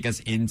going to take us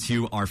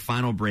into our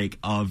final break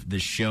of the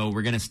show.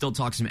 We're going to still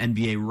talk some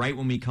NBA right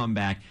when we come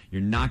back.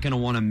 You're not going to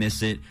want to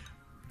miss it.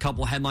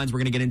 Couple headlines we're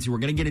going to get into. We're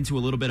going to get into a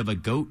little bit of a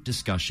GOAT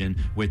discussion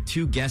with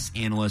two guest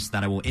analysts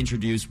that I will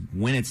introduce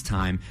when it's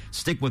time.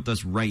 Stick with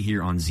us right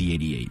here on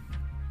Z88.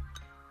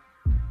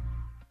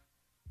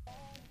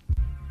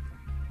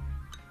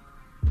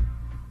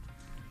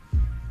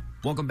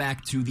 Welcome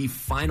back to the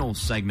final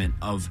segment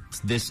of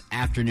this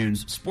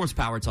afternoon's Sports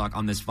Power Talk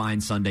on this fine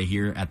Sunday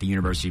here at the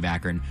University of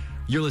Akron.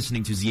 You're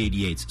listening to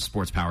Z88's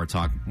Sports Power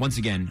Talk. Once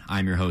again,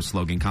 I'm your host,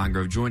 Logan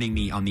Congrove. Joining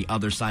me on the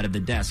other side of the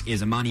desk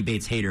is Imani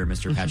Bates hater,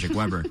 Mr. Patrick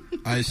Weber.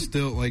 I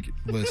still,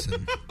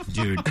 listen.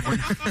 Dude, we're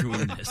not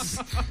doing this.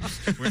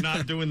 We're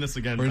not doing this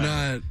again.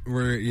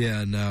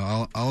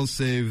 I'll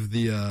save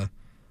the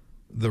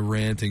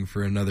ranting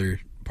for another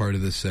part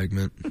of this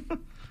segment.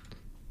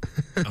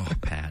 Oh,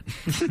 Pat.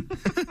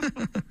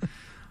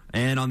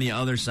 And on the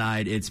other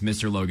side, it's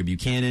Mr. Logan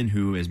Buchanan,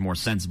 who is more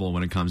sensible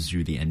when it comes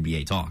to the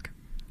NBA talk.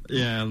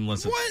 Yeah,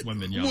 unless it's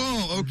women young.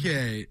 Whoa,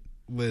 okay.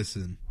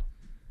 Listen.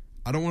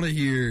 I don't want to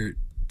hear...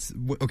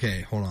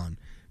 Okay, hold on.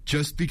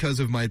 Just because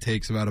of my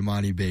takes about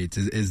Imani Bates,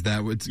 is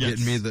that what's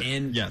getting me the...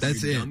 And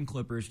that's it. Dumb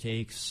Clippers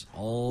takes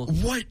all...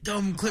 What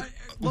dumb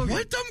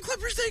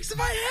Clippers takes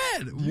have I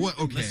had? What?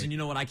 Okay. Listen, you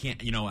know what? I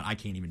can't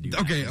even do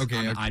that.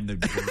 Okay. I'm the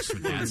worst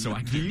with that, so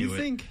I can't do it. Do you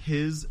think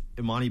his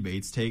Imani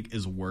Bates take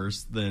is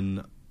worse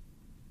than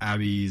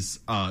Abby's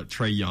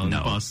Trae Young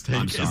bust take?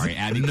 I'm sorry,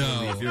 Abby.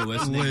 No, if you're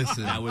listening,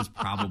 that was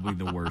probably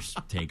the worst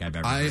take I've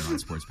ever heard on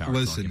Sports Power.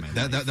 Listen,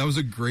 that was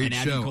a great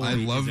show. I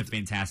loved. He's a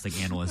fantastic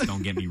analyst.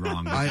 Don't get me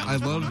wrong. I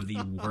loved one of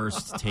the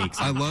worst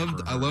takes. I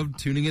loved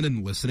tuning in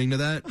and listening to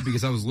that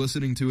because I was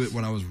listening to it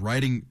when I was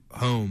riding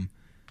home.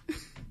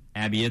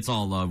 Abby, it's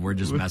all love. We're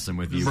just messing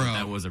with you. Bro.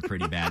 That was a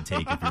pretty bad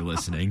take if you're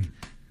listening.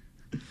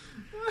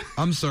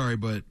 I'm sorry,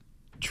 but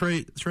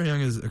Trae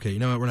Young is okay. You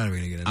know what? We're not even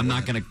gonna get into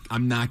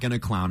I'm not gonna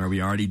clown her.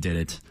 We already did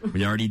it,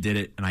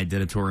 and I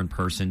did it to her in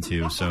person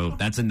too. So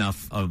that's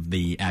enough of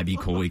the Abby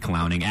Coley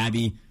clowning.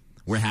 Abby,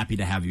 we're happy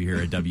to have you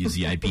here at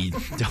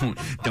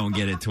WZIP. Don't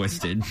get it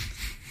twisted.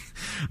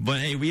 But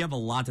hey, we have a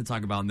lot to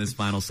talk about in this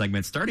final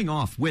segment. Starting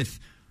off with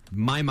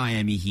my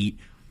Miami Heat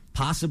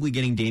possibly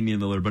getting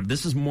Damian Lillard, but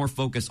this is more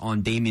focused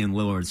on Damian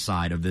Lillard's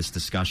side of this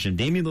discussion.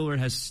 Damian Lillard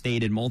has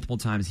stated multiple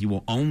times he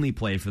will only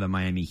play for the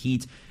Miami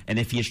Heat, and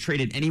if he is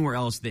traded anywhere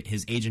else, that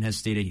his agent has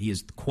stated he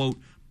is, quote,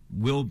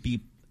 will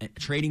be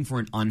trading for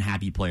an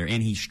unhappy player,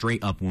 and he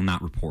straight up will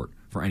not report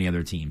for any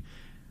other team.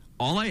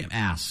 All I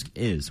ask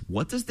is,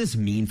 what does this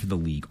mean for the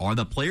league? Are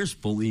the players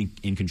fully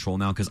in control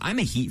now? Because I'm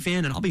a Heat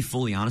fan, and I'll be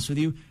fully honest with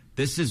you,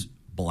 this is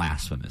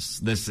blasphemous,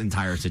 this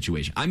entire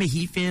situation. I'm a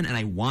Heat fan, and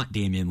I want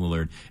Damian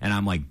Lillard, and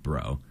I'm like,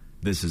 bro,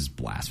 this is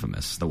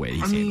blasphemous, the way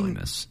he's handling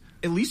this.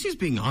 At least he's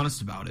being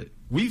honest about it.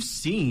 We've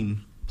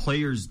seen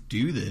players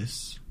do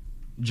this,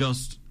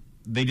 just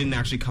they didn't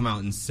actually come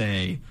out and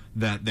say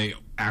that they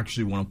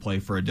actually want to play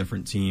for a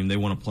different team. They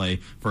want to play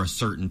for a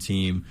certain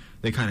team.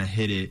 They kind of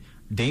hid it.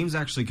 Dame's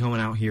actually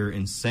coming out here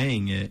and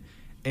saying it,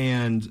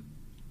 and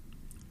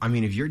I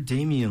mean, if you're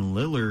Damian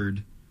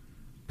Lillard,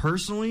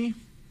 personally,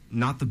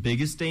 not the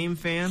biggest Dame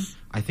fan.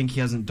 I think he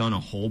hasn't done a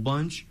whole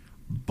bunch,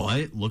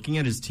 but looking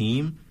at his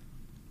team,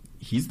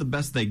 he's the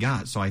best they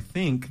got. So I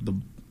think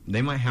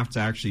they might have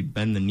to actually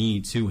bend the knee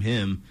to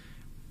him,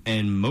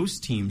 and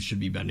most teams should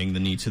be bending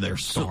the knee to their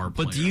star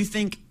player. But do you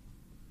think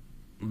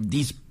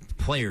these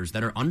players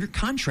that are under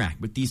contract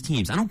with these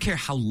teams, I don't care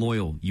how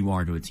loyal you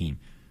are to a team,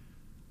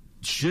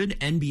 should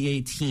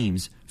NBA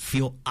teams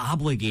feel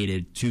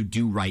obligated to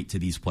do right to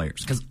these players?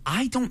 Because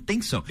I don't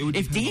think so.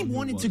 If Dame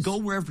wanted to go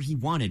wherever he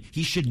wanted,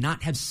 he should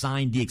not have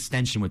signed the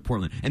extension with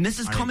Portland. And this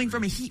is coming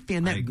from a Heat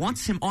fan that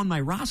wants him on my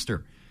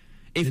roster.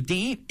 If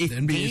Dame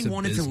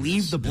wanted to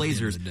leave the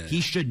Blazers, he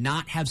should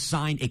not have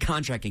signed a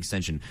contract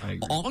extension.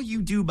 All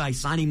you do by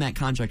signing that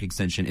contract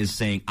extension is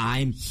saying,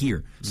 I'm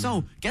here.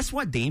 So, guess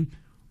what, Dame?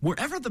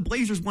 Wherever the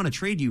Blazers want to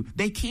trade you,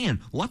 they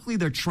can. Luckily,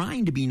 they're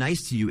trying to be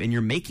nice to you, and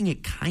you're making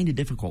it kind of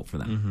difficult for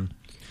them. Mm-hmm.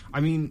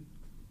 I mean,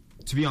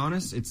 to be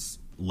honest, it's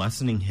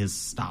lessening his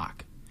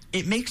stock.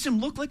 It makes him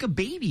look like a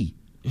baby.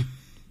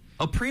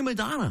 A prima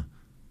donna.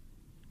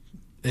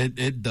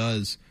 It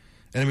does.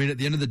 And I mean, at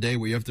the end of the day,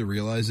 what you have to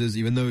realize is,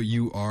 even though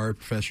you are a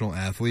professional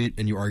athlete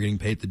and you are getting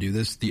paid to do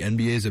this, the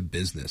NBA is a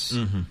business.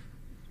 Mm-hmm.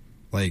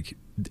 Like,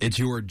 it's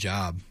your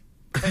job.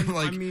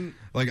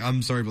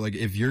 I'm sorry, but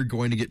if you're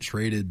going to get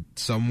traded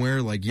somewhere,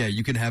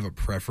 you can have a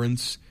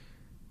preference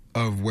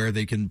of where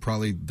they can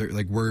probably, be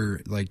like,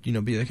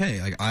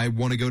 hey, I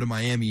want to go to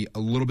Miami a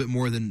little bit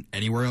more than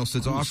anywhere else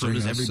that's offering.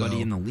 So does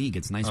everybody in the league.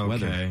 It's nice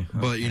weather.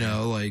 But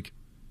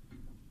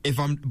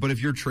if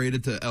you're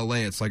traded to LA,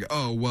 it's like, you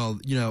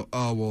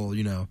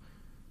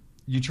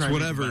try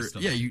whatever. To make the best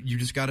of it. You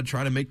just got to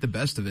try to make the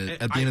best of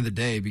it at the end of the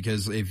day,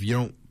 because if you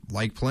don't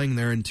like playing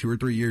there in 2 or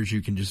 3 years,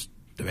 you can just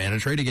demand a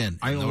trade again.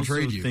 I also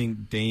trade you.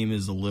 think Dame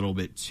is a little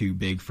bit too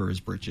big for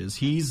his britches.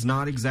 He's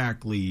not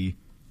exactly.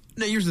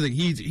 No, here's the thing.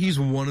 He's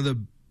one of the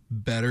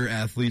better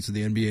athletes that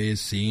the NBA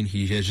has seen.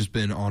 He has just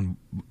been on,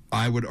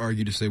 I would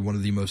argue to say, one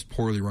of the most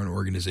poorly run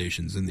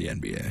organizations in the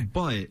NBA.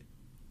 But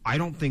I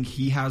don't think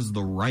he has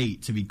the right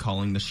to be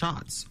calling the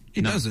shots.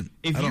 He doesn't.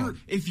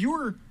 If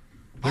you're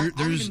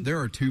There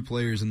are 2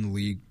 players in the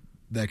league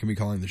that can be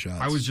calling the shots.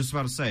 I was just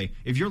about to say,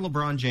 if you're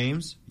LeBron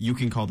James, you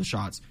can call the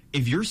shots.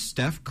 If you're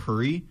Steph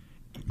Curry,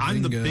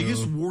 I'm the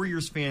biggest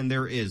Warriors fan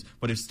there is.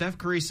 But if Steph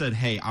Curry said,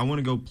 hey, I want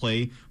to go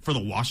play for the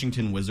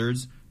Washington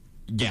Wizards,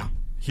 yeah,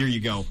 here you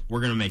go.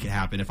 We're going to make it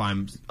happen if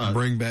I'm...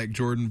 Bring back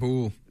Jordan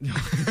Poole.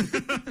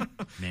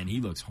 Man,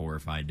 he looks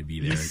horrified to be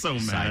there. He's so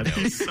mad.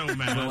 He's so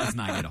mad. Well, let's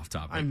not get off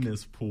topic. I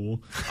miss Poole.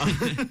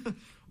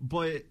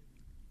 But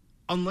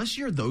unless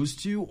you're those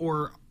two,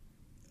 or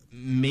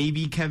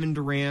maybe Kevin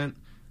Durant...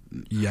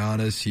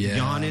 Giannis, yeah.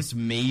 Giannis,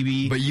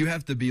 maybe. But you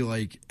have to be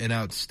like an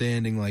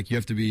outstanding, like you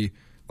have to be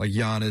like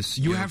Giannis,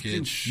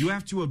 Jokic. You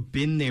have to have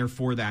been there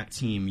for that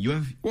team. You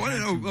have. No,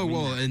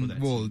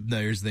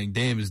 here's the thing.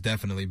 Dame has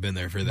definitely been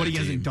there for that team. But he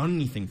hasn't done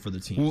anything for the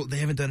team. Well, they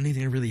haven't done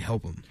anything to really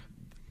help him.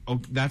 Oh,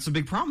 that's a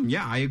big problem.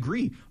 Yeah, I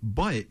agree.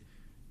 But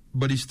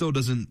he still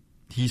doesn't.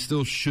 He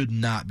still should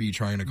not be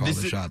trying to call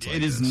the shots.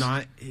 Like this.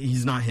 Not.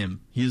 He's not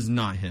him. He is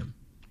not him.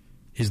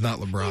 He's not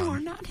LeBron. You are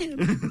not him.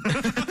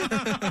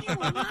 You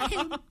are not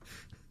him.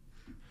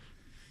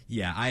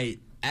 Yeah,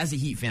 as a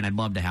Heat fan, I'd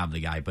love to have the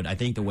guy, but I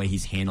think the way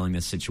he's handling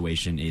this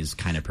situation is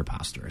kind of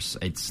preposterous.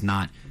 It's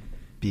not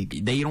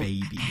big. They don't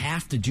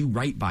have to do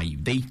right by you.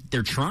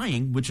 They're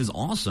trying, which is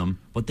awesome,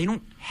 but they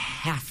don't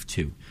have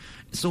to.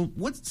 So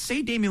let's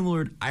say Damian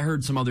Lillard. I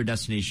heard some other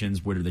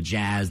destinations. What are the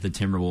Jazz, the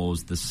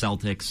Timberwolves, the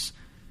Celtics?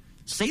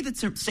 Say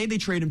they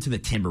trade him to the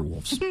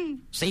Timberwolves.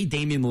 Say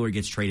Damian Lillard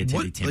gets traded to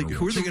the Timberwolves. Like,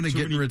 who are they going to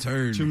get in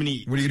return? What are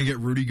you going to get,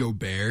 Rudy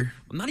Gobert?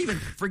 Not even,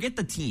 forget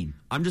the team.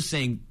 I'm just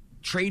saying,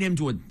 trade him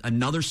to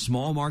another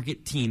small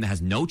market team that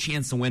has no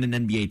chance to win an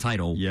NBA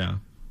title. Yeah.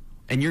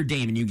 And you're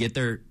Dame and you get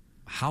there.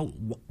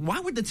 Why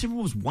would the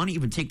Timberwolves want to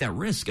even take that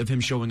risk of him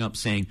showing up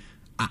saying,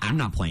 I'm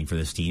not playing for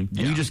this team?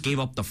 And you just gave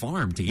up the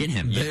farm to get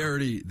him. They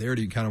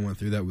already kind of went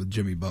through that with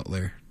Jimmy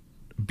Butler.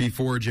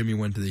 Before Jimmy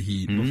went to the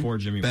Heat. Mm-hmm. Before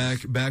Jimmy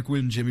back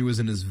when Jimmy was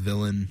in his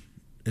villain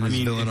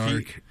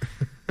arc.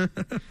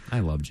 I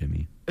love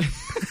Jimmy.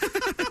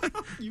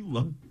 You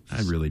love...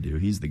 I really do.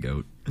 He's the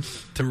GOAT.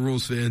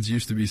 Timberwolves fans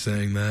used to be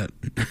saying that.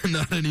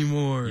 Not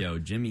anymore. Yo,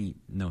 Jimmy,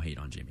 no hate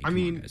on Jimmy. Come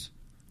on, guys.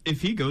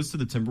 If he goes to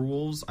the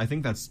Timberwolves, I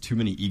think that's too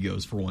many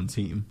egos for one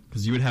team.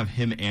 Because you would have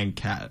him and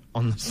Cat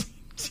on the same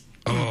team.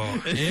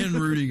 Oh, and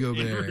Rudy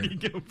Gobert. And Rudy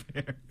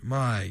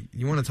Gobert.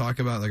 You want to talk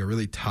about like a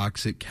really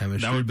toxic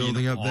chemistry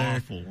building up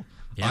there?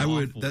 Yeah, I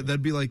would.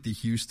 That'd be like the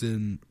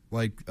Houston,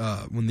 like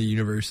when the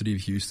University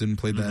of Houston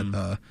played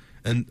that,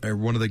 or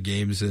one of the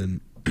games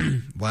in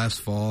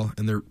last fall,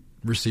 and their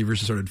receivers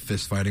started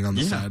fist fighting on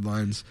the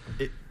sidelines.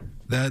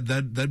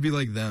 That'd be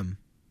like them,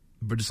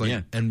 but just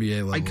like NBA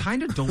level. I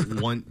kind of don't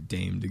want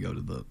Dame to go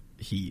to the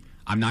Heat.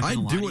 I'm not going to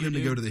lie to you. I do want him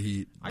to go to the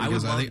Heat. I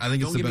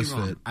think it's the best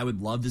fit. I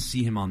would love to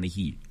see him on the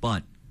Heat,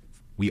 but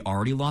we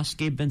already lost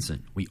Gabe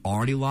Vincent. We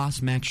already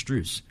lost Max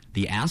Strus.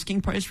 The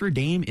asking price for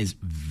Dame is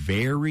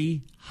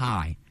very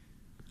high.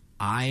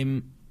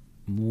 I'm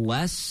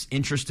less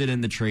interested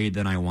in the trade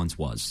than I once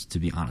was, to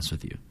be honest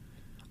with you.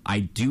 I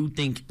do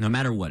think no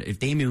matter what, if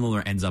Damian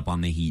Lillard ends up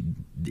on the Heat,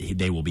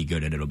 they will be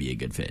good and it'll be a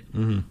good fit.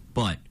 Mm-hmm.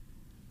 But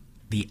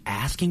the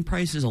asking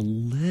price is a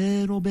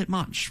little bit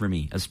much for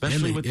me,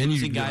 especially with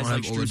losing guys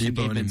like Strus and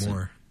Gabe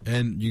Vincent.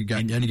 And you give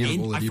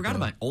Oladipo. I forgot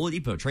about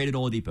Oladipo. Traded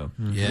Oladipo,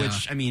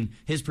 which I mean,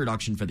 his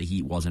production for the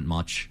Heat wasn't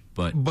much,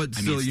 but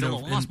still, it's still a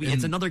loss.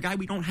 It's another guy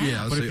we don't have.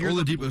 Yeah, but if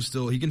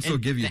Oladipo he can still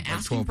give you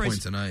like 12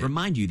 points a night.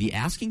 Remind you, the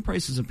asking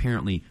price is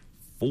apparently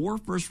 4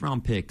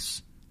 first-round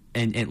picks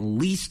and at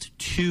least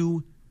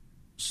 2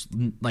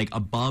 like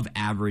above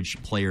average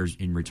players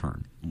in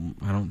return.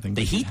 I don't think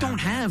the Heat don't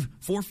have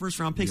 4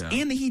 first-round picks,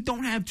 and the Heat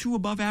don't have 2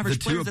 above average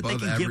players that they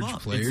can give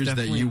up. Players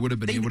that you would have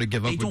been able to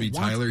give up would be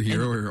Tyler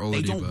Hero or Oladipo.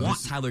 They don't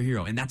want Tyler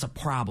Hero, and that's a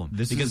problem.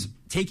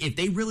 If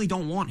they really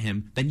don't want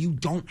him, then you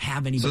don't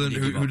have anybody. So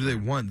then who do they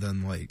want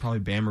then? Like probably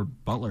Bam or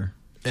Butler,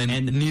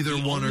 and neither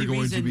one are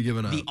going to be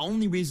given up. The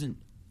only reason.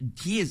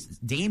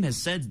 Dame has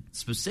said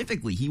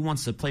specifically he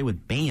wants to play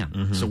with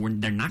Bam, so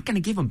they're not going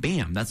to give him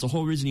Bam. That's the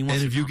whole reason he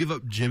wants. And if you give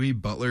up Jimmy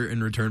Butler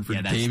in return for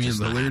Damian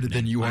Lillard,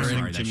 then you are.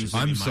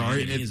 I'm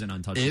sorry.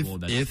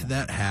 If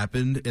that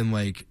happened in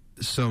like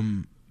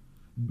some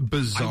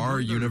bizarre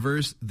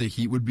universe, the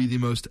Heat would be the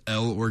most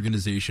L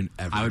organization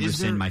ever. I would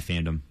rescind my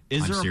fandom.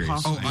 Is there a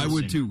possibility? I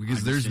would too,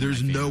 because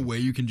there's no way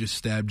you can just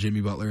stab Jimmy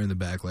Butler in the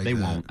back like that.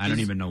 They won't. I don't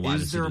even know why.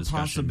 Is there a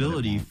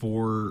possibility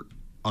for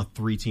a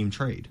 3-team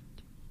trade?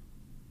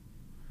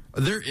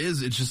 There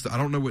is. It's just I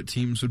don't know what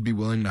teams would be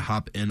willing to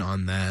hop in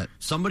on that.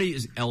 Somebody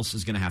else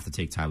is going to have to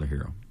take Tyler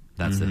Hero.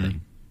 That's the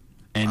thing.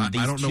 And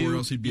I don't know where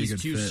else he'd be a good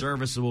fit. These 2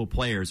 serviceable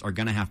players are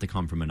going to have to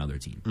come from another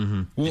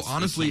team. Well,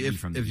 honestly,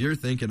 if you're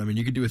thinking, I mean,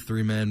 you could do a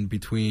 3-man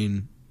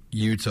between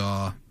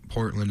Utah,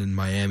 Portland, and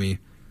Miami,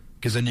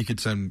 because then you could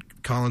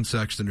send Colin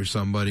Sexton or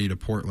somebody to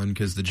Portland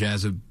because the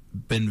Jazz have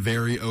been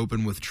very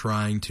open with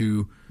trying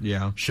to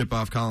ship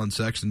off Colin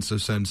Sexton, so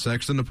send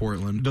Sexton to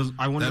Portland.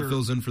 That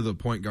fills in for the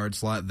point guard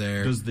slot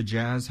there. Does the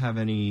Jazz have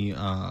any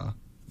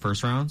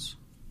first rounds?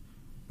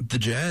 The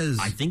Jazz,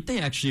 I think they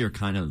actually are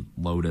kind of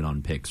loaded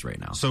on picks right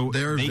now. So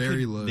they're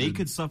very loaded. They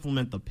could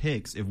supplement the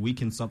picks if we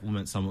can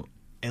supplement some,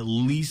 at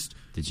least.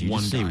 Did you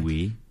one just say guy.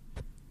 we?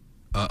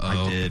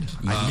 I did.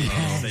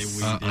 I did say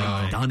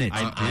we. Done it.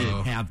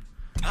 I have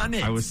done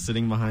it. I was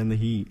sitting behind the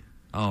Heat.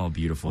 Oh,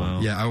 beautiful. Wow.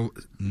 Yeah,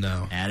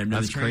 no. Add him to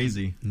That's the train.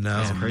 crazy. No.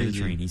 That's Add him to the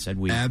crazy. train. He said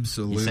we.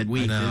 Absolutely. He said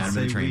we. No. Add him to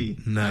the Say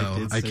train. we.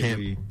 No, I can't.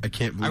 we. I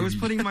can't believe I was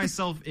you. putting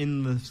myself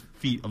in the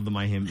feet of the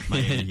Miami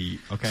Heat.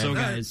 Okay. So,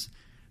 guys,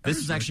 this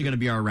is actually going to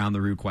be our Around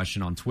the Roo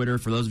question on Twitter.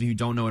 For those of you who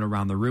don't know what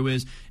Around the Roo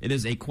is, it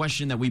is a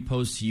question that we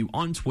pose to you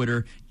on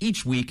Twitter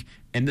each week.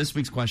 And this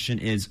week's question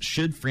is,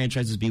 should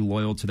franchises be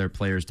loyal to their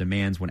players'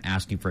 demands when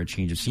asking for a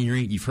change of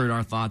scenery? You've heard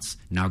our thoughts.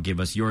 Now give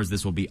us yours.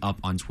 This will be up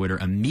on Twitter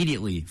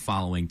immediately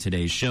following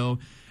today's show.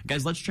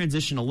 Guys, let's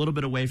transition a little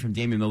bit away from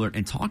Damian Lillard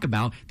and talk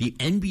about the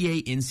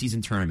NBA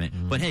in-season tournament.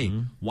 But hey,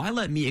 why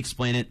let me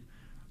explain it?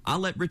 I'll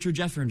let Richard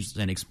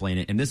Jefferson explain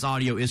it. And this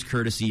audio is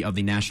courtesy of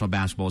the National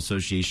Basketball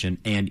Association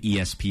and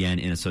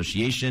ESPN in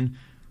association.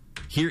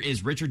 Here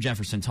is Richard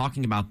Jefferson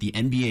talking about the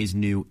NBA's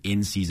new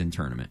in-season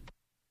tournament.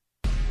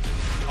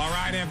 All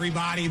right,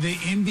 everybody, the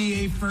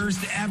NBA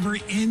first ever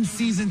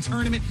in-season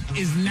tournament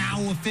is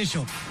now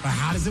official. But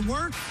how does it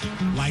work?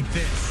 Like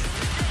this.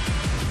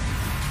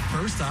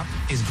 First up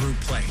is group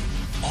play.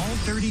 All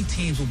 30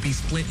 teams will be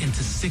split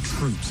into 6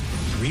 groups,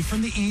 3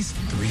 from the East,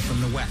 3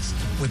 from the West,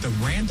 with a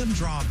random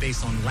draw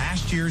based on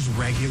last year's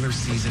regular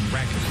season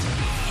records.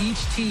 Each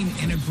team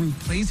in a group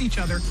plays each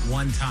other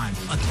 1 time,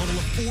 a total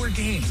of 4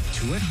 games,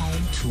 2 at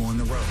home, 2 on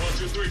the road. 1,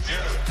 2, 3,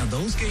 yeah. Now,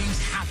 those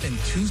games happen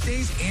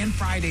Tuesdays and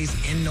Fridays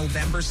in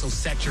November, so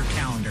set your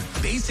calendar.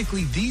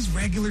 Basically, these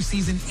regular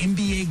season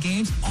NBA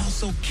games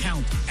also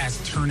count as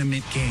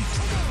tournament games.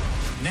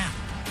 Now,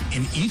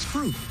 in each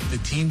group, the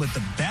team with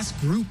the best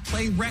group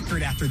play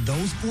record after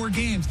those 4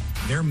 games,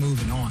 they're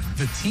moving on.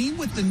 The team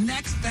with the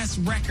next best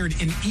record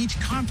in each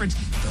conference,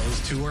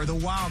 those 2 are the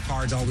wild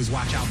cards. Always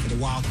watch out for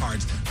the wild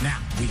cards. Now,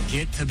 we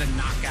get to the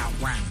knockout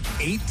round.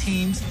 8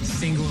 teams,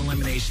 single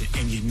elimination,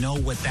 and you know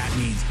what that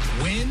means.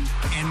 Win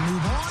and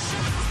move on,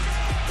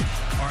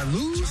 or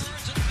lose,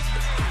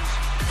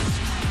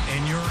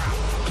 and you're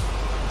out.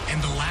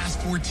 And the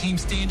last 4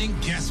 teams standing,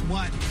 guess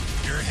what?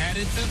 You're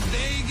headed to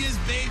Vegas,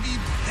 baby.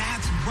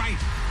 That's right.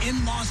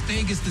 In Las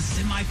Vegas, the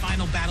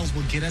semifinal battles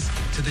will get us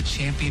to the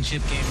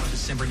championship game on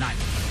December 9th.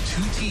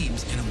 2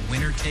 teams in a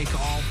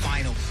winner-take-all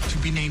final to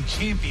be named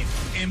champion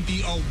and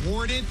be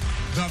awarded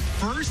the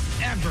first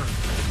ever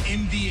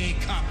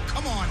NBA Cup.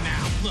 Come on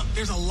now. Look,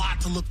 there's a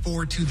lot to look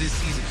forward to this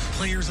season.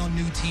 Players on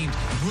new teams,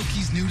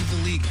 rookies new to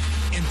the league,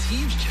 and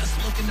teams just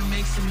looking to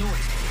make some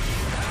noise.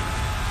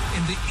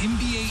 And the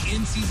NBA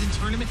in-season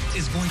tournament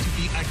is going to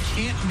be a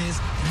can't-miss,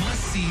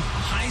 must-see,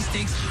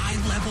 high-stakes,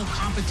 high-level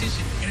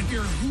competition. And if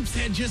you're a hoops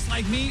head just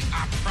like me,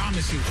 I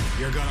promise you,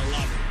 you're going to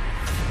love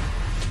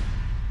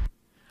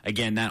it.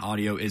 Again, that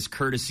audio is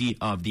courtesy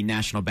of the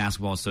National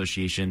Basketball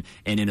Association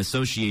and in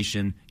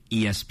association,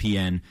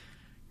 ESPN.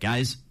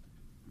 Guys,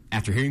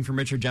 after hearing from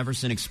Richard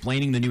Jefferson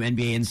explaining the new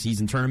NBA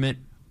in-season tournament,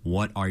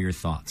 what are your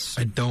thoughts?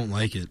 I don't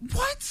like it.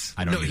 What?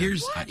 I don't No,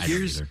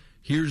 either.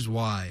 here's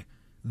why.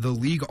 The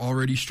league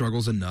already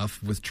struggles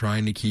enough with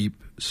trying to keep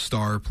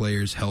star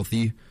players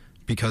healthy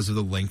because of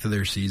the length of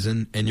their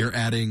season, and you're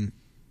adding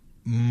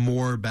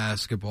more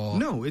basketball.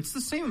 No, it's the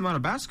same amount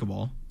of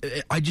basketball.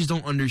 I just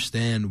don't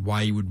understand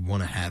why you would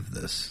want to have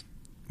this.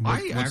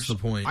 What's the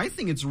point? I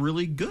think it's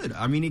really good.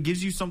 I mean, it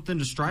gives you something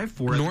to strive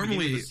for at the beginning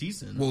of the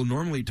season. Well,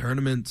 normally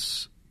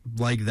tournaments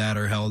like that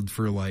are held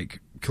for like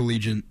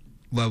collegiate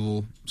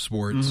level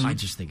sports. Mm-hmm. I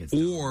just think it's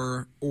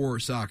or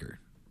soccer.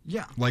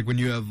 Yeah, like when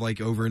you have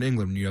like over in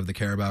England, when you have the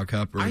Carabao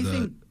Cup. Or I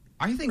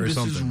think this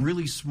is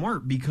really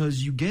smart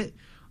because you get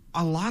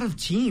a lot of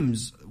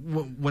teams.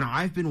 When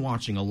I've been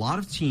watching, a lot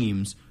of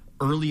teams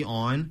early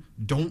on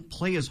don't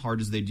play as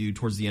hard as they do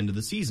towards the end of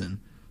the season.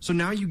 So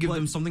now you give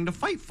them something to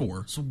fight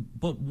for. So,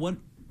 but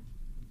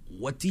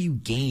what do you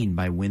gain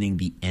by winning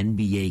the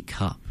NBA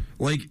Cup?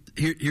 Like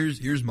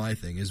here's my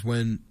thing is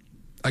when,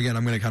 again,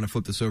 I'm going to kind of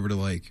flip this over to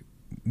like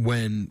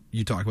when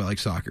you talk about like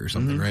soccer or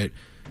something, right?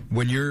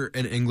 When you're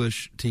an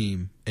English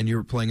team and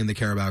you're playing in the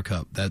Carabao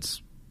Cup,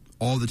 that's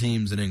all the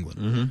teams in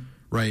England,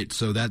 right?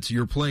 So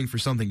you're playing for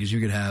something because you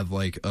could have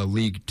like a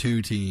League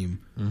 2 team,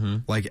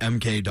 like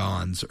MK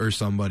Dons or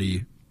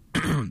somebody,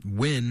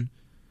 win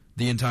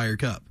the entire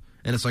cup,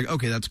 and it's like,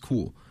 okay, that's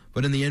cool.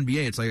 But in the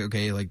NBA, it's like,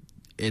 okay, like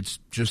it's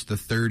just the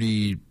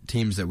 30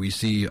 teams that we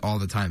see all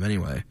the time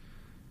anyway.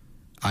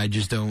 I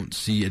just don't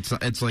see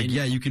it's like,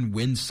 yeah, you can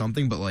win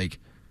something, but like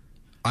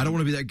I don't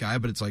want to be that guy,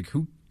 but it's like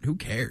who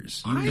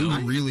cares? Who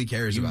really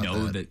cares about that? You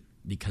know that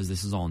because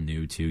this is all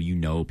new too. You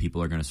know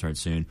people are going to start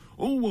saying,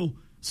 "Oh well,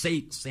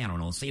 say I don't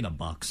know, say the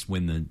Bucks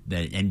win the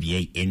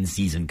NBA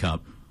in-season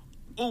cup."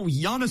 Oh,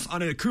 Giannis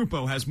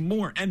Antetokounmpo has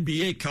more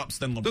NBA cups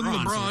than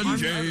LeBron.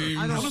 James.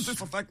 How does this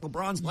affect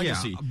LeBron's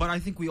legacy? Yeah, but I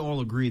think we all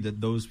agree that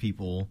those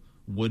people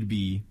would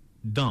be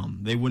dumb.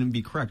 They wouldn't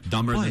be correct.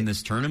 Dumber than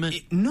this tournament?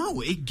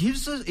 It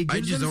gives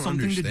them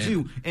something to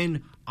do.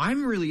 And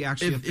I'm really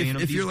actually a fan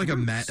of if these you're like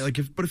groups.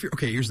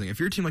 Here's the thing. If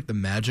you're a team like the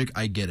Magic,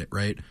 I get it,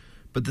 right?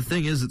 But the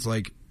thing is, it's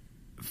like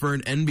for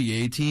an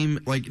NBA team,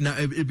 like now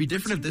it'd be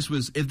different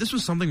if this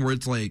was something where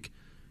it's like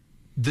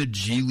the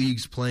G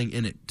League's playing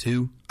in it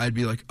too. I'd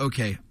be like,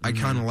 okay, I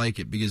kind of like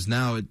it because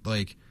now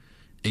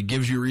it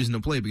gives you a reason to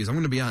play. Because I'm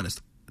going to be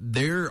honest,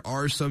 there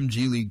are some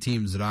G League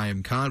teams that I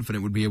am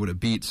confident would be able to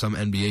beat some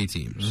NBA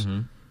teams.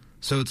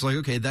 So it's like,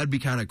 okay, that'd be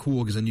kind of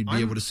cool because then you'd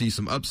be able to see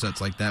some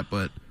upsets like that.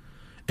 But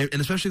and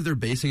especially if they're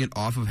basing it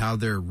off of how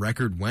their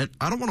record went,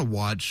 I don't want to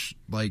watch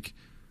like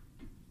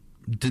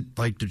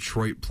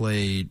Detroit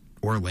play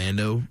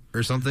Orlando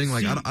or something.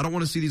 Like I don't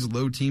want to see these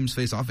low teams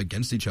face off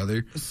against each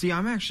other. See,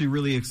 I'm actually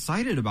really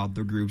excited about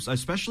the groups,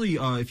 especially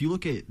if you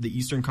look at the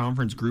Eastern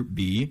Conference Group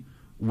B.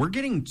 We're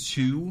getting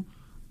 2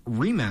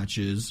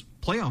 rematches,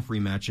 playoff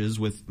rematches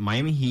with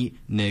Miami Heat,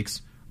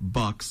 Knicks,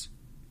 Bucks,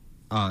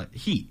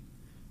 Heat.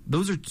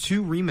 Those are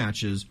 2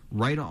 rematches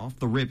right off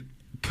the rip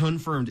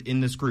confirmed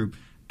in this group.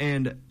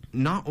 And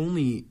not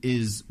only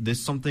is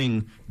this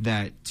something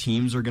that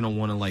teams are going to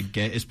want to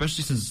get,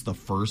 especially since it's the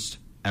first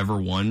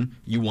ever one,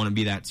 you want to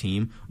be that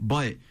team.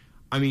 But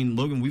I mean,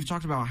 Logan, we've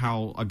talked about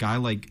how a guy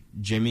like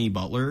Jimmy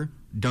Butler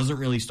doesn't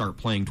really start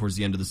playing towards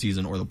the end of the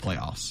season or the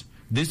playoffs.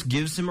 This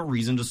gives him a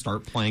reason to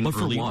start playing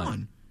early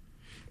on.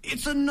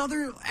 It's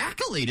another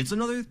accolade. It's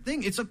another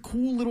thing. It's a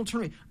cool little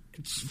tournament.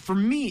 For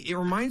me, it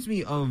reminds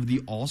me of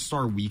the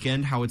All-Star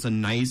Weekend, how it's a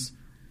nice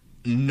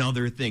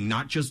another thing,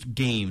 not just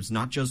games,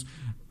 not just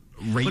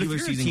regular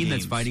season games. But if you're a team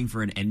that's fighting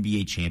for an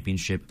NBA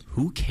championship,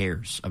 who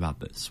cares about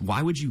this?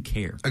 Why would you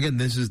care? Again,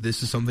 this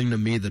is something to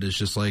me that is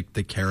just like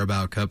the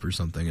Carabao Cup or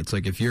something. It's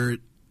like if you're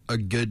a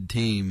good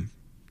team,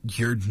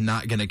 you're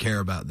not going to care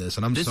about this.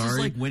 And This is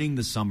like winning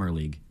the Summer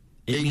League.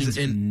 It means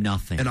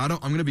nothing. And I'm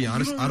going to be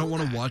honest, I don't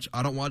want to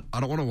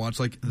watch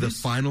like the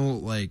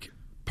final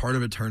part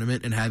of a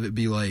tournament and have it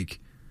be like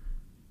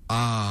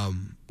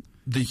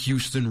the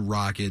Houston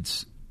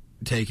Rockets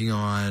taking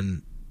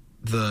on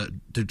the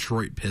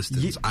Detroit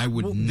Pistons. I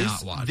would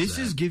not watch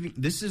that.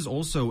 This is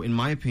also, in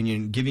my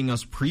opinion, giving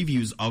us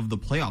previews of the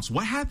playoffs.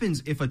 What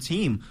happens if a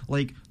team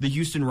like the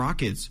Houston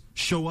Rockets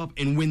show up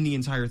and win the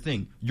entire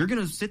thing? You're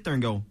going to sit there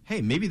and go,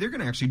 hey, maybe they're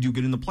going to actually do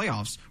good in the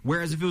playoffs.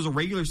 Whereas if it was a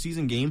regular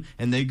season game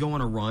and they go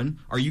on a run,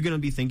 are you going to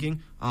be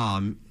thinking,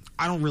 I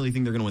don't really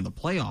think they're going to win the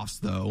playoffs,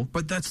 though?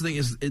 But that's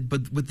the thing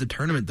but with the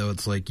tournament, though,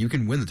 it's like you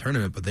can win the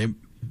tournament, but they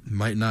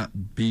might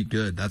not be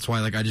good. That's why,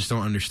 I just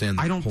don't understand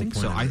the whole point. I don't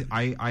think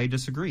so. I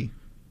disagree.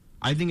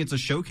 I think it's a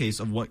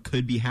showcase of what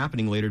could be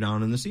happening later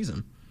down in the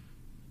season.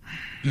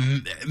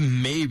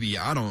 Maybe.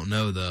 I don't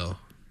know, though.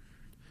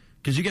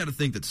 Because you got to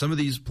think that some of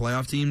these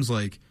playoff teams,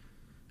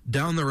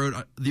 down the road,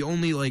 the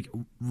only,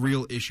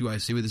 real issue I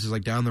see with this is,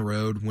 down the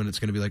road when it's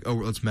going to be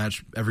let's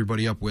match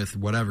everybody up with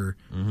whatever.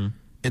 Mm-hmm.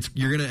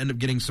 You're going to end up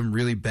getting some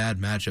really bad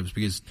matchups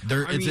because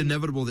it's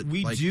inevitable that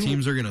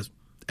teams are going to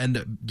end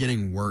up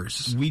getting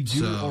worse. We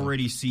do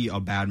already see a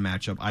bad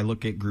matchup. I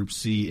look at Group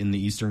C in the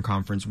Eastern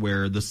Conference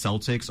where the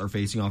Celtics are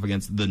facing off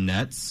against the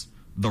Nets,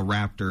 the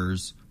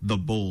Raptors, the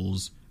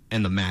Bulls,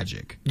 and the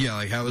Magic.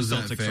 Yeah, how is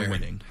that fair? The Celtics are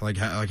winning.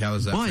 How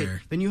is that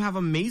fair? But then you have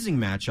amazing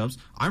matchups.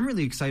 I'm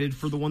really excited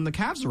for the one the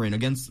Cavs are in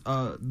against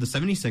the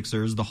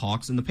 76ers, the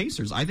Hawks, and the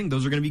Pacers. I think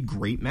those are going to be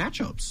great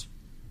matchups.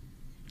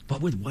 But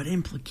with what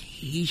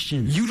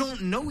implications? You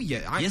don't know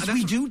yet. Yes,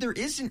 we do. There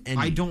isn't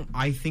any.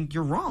 I think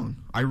you're wrong.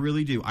 I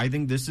really do. I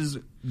think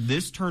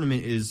this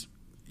tournament is,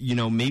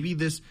 maybe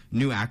this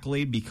new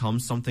accolade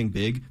becomes something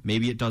big.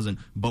 Maybe it doesn't.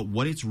 But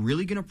what it's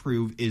really going to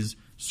prove is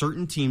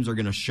certain teams are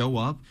going to show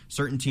up,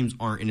 certain teams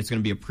aren't, and it's going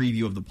to be a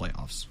preview of the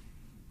playoffs.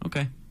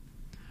 Okay.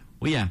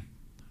 Well, yeah.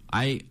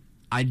 I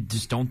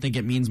just don't think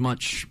it means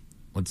much.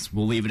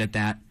 We'll leave it at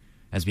that,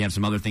 as we have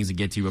some other things to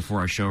get to before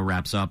our show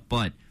wraps up.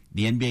 But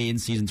the NBA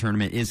in-season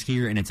tournament is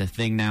here, and it's a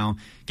thing now.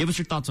 Give us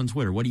your thoughts on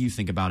Twitter. What do you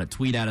think about it?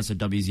 Tweet at us at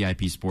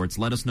WZIP Sports.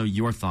 Let us know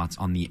your thoughts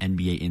on the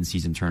NBA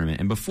in-season tournament.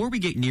 And before we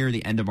get near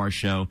the end of our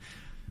show,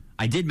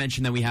 I did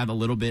mention that we have a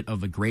little bit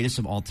of a greatest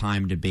of all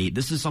time debate.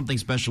 This is something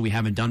special we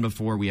haven't done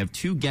before. We have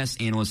 2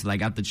 guest analysts that I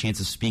got the chance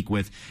to speak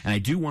with, and I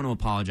do want to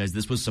apologize.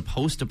 This was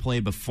supposed to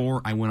play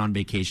before I went on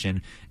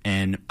vacation,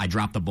 and I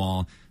dropped the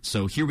ball.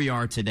 So here we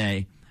are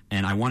today.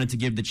 And I wanted to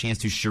give the chance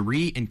to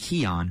Cherie and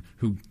Keon,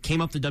 who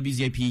came up to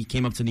WZIP,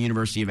 came up to the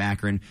University of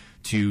Akron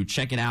to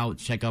check it out,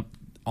 check up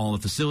all the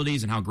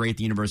facilities and how great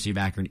the University of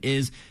Akron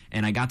is.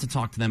 And I got to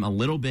talk to them a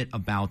little bit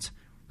about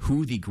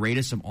who the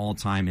greatest of all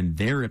time in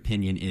their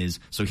opinion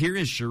is. So here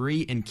is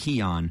Cherie and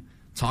Keon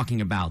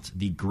talking about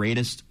the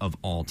greatest of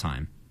all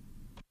time.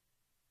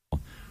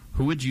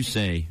 Who would you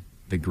say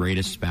the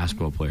greatest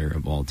basketball player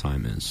of all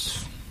time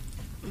is?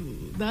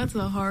 That's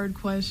a hard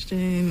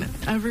question.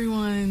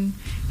 Everyone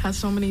has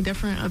so many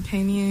different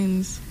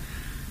opinions.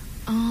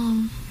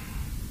 I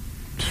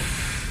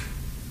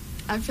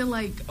feel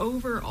like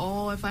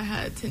overall, if I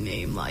had to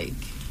name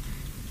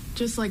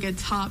just a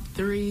top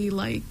 3,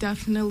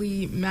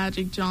 definitely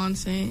Magic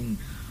Johnson,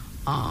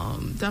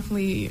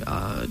 definitely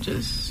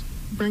just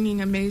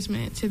bringing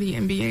amazement to the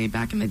NBA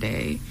back in the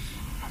day.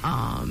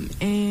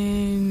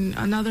 And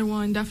another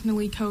one,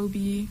 definitely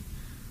Kobe.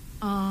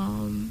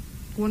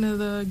 One of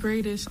the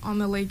greatest on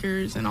the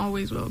Lakers and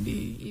always will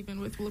be, even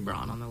with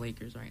LeBron on the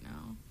Lakers right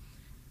now.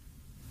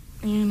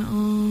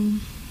 And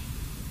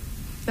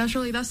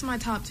that's my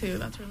top two.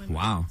 That's really my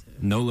wow. top two.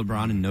 No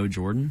LeBron and no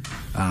Jordan?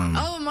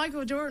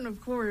 Michael Jordan,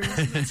 of course.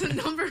 That's a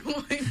number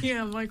one.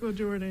 Yeah, Michael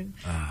Jordan.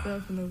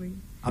 Definitely.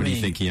 What do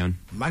you think, Keon?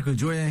 Michael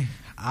Jordan,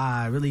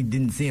 I really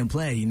didn't see him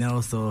play,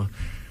 so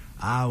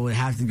I would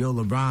have to go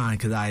LeBron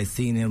because I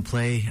seen him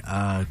play.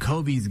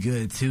 Kobe's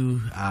good,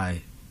 too.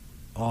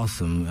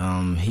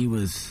 Awesome. He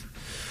was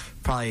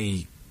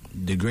probably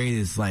the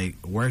greatest,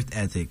 work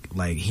ethic.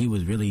 He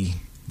was really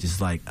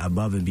just,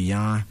 above and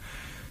beyond.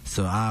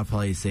 So I'd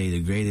probably say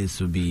the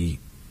greatest would be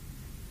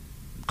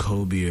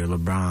Kobe or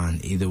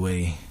LeBron. Either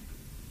way,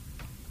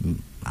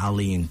 I'll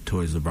lean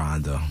towards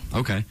LeBron, though.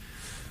 Okay.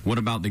 What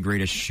about the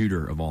greatest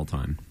shooter of all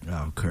time?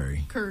 Oh,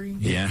 Curry. Curry.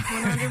 Yeah.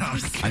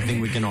 100%. I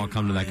think we can all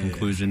come to that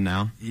conclusion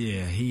now.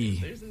 Yeah,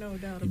 There's no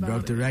doubt about it. He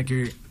broke the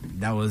record.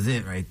 That was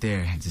it right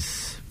there.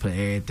 Just put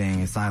everything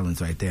in silence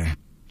right there.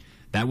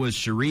 That was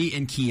Cherie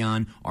and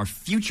Keon, our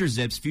future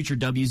Zips, future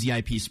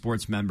WZIP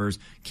sports members,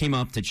 came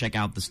up to check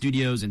out the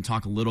studios and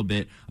talk a little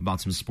bit about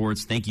some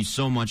sports. Thank you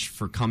so much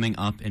for coming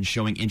up and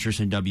showing interest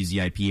in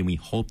WZIP, and we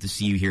hope to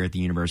see you here at the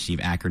University of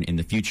Akron in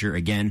the future.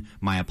 Again,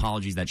 my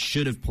apologies. That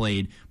should have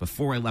played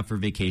before I left for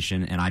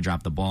vacation, and I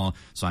dropped the ball,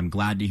 so I'm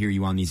glad to hear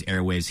you on these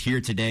airwaves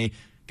here today.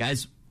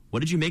 Guys,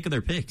 what did you make of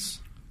their picks?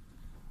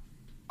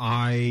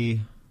 I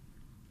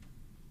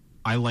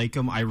like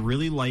them. I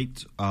really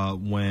liked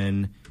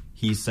when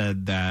he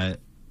said that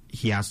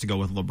he has to go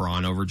with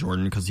LeBron over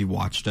Jordan because he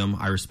watched him.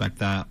 I respect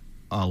that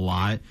a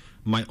lot.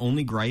 My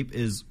only gripe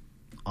is,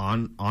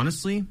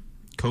 honestly,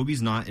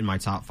 Kobe's not in my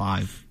top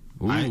 5.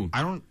 Ooh.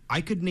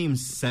 I could name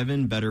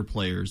 7 better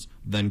players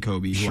than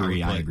Kobe. Sure,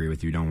 I agree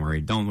with you. Don't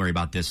worry. Don't worry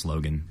about this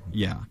slogan.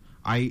 Yeah.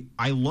 I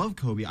love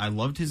Kobe. I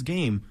loved his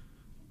game,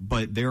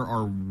 but there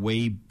are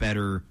way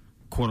better,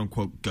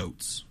 quote-unquote,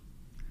 GOATs.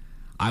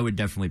 I would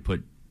definitely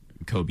put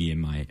Kobe in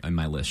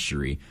my list,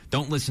 Cherie.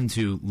 Don't listen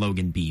to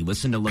Logan B.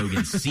 Listen to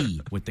Logan C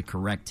with the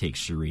correct take,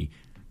 Cherie.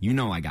 You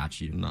know I got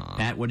you. Nah.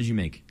 Pat, what did you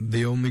make?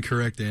 The only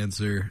correct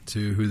answer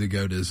to who the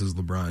GOAT is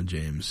LeBron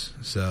James.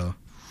 So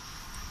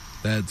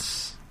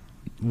that's...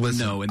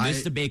 Listen, no, and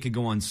this debate could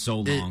go on so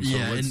long.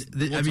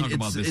 We'll talk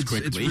about this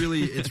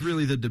quickly. It's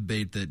really the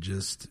debate that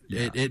just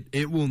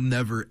it will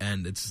never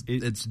end.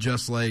 It's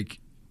just like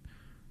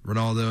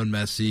Ronaldo and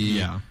Messi.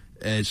 Yeah,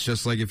 it's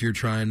just like if you're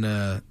trying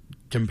to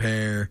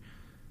compare.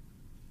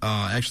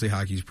 Actually,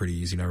 hockey's pretty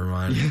easy. Never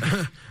mind.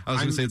 I was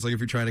going to say it's like if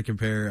you're trying to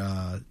compare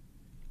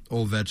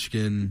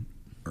Ovechkin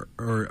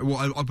or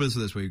I'll put it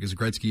this way because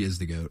Gretzky is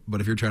the GOAT.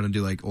 But if you're trying to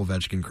do like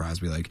Ovechkin,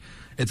 Crosby,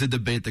 it's a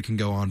debate that can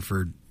go on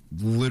for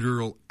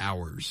literal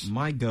hours.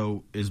 My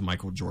GOAT is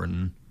Michael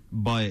Jordan,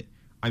 but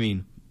I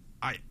mean,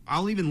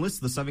 I'll even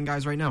list the 7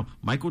 guys right now: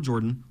 Michael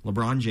Jordan,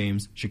 LeBron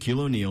James,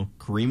 Shaquille O'Neal,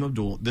 Kareem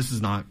Abdul. This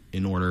is not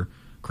in order.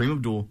 Kareem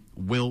Abdul,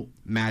 Wilt,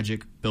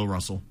 Magic, Bill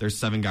Russell. There's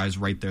 7 guys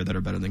right there that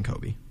are better than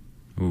Kobe.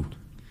 Ooh.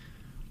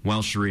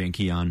 Well, Cherie and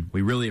Keon,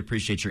 we really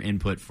appreciate your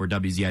input for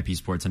WZIP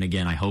Sports. And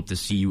again, I hope to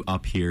see you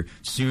up here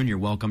soon. You're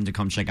welcome to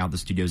come check out the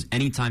studios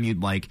anytime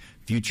you'd like.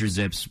 Future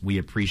Zips, we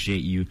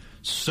appreciate you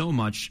so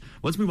much.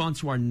 Let's move on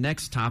to our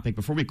next topic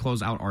before we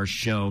close out our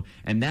show.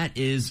 And that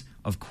is,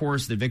 of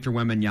course, the Victor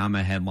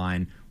Wembanyama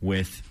headline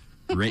with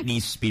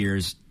Britney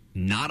Spears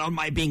not on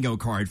my bingo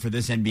card for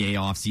this NBA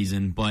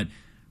offseason. But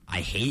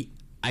I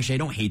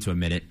don't hate to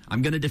admit it.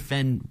 I'm going to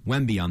defend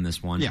Wemby on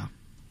this one. Yeah.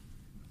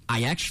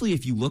 I actually,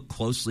 if you look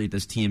closely at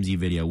this TMZ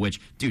video, which,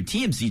 dude,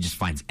 TMZ just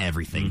finds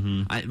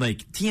everything. Mm-hmm.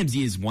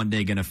 TMZ is one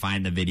day going to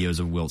find the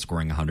videos of Wilt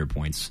scoring 100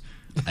 points.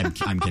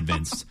 I'm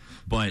convinced.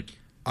 But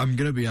I'm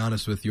going to be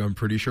honest with you. I'm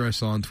pretty sure I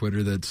saw on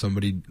Twitter that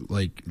somebody,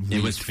 leaked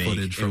it was fake.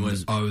 Footage from...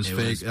 It was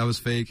fake? That was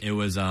fake? It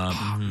was,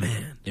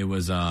 man. It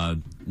was,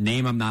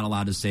 name I'm not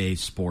allowed to say,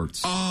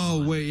 sports.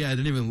 Oh, wait, yeah, I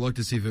didn't even look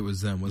to see if it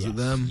was them. Was it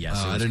them? Yes,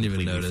 I didn't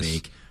even notice.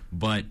 Fake.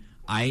 But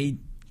I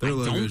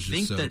don't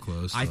think that.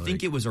 Close, I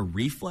think it was a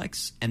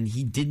reflex, and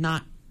he did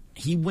not.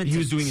 He went. He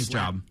was doing his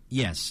job.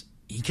 Yes,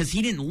 because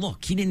he didn't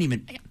look. He didn't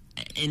even.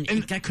 And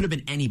that could have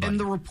been anybody. And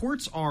the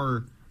reports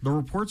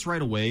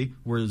right away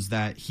was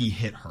that he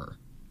hit her.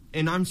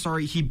 And I'm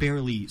sorry, he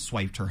barely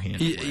swiped her hand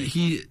away.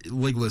 He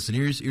listen.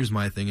 Here's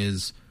my thing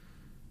is.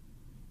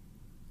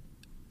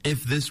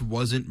 If this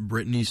wasn't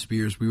Britney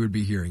Spears, we would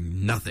be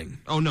hearing nothing.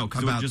 Oh no,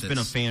 because it would have just this. been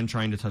a fan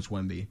trying to touch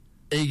Wemby.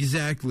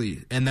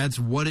 Exactly, and that's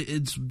what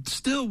it's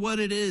still what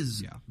it is.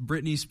 Yeah.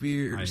 Britney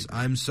Spears,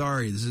 I'm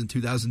sorry, this is in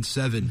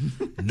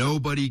 2007.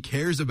 Nobody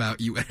cares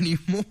about you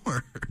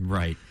anymore.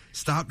 Right.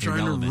 Stop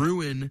trying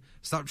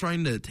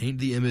to taint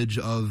the image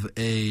of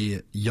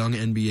a young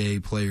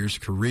NBA player's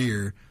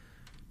career.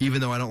 Even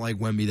though I don't like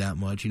Wemby that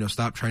much,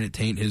 stop trying to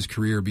taint his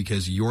career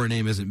because your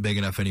name isn't big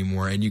enough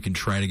anymore, and you can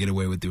try to get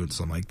away with doing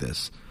something like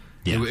this.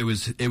 Yeah. It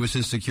was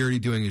his security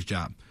doing his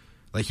job.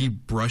 Like, he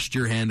brushed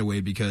your hand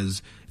away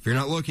because If you're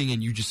not looking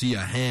and you just see a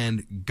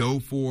hand, go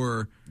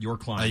for your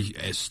client.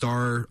 A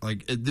star.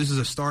 Like, this is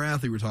a star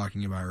athlete we're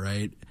talking about,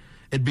 right?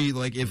 It'd be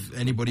like if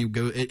anybody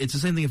it's the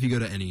same thing if you go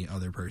to any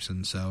other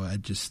person. So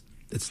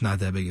it's not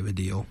that big of a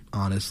deal,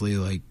 honestly.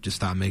 Like, just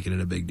stop making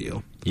it a big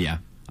deal. Yeah,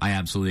 I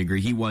absolutely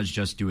agree. He was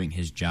just doing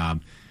his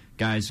job.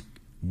 Guys,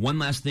 one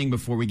last thing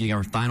before we get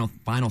our final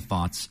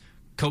thoughts.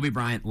 Kobe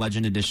Bryant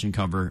Legend Edition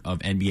cover of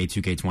NBA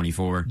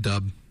 2K24.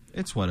 Dub.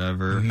 It's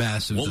whatever.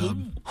 Massive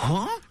dub.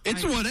 Huh?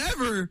 It's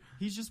whatever.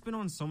 He's just been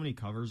on so many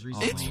covers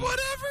recently. It's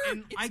whatever.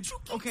 And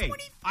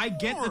I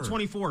get the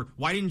 24.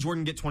 Why didn't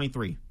Jordan get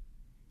 23?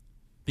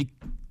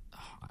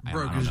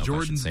 Bro, because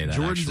Jordan's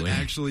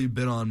actually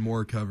been on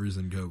more covers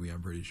than Kobe,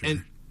 I'm pretty sure.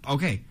 And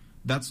okay,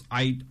 that's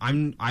I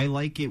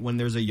like it when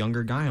there's a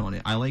younger guy on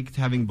it. I liked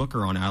having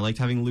Booker on it. I liked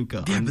having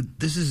Luka. Yeah, but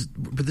this is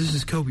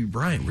Kobe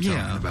Bryant we're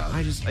talking about.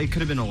 It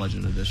could have been a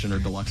Legend Edition or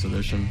Deluxe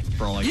Edition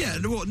for all I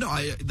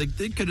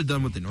they could have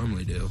done what they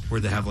normally do, where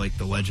they have like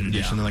the Legend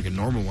Edition and like a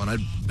normal one. I'd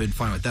been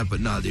fine with that, but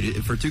no,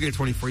 dude, for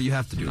 2K24 you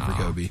have to do it for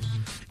Kobe.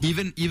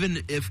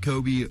 Even if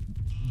Kobe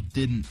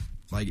didn't,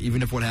 like,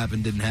 even if what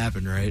happened didn't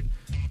happen, right?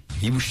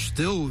 He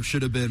still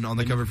should have been on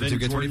the cover for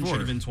 2K24. Jordan should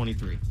have been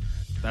 23.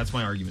 That's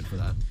my argument for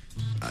that.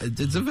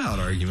 It's a valid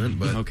argument,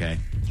 but okay.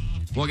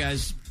 Well,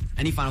 guys,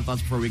 any final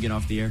thoughts before we get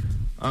off the air?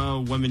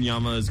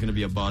 Wembanyama is going to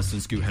be a bust,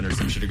 and Scoot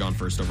Henderson should have gone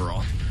first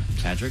overall.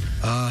 Patrick?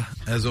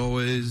 As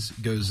always,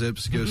 go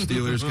Zips, go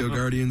Steelers, go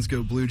Guardians,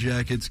 go Blue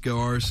Jackets, go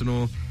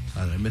Arsenal.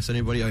 Did I miss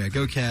anybody? Oh, yeah,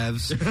 go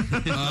Cavs.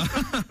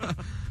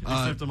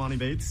 Except Amani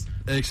Bates?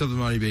 Except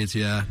Amani Bates,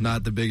 yeah.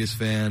 Not the biggest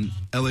fan.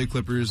 LA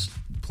Clippers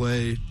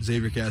play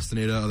Xavier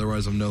Castaneda.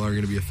 Otherwise, I'm no longer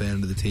going to be a fan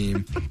of the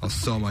team. I'll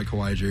sell my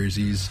Kawhi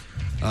jerseys.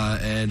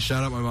 And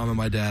shout out my mom and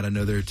my dad. I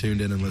know they're tuned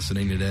in and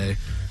listening today.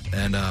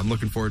 And I'm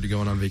looking forward to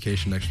going on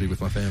vacation next week with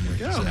my family.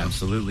 Yeah, so.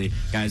 Absolutely.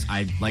 Guys,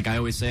 I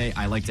always say,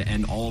 I like to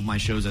end all of my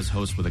shows as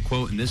host with a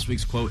quote. And this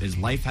week's quote is,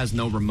 "Life has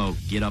no remote.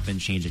 Get up and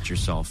change it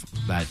yourself."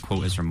 That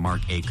quote is from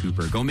Mark A.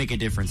 Cooper. Go make a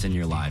difference in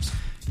your lives.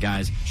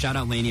 Guys, shout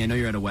out Lainey. I know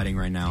you're at a wedding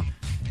right now,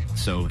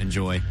 so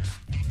enjoy.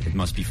 It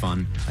must be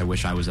fun. I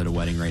wish I was at a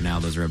wedding right now.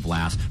 Those are a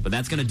blast. But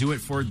that's going to do it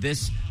for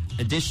this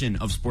edition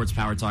of Sports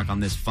Power Talk on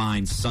this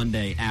fine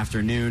Sunday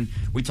afternoon.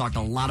 We talked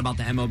a lot about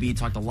the MLB,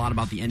 talked a lot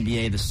about the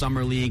NBA, the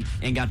Summer League,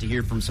 and got to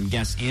hear from some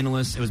guest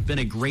analysts. It has been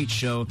a great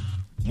show.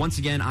 Once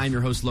again, I'm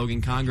your host,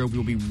 Logan Congrove. We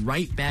will be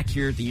right back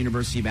here at the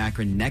University of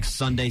Akron next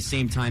Sunday,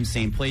 same time,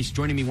 same place.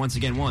 Joining me once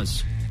again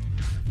was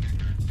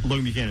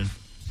Logan Buchanan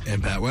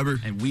and Pat Weber.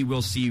 And we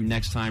will see you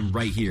next time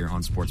right here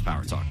on Sports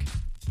Power Talk.